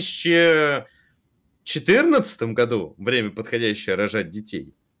 2014 году время подходящее рожать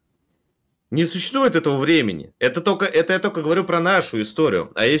детей? Не существует этого времени. Это я только говорю про нашу историю.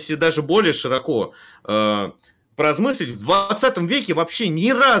 А если даже более широко поразмыслить, в 20 веке вообще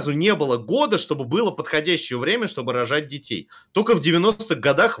ни разу не было года, чтобы было подходящее время, чтобы рожать детей. Только в 90-х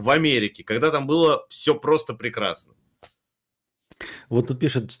годах в Америке, когда там было все просто прекрасно. Вот тут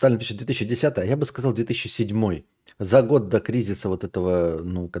пишет, Сталин пишет 2010, а я бы сказал 2007. За год до кризиса вот этого,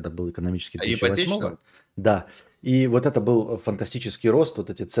 ну, когда был экономический 2008. Да. И вот это был фантастический рост, вот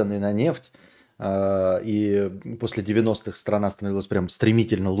эти цены на нефть. И после 90-х страна становилась прям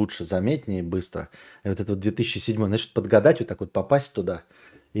стремительно лучше, заметнее, быстро. И вот это вот 2007, значит, подгадать, вот так вот попасть туда.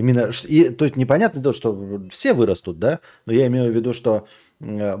 Именно, и, то есть непонятно то, что все вырастут, да, но я имею в виду, что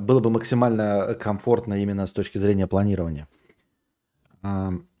было бы максимально комфортно именно с точки зрения планирования.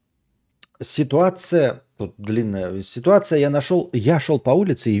 Ситуация, тут длинная ситуация, я шел по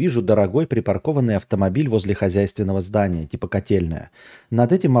улице и вижу дорогой припаркованный автомобиль возле хозяйственного здания, типа котельная.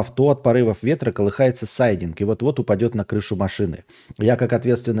 Над этим авто от порывов ветра колыхается сайдинг и вот-вот упадет на крышу машины. Я, как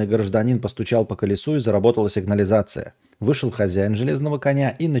ответственный гражданин, постучал по колесу и заработала сигнализация. Вышел хозяин железного коня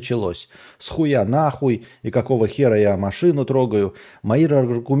и началось. С хуя нахуй и какого хера я машину трогаю. Мои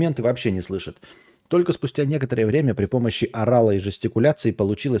аргументы вообще не слышат. Только спустя некоторое время при помощи орала и жестикуляции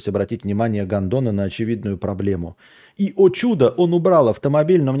получилось обратить внимание гондона на очевидную проблему. И, о чудо, он убрал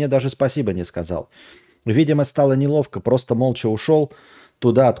автомобиль, но мне даже спасибо не сказал. Видимо, стало неловко, просто молча ушел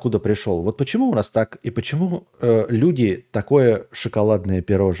туда, откуда пришел. Вот почему у нас так, и почему люди такое шоколадное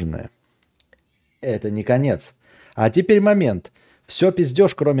пирожное? Это не конец. А теперь момент. Все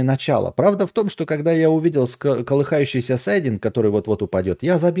пиздеж, кроме начала. Правда в том, что когда я увидел колыхающийся сайдинг, который вот-вот упадет,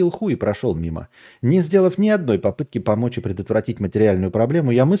 я забил хуй и прошел мимо. Не сделав ни одной попытки помочь и предотвратить материальную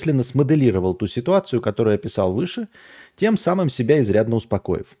проблему, я мысленно смоделировал ту ситуацию, которую я описал выше, тем самым себя изрядно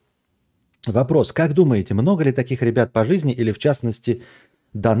успокоив. Вопрос. Как думаете, много ли таких ребят по жизни или в частности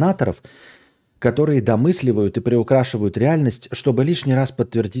донаторов, которые домысливают и приукрашивают реальность, чтобы лишний раз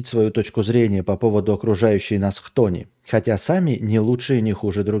подтвердить свою точку зрения по поводу окружающей нас хтони, хотя сами не лучше и не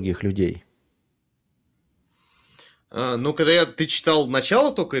хуже других людей? Ну, ты читал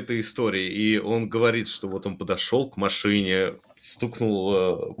начало только этой истории, и он говорит, что вот он подошел к машине,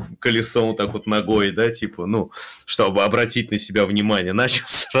 стукнул колесом так вот ногой, да, типа, ну, чтобы обратить на себя внимание, начал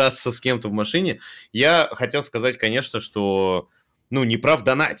сраться с кем-то в машине. Я хотел сказать, конечно, что, ну, не прав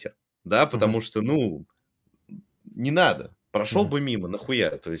донатер, да, потому что, ну, не надо, прошел бы мимо,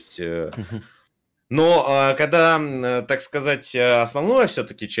 нахуя, то есть... Но когда, так сказать, основная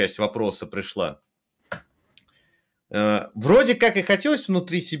все-таки часть вопроса пришла, вроде как и хотелось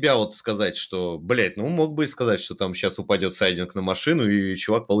внутри себя вот сказать, что, блядь, ну мог бы и сказать, что там сейчас упадет сайдинг на машину и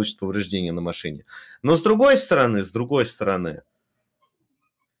чувак получит повреждение на машине. Но с другой стороны,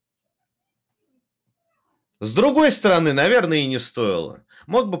 наверное, и не стоило.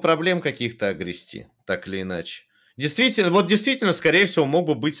 Мог бы проблем каких-то огрести, так или иначе. Действительно, скорее всего, мог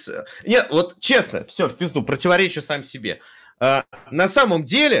бы быть... Нет, вот честно, все, в пизду, противоречу сам себе. На самом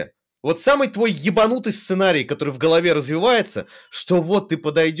деле, вот самый твой ебанутый сценарий, который в голове развивается, что вот ты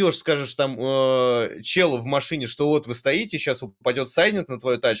подойдешь, скажешь там челу в машине, что вот вы стоите, сейчас упадет сайдинг на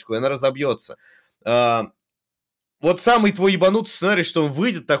твою тачку, и она разобьется. Вот самый твой ебанутый сценарий, что он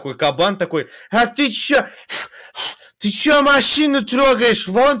выйдет такой, кабан такой, а ты чё? Ты чё машину трогаешь?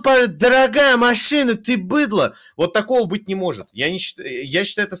 Вон, дорогая машина, ты быдло. Вот такого быть не может. Я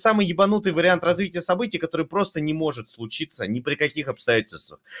считаю, это самый ебанутый вариант развития событий, который просто не может случиться ни при каких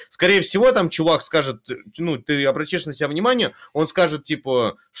обстоятельствах. Скорее всего, там чувак скажет, ну, ты обратишь на себя внимание, он скажет,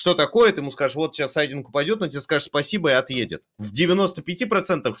 типа, что такое, ты ему скажешь, вот сейчас сайдинг упадет, он тебе скажет спасибо и отъедет. В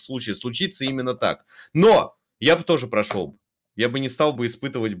 95% случаев случится именно так. Но я бы тоже прошел. Я бы не стал бы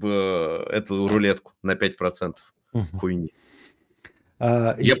испытывать бы эту рулетку на 5%. Хуйни.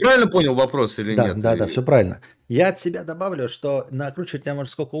 Я правильно понял вопрос или нет? Да, все правильно. Я от себя добавлю, что накручивать тебя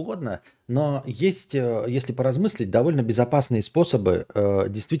может сколько угодно, но есть, если поразмыслить, довольно безопасные способы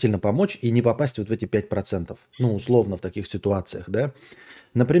действительно помочь и не попасть вот в эти 5%. Ну, условно, в таких ситуациях, да.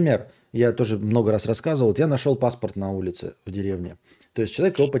 Например, я тоже много раз рассказывал, вот я нашел паспорт на улице в деревне. То есть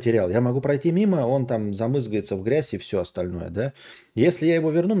человек его потерял. Я могу пройти мимо, он там замызгается в грязь и все остальное, да. Если я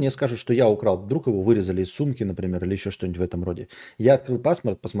его верну, мне скажут, что я украл. Вдруг его вырезали из сумки, например, или еще что-нибудь в этом роде. Я открыл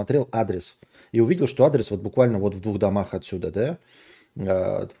паспорт, посмотрел адрес и увидел, что адрес вот буквально вот в 2 домах отсюда,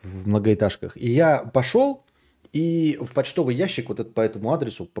 да, в многоэтажках. И я пошел и в почтовый ящик вот этот, по этому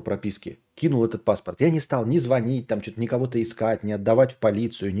адресу, по прописке, кинул этот паспорт. Я не стал ни звонить, там что-то никого-то искать, ни отдавать в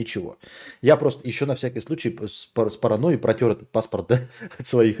полицию, ничего. Я просто еще на всякий случай с паранойей протер этот паспорт, да, от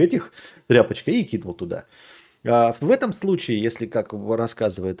своих этих тряпочкой и кинул туда. В этом случае, если, как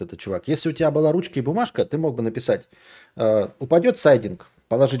рассказывает этот чувак, если у тебя была ручка и бумажка, ты мог бы написать, упадет сайдинг,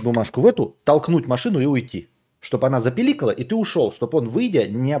 положить бумажку в эту, толкнуть машину и уйти. Чтобы она запиликала, и ты ушел, чтобы он, выйдя,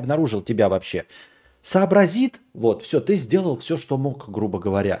 не обнаружил тебя вообще. Сообразит, вот, все, ты сделал все, что мог, грубо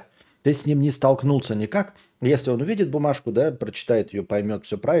говоря. Ты с ним не столкнулся никак. Если он увидит бумажку, да, прочитает ее, поймет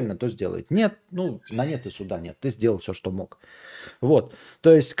все правильно, то сделает. Нет, ну, на нет и суда нет. Ты сделал все, что мог. Вот.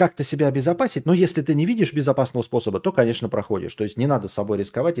 То есть как-то себя обезопасить. Но если ты не видишь безопасного способа, то, конечно, проходишь. То есть не надо с собой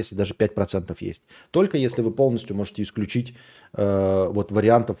рисковать, если даже 5% есть. Только если вы полностью можете исключить вот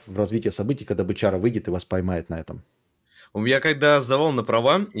вариантов развития событий, когда бычара выйдет и вас поймает на этом. Я когда сдавал на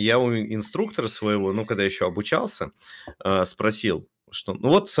права, я у инструктора своего, ну, когда еще обучался, спросил, что, ну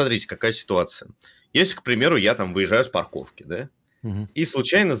вот, смотрите, какая ситуация. Если, к примеру, я там выезжаю с парковки, да, и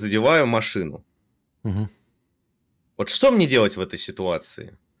случайно задеваю машину. Вот что мне делать в этой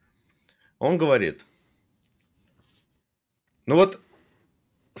ситуации? Он говорит, ну вот,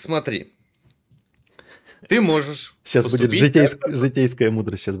 смотри, ты можешь сейчас будет житейская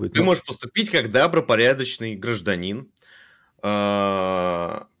мудрость. Сейчас будет. Ты можешь поступить как добропорядочный гражданин,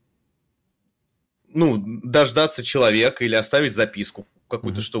 ну, дождаться человека или оставить записку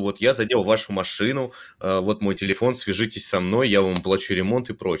какую-то, что вот я задел вашу машину, вот мой телефон, свяжитесь со мной, я вам плачу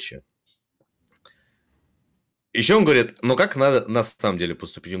ремонт и прочее. Еще он говорит, ну как надо на самом деле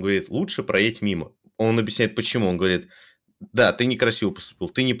поступить? Он говорит, лучше проедь мимо. Он объясняет, почему. Он говорит, да, ты некрасиво поступил,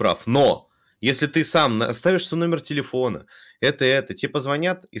 ты не прав, но Если ты сам оставишь свой номер телефона, это, тебе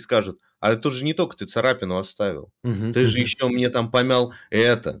позвонят и скажут, а это же не только ты царапину оставил. Ты же еще мне там помял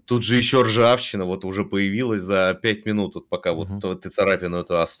это. Тут же еще ржавчина вот уже появилась за 5 минут, вот пока вот ты царапину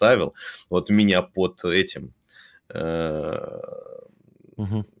эту оставил. Вот у меня под этим...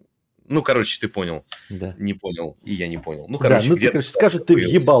 Ну, короче, ты понял. Да. Не понял, и я не понял. Ну, короче, да, ну ты, короче, скажут, ты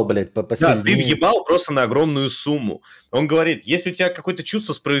въебал, блядь, посильнее. Да, ты въебал просто на огромную сумму. Он говорит, если у тебя какое-то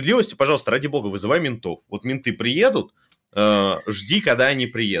чувство справедливости, пожалуйста, ради бога, вызывай ментов. Вот менты приедут, жди, когда они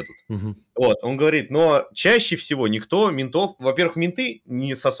приедут. Вот, он говорит, но чаще всего никто ментов... Во-первых, менты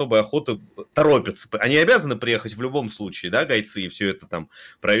не с особой охотой торопятся. Они обязаны приехать в любом случае, да, гайцы, и все это там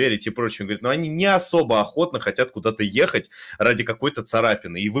проверить и прочее. Он говорит, но они не особо охотно хотят куда-то ехать ради какой-то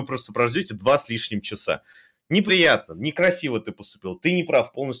царапины. И вы просто прождете 2 с лишним часа. Неприятно, некрасиво ты поступил. Ты не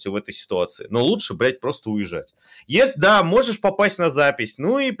прав полностью в этой ситуации. Но лучше, блядь, просто уезжать. Да, можешь попасть на запись,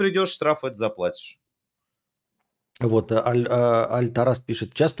 ну и придешь, штраф это заплатишь. Вот, Аль-Тарас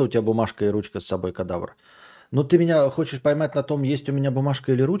пишет, часто у тебя бумажка и ручка с собой, кадавр? Ну, ты меня хочешь поймать на том, есть у меня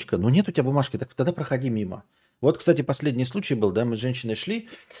бумажка или ручка? Ну, нет у тебя бумажки, так тогда проходи мимо. Вот, кстати, последний случай был, да, мы с женщиной шли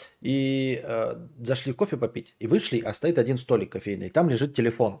и зашли кофе попить, и вышли, а стоит один столик кофейный, там лежит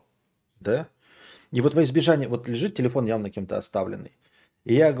телефон, да? И вот во избежание, вот лежит телефон явно кем-то оставленный.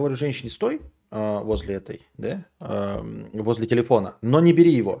 И я говорю женщине, стой возле этой, да, возле телефона, но не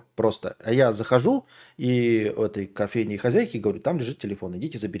бери его просто. А я захожу и этой кофейной хозяйке говорю, там лежит телефон,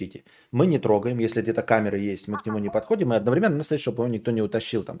 идите заберите. Мы не трогаем, если где-то камеры есть, мы к нему не подходим, и одновременно стоит, чтобы его никто не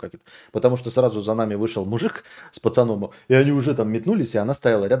утащил там как-то. Потому что сразу за нами вышел мужик с пацаном, и они уже там метнулись, и она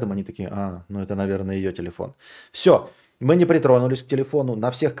стояла рядом, они такие, ну это, наверное, ее телефон. Все. Мы не притронулись к телефону,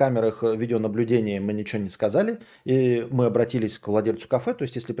 на всех камерах видеонаблюдения мы ничего не сказали, и мы обратились к владельцу кафе, то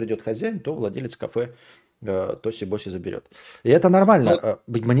есть если придет хозяин, то владелец кафе тоси-боси заберет. И это нормально.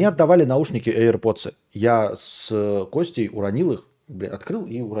 Мне отдавали наушники AirPods, я с Костей уронил их, открыл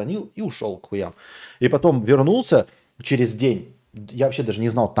и уронил, и ушел к хуям. И потом вернулся через день, я вообще даже не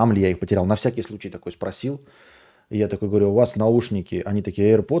знал, там ли я их потерял, на всякий случай такой спросил. И я такой говорю, у вас наушники, они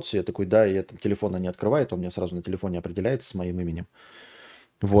такие AirPods, я такой, да, и это телефон не открывает, он у меня сразу на телефоне определяется с моим именем.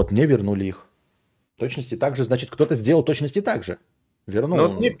 Вот, мне вернули их. Точности так же, значит, кто-то сделал точности так же. Вернул. Ну,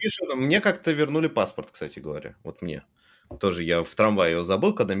 вот мне пишут, мне как-то вернули паспорт, кстати говоря, вот мне. Тоже я в трамвае его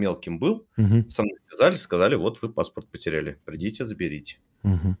забыл, когда мелким был, со мной связались, сказали, вот вы паспорт потеряли, придите, заберите.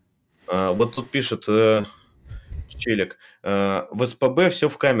 Вот тут пишет... Челик, в СПБ все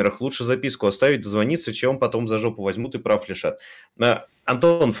в камерах, лучше записку оставить, дозвониться, чем потом за жопу возьмут и прав лишат.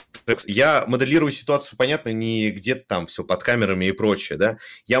 Антон, я моделирую ситуацию, понятно, не где-то там все под камерами и прочее, да?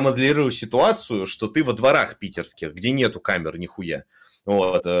 Я моделирую ситуацию, что ты во дворах питерских, где нету камер нихуя,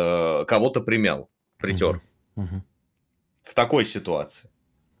 вот, кого-то примял, притер. В такой ситуации.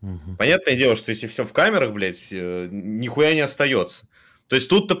 Понятное дело, что если все в камерах, блядь, нихуя не остается. То есть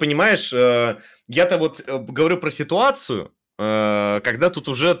тут, ты понимаешь, я-то вот говорю про ситуацию, когда тут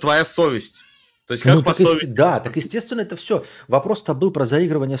уже твоя совесть. То есть как по совести. Да, так естественно это все. Вопрос-то был про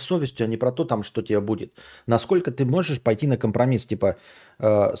заигрывание с совестью, а не про то, там, что тебе будет. Насколько ты можешь пойти на компромисс, типа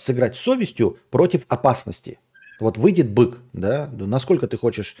сыграть с совестью против опасности. Вот выйдет бык, да, насколько ты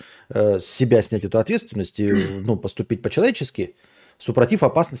хочешь с себя снять эту ответственность и поступить по-человечески, супротив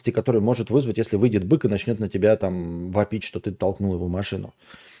опасности, которую может вызвать, если выйдет бык и начнет на тебя там вопить, что ты толкнул его машину.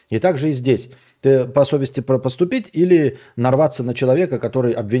 И так же и здесь. Ты по совести поступить или нарваться на человека,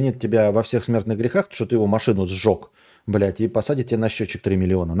 который обвинит тебя во всех смертных грехах, что ты его машину сжег, блядь, и посадит тебя на счетчик 3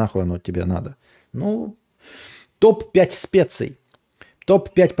 миллиона. Нахуй оно тебе надо? Ну, топ-5 специй.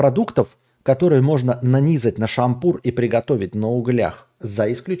 Топ-5 продуктов, которые можно нанизать на шампур и приготовить на углях,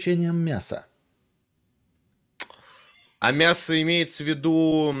 за исключением мяса. А мясо имеется в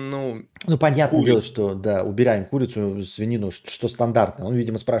виду, понятное дело, что, да, убираем курицу, свинину, что стандартно. Он,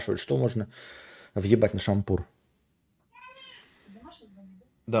 видимо, спрашивает, что можно въебать на шампур.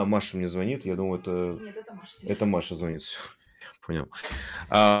 Да, Маша мне звонит, я думаю, это... Нет, это Маша. Это Маша звонит, все, понял.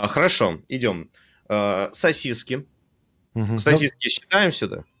 Хорошо, идем. Сосиски. Сосиски считаем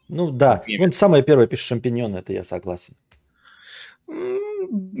сюда? Ну да, вот самое первое пишет шампиньоны, это я согласен.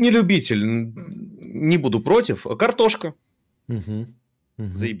 Не любитель, не буду против. Картошка.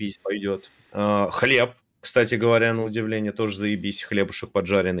 Заебись, пойдет. Хлеб, кстати говоря, на удивление, тоже заебись. Хлебушек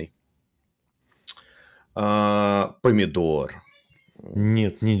поджаренный. Помидор.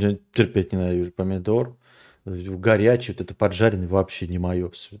 Нет, терпеть ненавижу помидор. Горячий, вот это поджаренный вообще не мое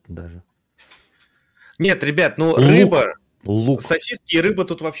абсолютно даже. Нет, ребят, рыба... Лук. Сосиски и рыба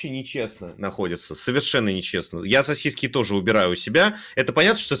тут вообще нечестно находятся. Совершенно нечестно. Я сосиски тоже убираю у себя. Это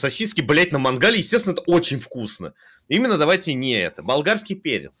понятно, что сосиски, блядь, на мангале, естественно, это очень вкусно. Именно давайте не это. Болгарский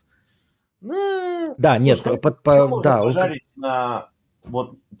перец. Ну, Да, нет, слушай, можно да, пожарить на,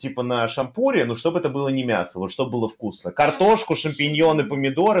 вот, типа на шампуре, но чтобы это было не мясо, вот чтобы было вкусно. Картошку, шампиньоны,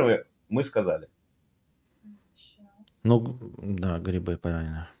 помидоры мы сказали. ну, да, грибы,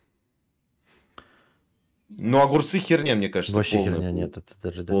 правильно. Ну, огурцы херня, мне кажется, Вообще полная. херня, нет, это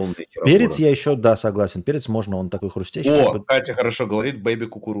даже, да. Полная Перец херобора. я еще, да, согласен. Перец можно, он такой хрустящий. О, Как бы... Катя хорошо говорит, бэйби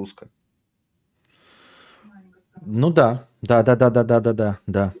кукурузка. Ну да, да.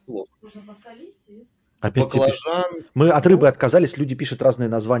 Можно посолить и... Опять тебе пишут. Баклажан. Мы от рыбы отказались, люди пишут разные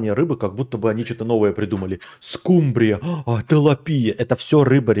названия рыбы, как будто бы они что-то новое придумали. Скумбрия, тилапия. Это все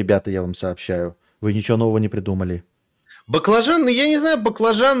рыба, ребята, я вам сообщаю. Вы ничего нового не придумали. Баклажан, ну я не знаю,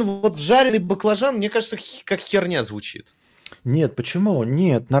 баклажан, вот жареный баклажан, мне кажется, как херня звучит. Нет, почему?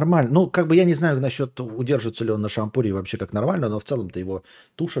 Нет, нормально. Ну, как бы я не знаю насчет, удержится ли он на шампуре и вообще как нормально, но в целом-то его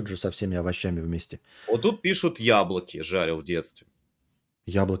тушат же со всеми овощами вместе. Вот тут пишут яблоки, жарил в детстве.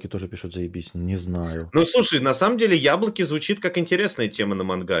 Яблоки тоже пишут, заебись, не знаю. Ну, слушай, на самом деле яблоки звучит как интересная тема на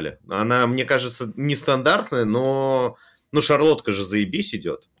мангале. Она, мне кажется, нестандартная, но... Ну, шарлотка же заебись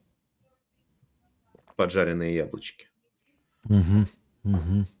идет. Поджаренные яблочки. Угу.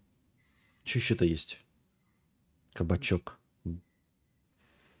 Что еще-то есть? Кабачок.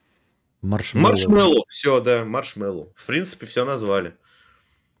 Маршмеллоу. Все, да, маршмеллоу. В принципе, все назвали.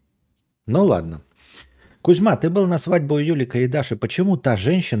 Ну ладно. Кузьма, ты был на свадьбе у Юлика и Даши. Почему та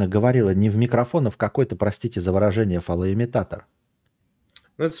женщина говорила не в микрофон, а в какой-то, простите за выражение, фалоимитатор?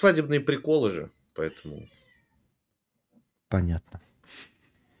 Ну, это свадебные приколы же, поэтому... Понятно.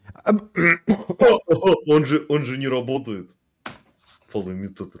 Он же не работает.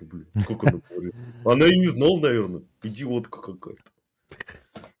 Фалоимитатор, блин. Как она говорит? Она и не знала, наверное. Идиотка какая-то.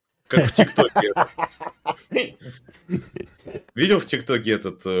 Как в ТикТоке. Видел в ТикТоке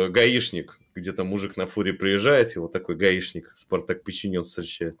этот гаишник, где там мужик на фуре приезжает, и вот такой гаишник Спартак Печенён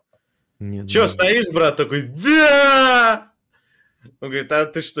встречает. Че, стоишь, брат? Такой, да! Он говорит, а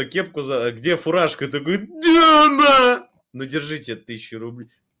ты что, кепку за... Где фуражка? Такой, дома! Ну, держите 1000 рублей.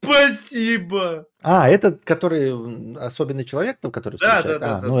 Спасибо! Этот, который особенный человек, который встречает?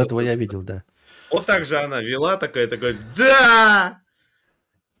 Да. Этого я видел, да. Вот так же она вела, такая, да!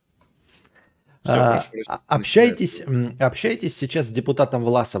 Общаетесь сейчас с депутатом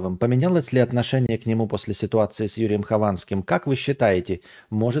Власовым. Поменялось ли отношение к нему после ситуации с Юрием Хованским? Как вы считаете,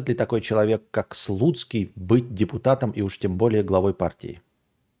 может ли такой человек, как Слуцкий, быть депутатом и уж тем более главой партии?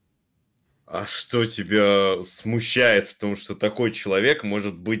 А что тебя смущает в том, что такой человек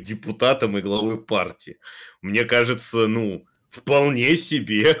может быть депутатом и главой партии? Мне кажется, вполне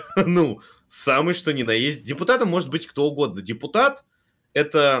себе, самый что ни на есть. Депутатом может быть кто угодно. Депутат –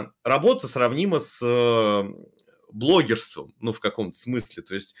 это работа сравнима с блогерством, в каком-то смысле.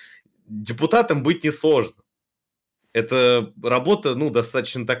 То есть депутатом быть несложно. Это работа,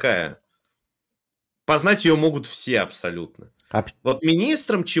 достаточно такая. Познать ее могут все абсолютно. Вот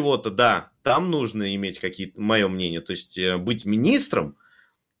министром чего-то, да, там нужно иметь какие-то, мое мнение, то есть быть министром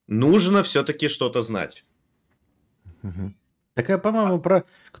нужно все-таки что-то знать. Так, по-моему,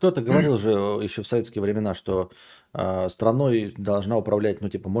 кто-то говорил же еще в советские времена, что страной должна управлять,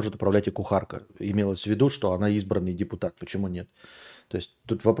 может управлять и кухарка. Имелось в виду, что она избранный депутат. Почему нет? То есть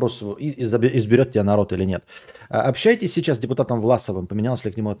тут вопрос, изберет тебя народ или нет. Общаетесь сейчас с депутатом Власовым? Поменялось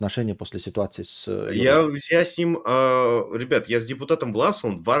ли к нему отношение после ситуации с... Я с ним... Ребят, я с депутатом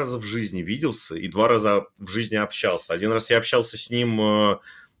Власовым 2 раза в жизни виделся и 2 раза в жизни общался. 1 раз я общался с ним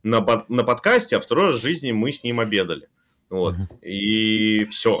на подкасте, а 2 раз в жизни мы с ним обедали. Вот. И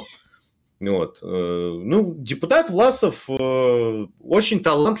все. Вот. Депутат Власов очень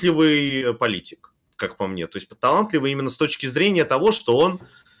талантливый политик, как по мне. То есть талантливый именно с точки зрения того, что он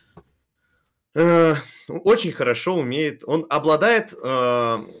очень хорошо умеет, он обладает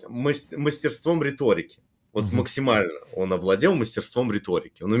мастерством риторики. Вот максимально он овладел мастерством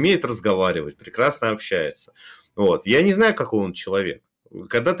риторики. Он умеет разговаривать, прекрасно общается. Вот. Я не знаю, какой он человек.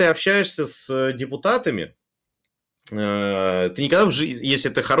 Когда ты общаешься с депутатами, ты никогда в жизни, если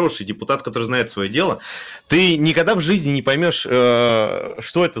ты хороший депутат, который знает свое дело, ты никогда в жизни не поймешь,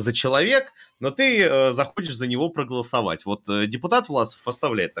 что это за человек, но ты захочешь за него проголосовать. Вот депутат Власов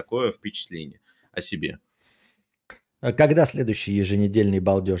оставляет такое впечатление о себе. Когда следующий еженедельный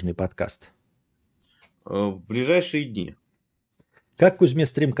балдежный подкаст? В ближайшие дни. Как Кузьме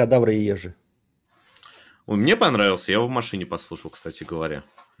стрим «Кадавры и ежи»? Мне понравился, я его в машине послушал, кстати говоря.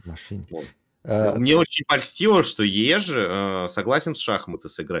 В машине. Вот. Мне очень польстило, что Ежи согласен в шахматы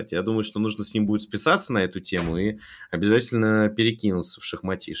сыграть. Я думаю, что нужно с ним будет списаться на эту тему и обязательно перекинуться в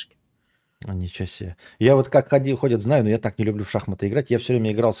шахматишки. Ничего себе. Я вот как ходят, знаю, но я так не люблю в шахматы играть. Я все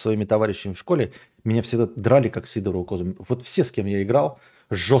время играл со своими товарищами в школе. Меня всегда драли, как Сидору козу. Вот все, с кем я играл,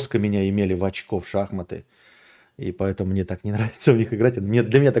 жестко меня имели в очко в шахматы. И поэтому мне так не нравится в них играть.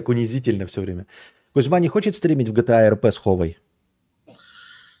 Для меня так унизительно все время. Кузьма не хочет стримить в GTA RP с Ховой?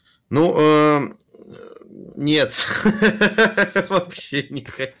 Ну, нет, вообще не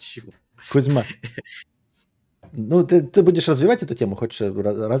хочу. Кузьма, ну ты будешь развивать эту тему? Хочешь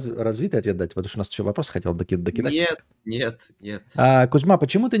развитый ответ дать? Потому что у нас еще вопрос хотел докидать. Нет. Кузьма,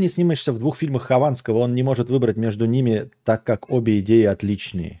 почему ты не снимешься в 2 фильмах Хованского? Он не может выбрать между ними, так как обе идеи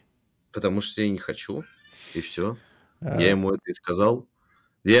отличные. Потому что я не хочу, и все. А, Я ему это и сказал.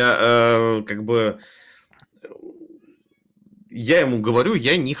 Я я ему говорю,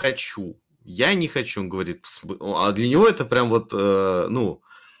 я не хочу. Я не хочу, он говорит. А для него это прям вот, ну,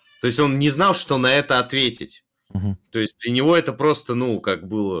 то есть он не знал, что на это ответить. Мгм. То есть для него это просто, ну, как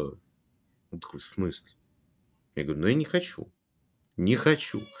было... Он такой, в смысле? Я говорю, ну, я не хочу. Не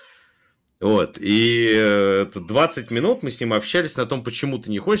хочу. Вот, и это 20 минут мы с ним общались на том, почему ты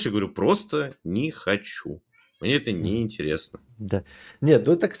не хочешь. Я говорю, просто не хочу. Мне это не интересно. Да. Нет,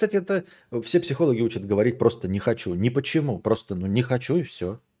 ну это, кстати, это все психологи учат говорить просто не хочу. Не почему, просто ну не хочу и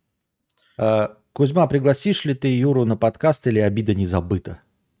все. Кузьма, пригласишь ли ты Юру на подкаст или обида не забыта?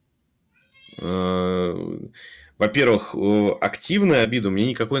 Во-первых, активной обиды у меня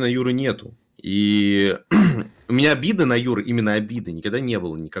никакой на Юру нету. И у меня обиды на Юру, именно обиды, никогда не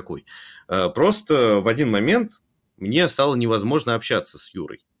было никакой. Просто в один момент мне стало невозможно общаться с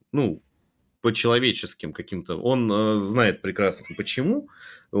Юрой. Ну, по человеческим каким-то. Он знает прекрасно почему.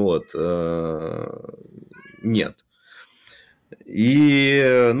 Вот. Нет.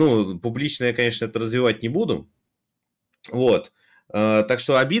 И, ну, публично я, конечно, это развивать не буду. Вот. Так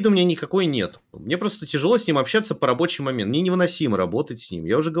что обиды у меня никакой нет. Мне просто тяжело с ним общаться по рабочий момент. Мне невыносимо работать с ним.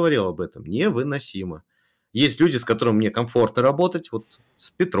 Я уже говорил об этом. Невыносимо. Есть люди, с которыми мне комфортно работать. Вот с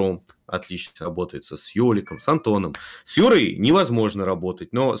Петром отлично работается, с Юликом, с Антоном. С Юрой невозможно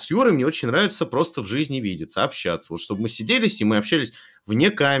работать. Но с Юрой мне очень нравится просто в жизни видеться, общаться. Вот чтобы мы сидели с ним и общались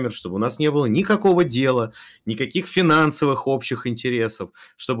вне камер, чтобы у нас не было никакого дела, никаких финансовых общих интересов.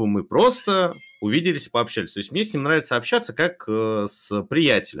 Чтобы мы просто увиделись и пообщались. То есть мне с ним нравится общаться как с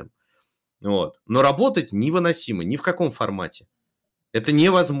приятелем. Вот. Но работать невыносимо. Ни в каком формате. Это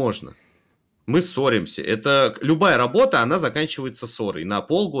невозможно. Мы ссоримся. Это любая работа, она заканчивается ссорой. На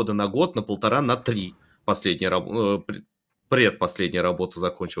полгода, на год, на полтора, на 3. Предпоследняя работа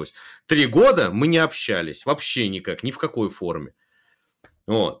закончилась. 3 года мы не общались. Вообще никак. Ни в какой форме.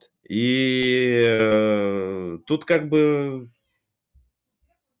 Вот. И тут как бы...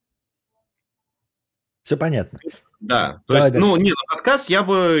 Все понятно. Да. То Давай есть, ну, дальше. не, на подкаст я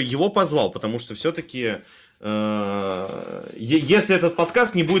бы его позвал, потому что все-таки... Если этот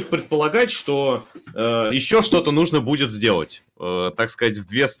подкаст не будет предполагать, что еще что-то нужно будет сделать, так сказать, в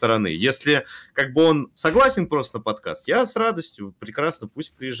 2 стороны. Если как бы он согласен просто на подкаст, я с радостью, прекрасно,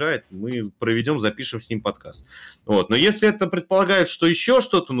 пусть приезжает, мы проведем, запишем с ним подкаст. Вот. Но если это предполагает, что еще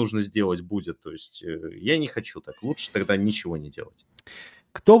что-то нужно сделать будет, то есть я не хочу так. Лучше тогда ничего не делать.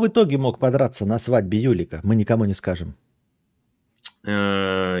 Кто в итоге мог подраться на свадьбе Юлика? Мы никому не скажем.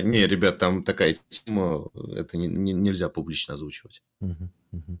 Не, ребят, там такая тема, это нельзя публично озвучивать.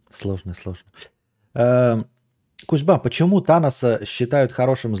 Сложно. Кузьма, почему Таноса считают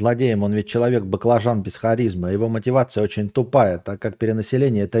хорошим злодеем? Он ведь человек-баклажан без харизмы. Его мотивация очень тупая, так как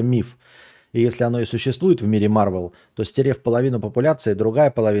перенаселение – это миф. И если оно и существует в мире Марвел, то, стерев половину популяции, другая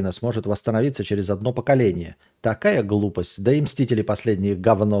половина сможет восстановиться через одно поколение. Такая глупость. Да и «Мстители» последние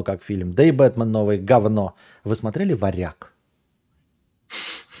говно, как фильм. Да и «Бэтмен» новый говно. Вы смотрели «Варяг»?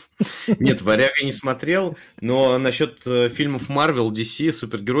 Нет, «Варяга» не смотрел, но насчет фильмов Marvel, DC,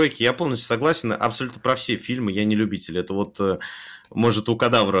 супергероики я полностью согласен. Абсолютно про все фильмы, я не любитель. Это вот, может, у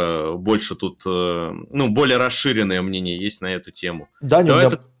Кадавра больше тут, ну, более расширенное мнение есть на эту тему. Да, Но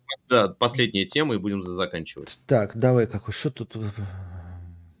это да, последняя тема, и будем заканчивать. Так, давай, что тут...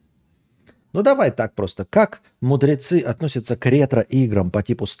 Ну, давай так просто. Как мудрецы относятся к ретро-играм по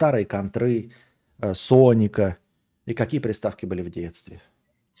типу старой контры, Соника? И какие приставки были в детстве?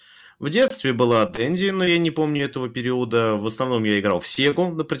 В детстве была Денди, но я не помню этого периода. В основном я играл в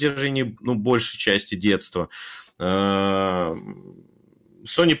Сегу на протяжении, ну, большей части детства. Sony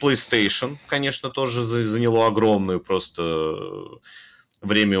PlayStation, конечно, тоже заняло огромную просто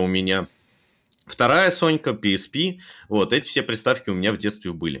время у меня. Вторая Сонька, PSP, вот, эти все приставки у меня в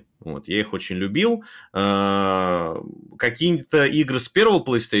детстве были. Вот, я их очень любил. Какие-то игры с первого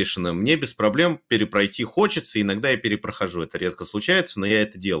PlayStation мне без проблем перепройти хочется, иногда я перепрохожу, это редко случается, но я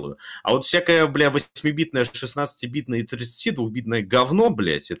это делаю. А вот всякое, бля, 8-битное, 16-битное и 32-битное говно,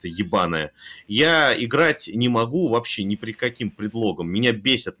 блядь, это ебаное, я играть не могу вообще ни при каким предлогом. Меня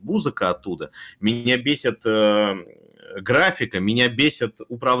бесит музыка оттуда, меня бесит графика, меня бесит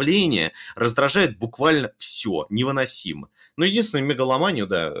управление, раздражает буквально все, невыносимо. Но единственную мегаломанию,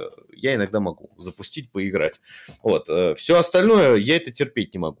 да, я иногда могу запустить, поиграть. Вот, все остальное я это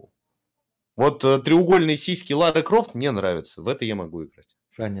терпеть не могу. Вот треугольные сиськи Лары Крофт мне нравятся, в это я могу играть.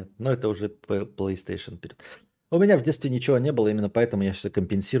 Понятно, но это уже PlayStation вперед. У меня в детстве ничего не было, именно поэтому я сейчас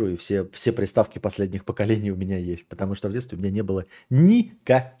компенсирую. Все приставки последних поколений у меня есть. Потому что в детстве у меня не было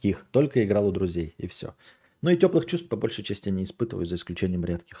никаких. Только играл у друзей, и все. Ну и теплых чувств по большей части не испытываю, за исключением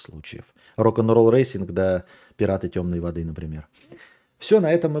редких случаев. Рок-н-ролл рейсинг, да пираты темной воды, например. Все,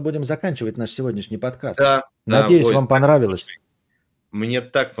 на этом мы будем заканчивать наш сегодняшний подкаст. Да, Надеюсь, ой, вам понравилось. Мне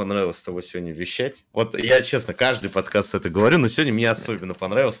так понравилось с тобой сегодня вещать. Вот я, честно, каждый подкаст это говорю, но сегодня мне особенно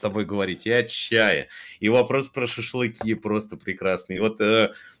понравилось с тобой говорить. И о чае, и вопрос про шашлыки просто прекрасный. Вот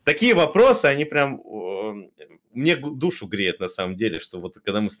такие вопросы, они прям мне душу греют на самом деле, что вот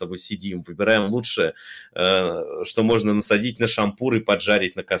когда мы с тобой сидим, выбираем лучшее, что можно насадить на шампур и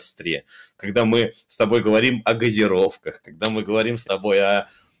поджарить на костре. Когда мы с тобой говорим о газировках, когда мы говорим с тобой о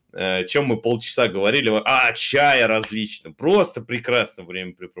чем мы полчаса говорили, о чае различном. Просто прекрасное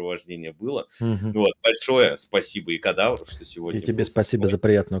времяпрепровождение было. Вот, большое спасибо и Кадавру, что сегодня... И тебе спасибо за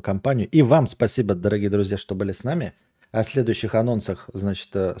приятную компанию. И вам спасибо, дорогие друзья, что были с нами. О следующих анонсах,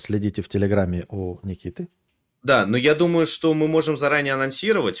 значит, следите в Телеграме у Никиты. Да, но я думаю, что мы можем заранее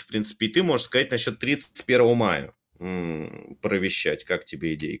анонсировать, в принципе, и ты можешь сказать насчет 31 мая провещать. Как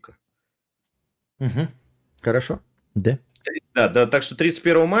тебе идейка? Хорошо. Да. Да, так что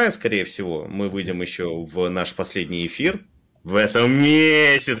 31 мая, скорее всего, мы выйдем еще в наш последний эфир. В этом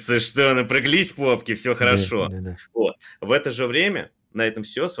месяце, что, напряглись попки, все хорошо. Да. Вот. В это же время, на этом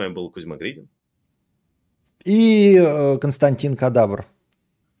все. С вами был Кузьма Гридин. И Константин Кадавр.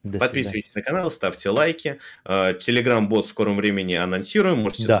 Подписывайтесь на канал, ставьте лайки. Телеграм-бот в скором времени анонсируем.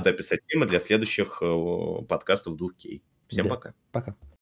 Можете туда писать темы для следующих подкастов 2K. Всем пока. Пока.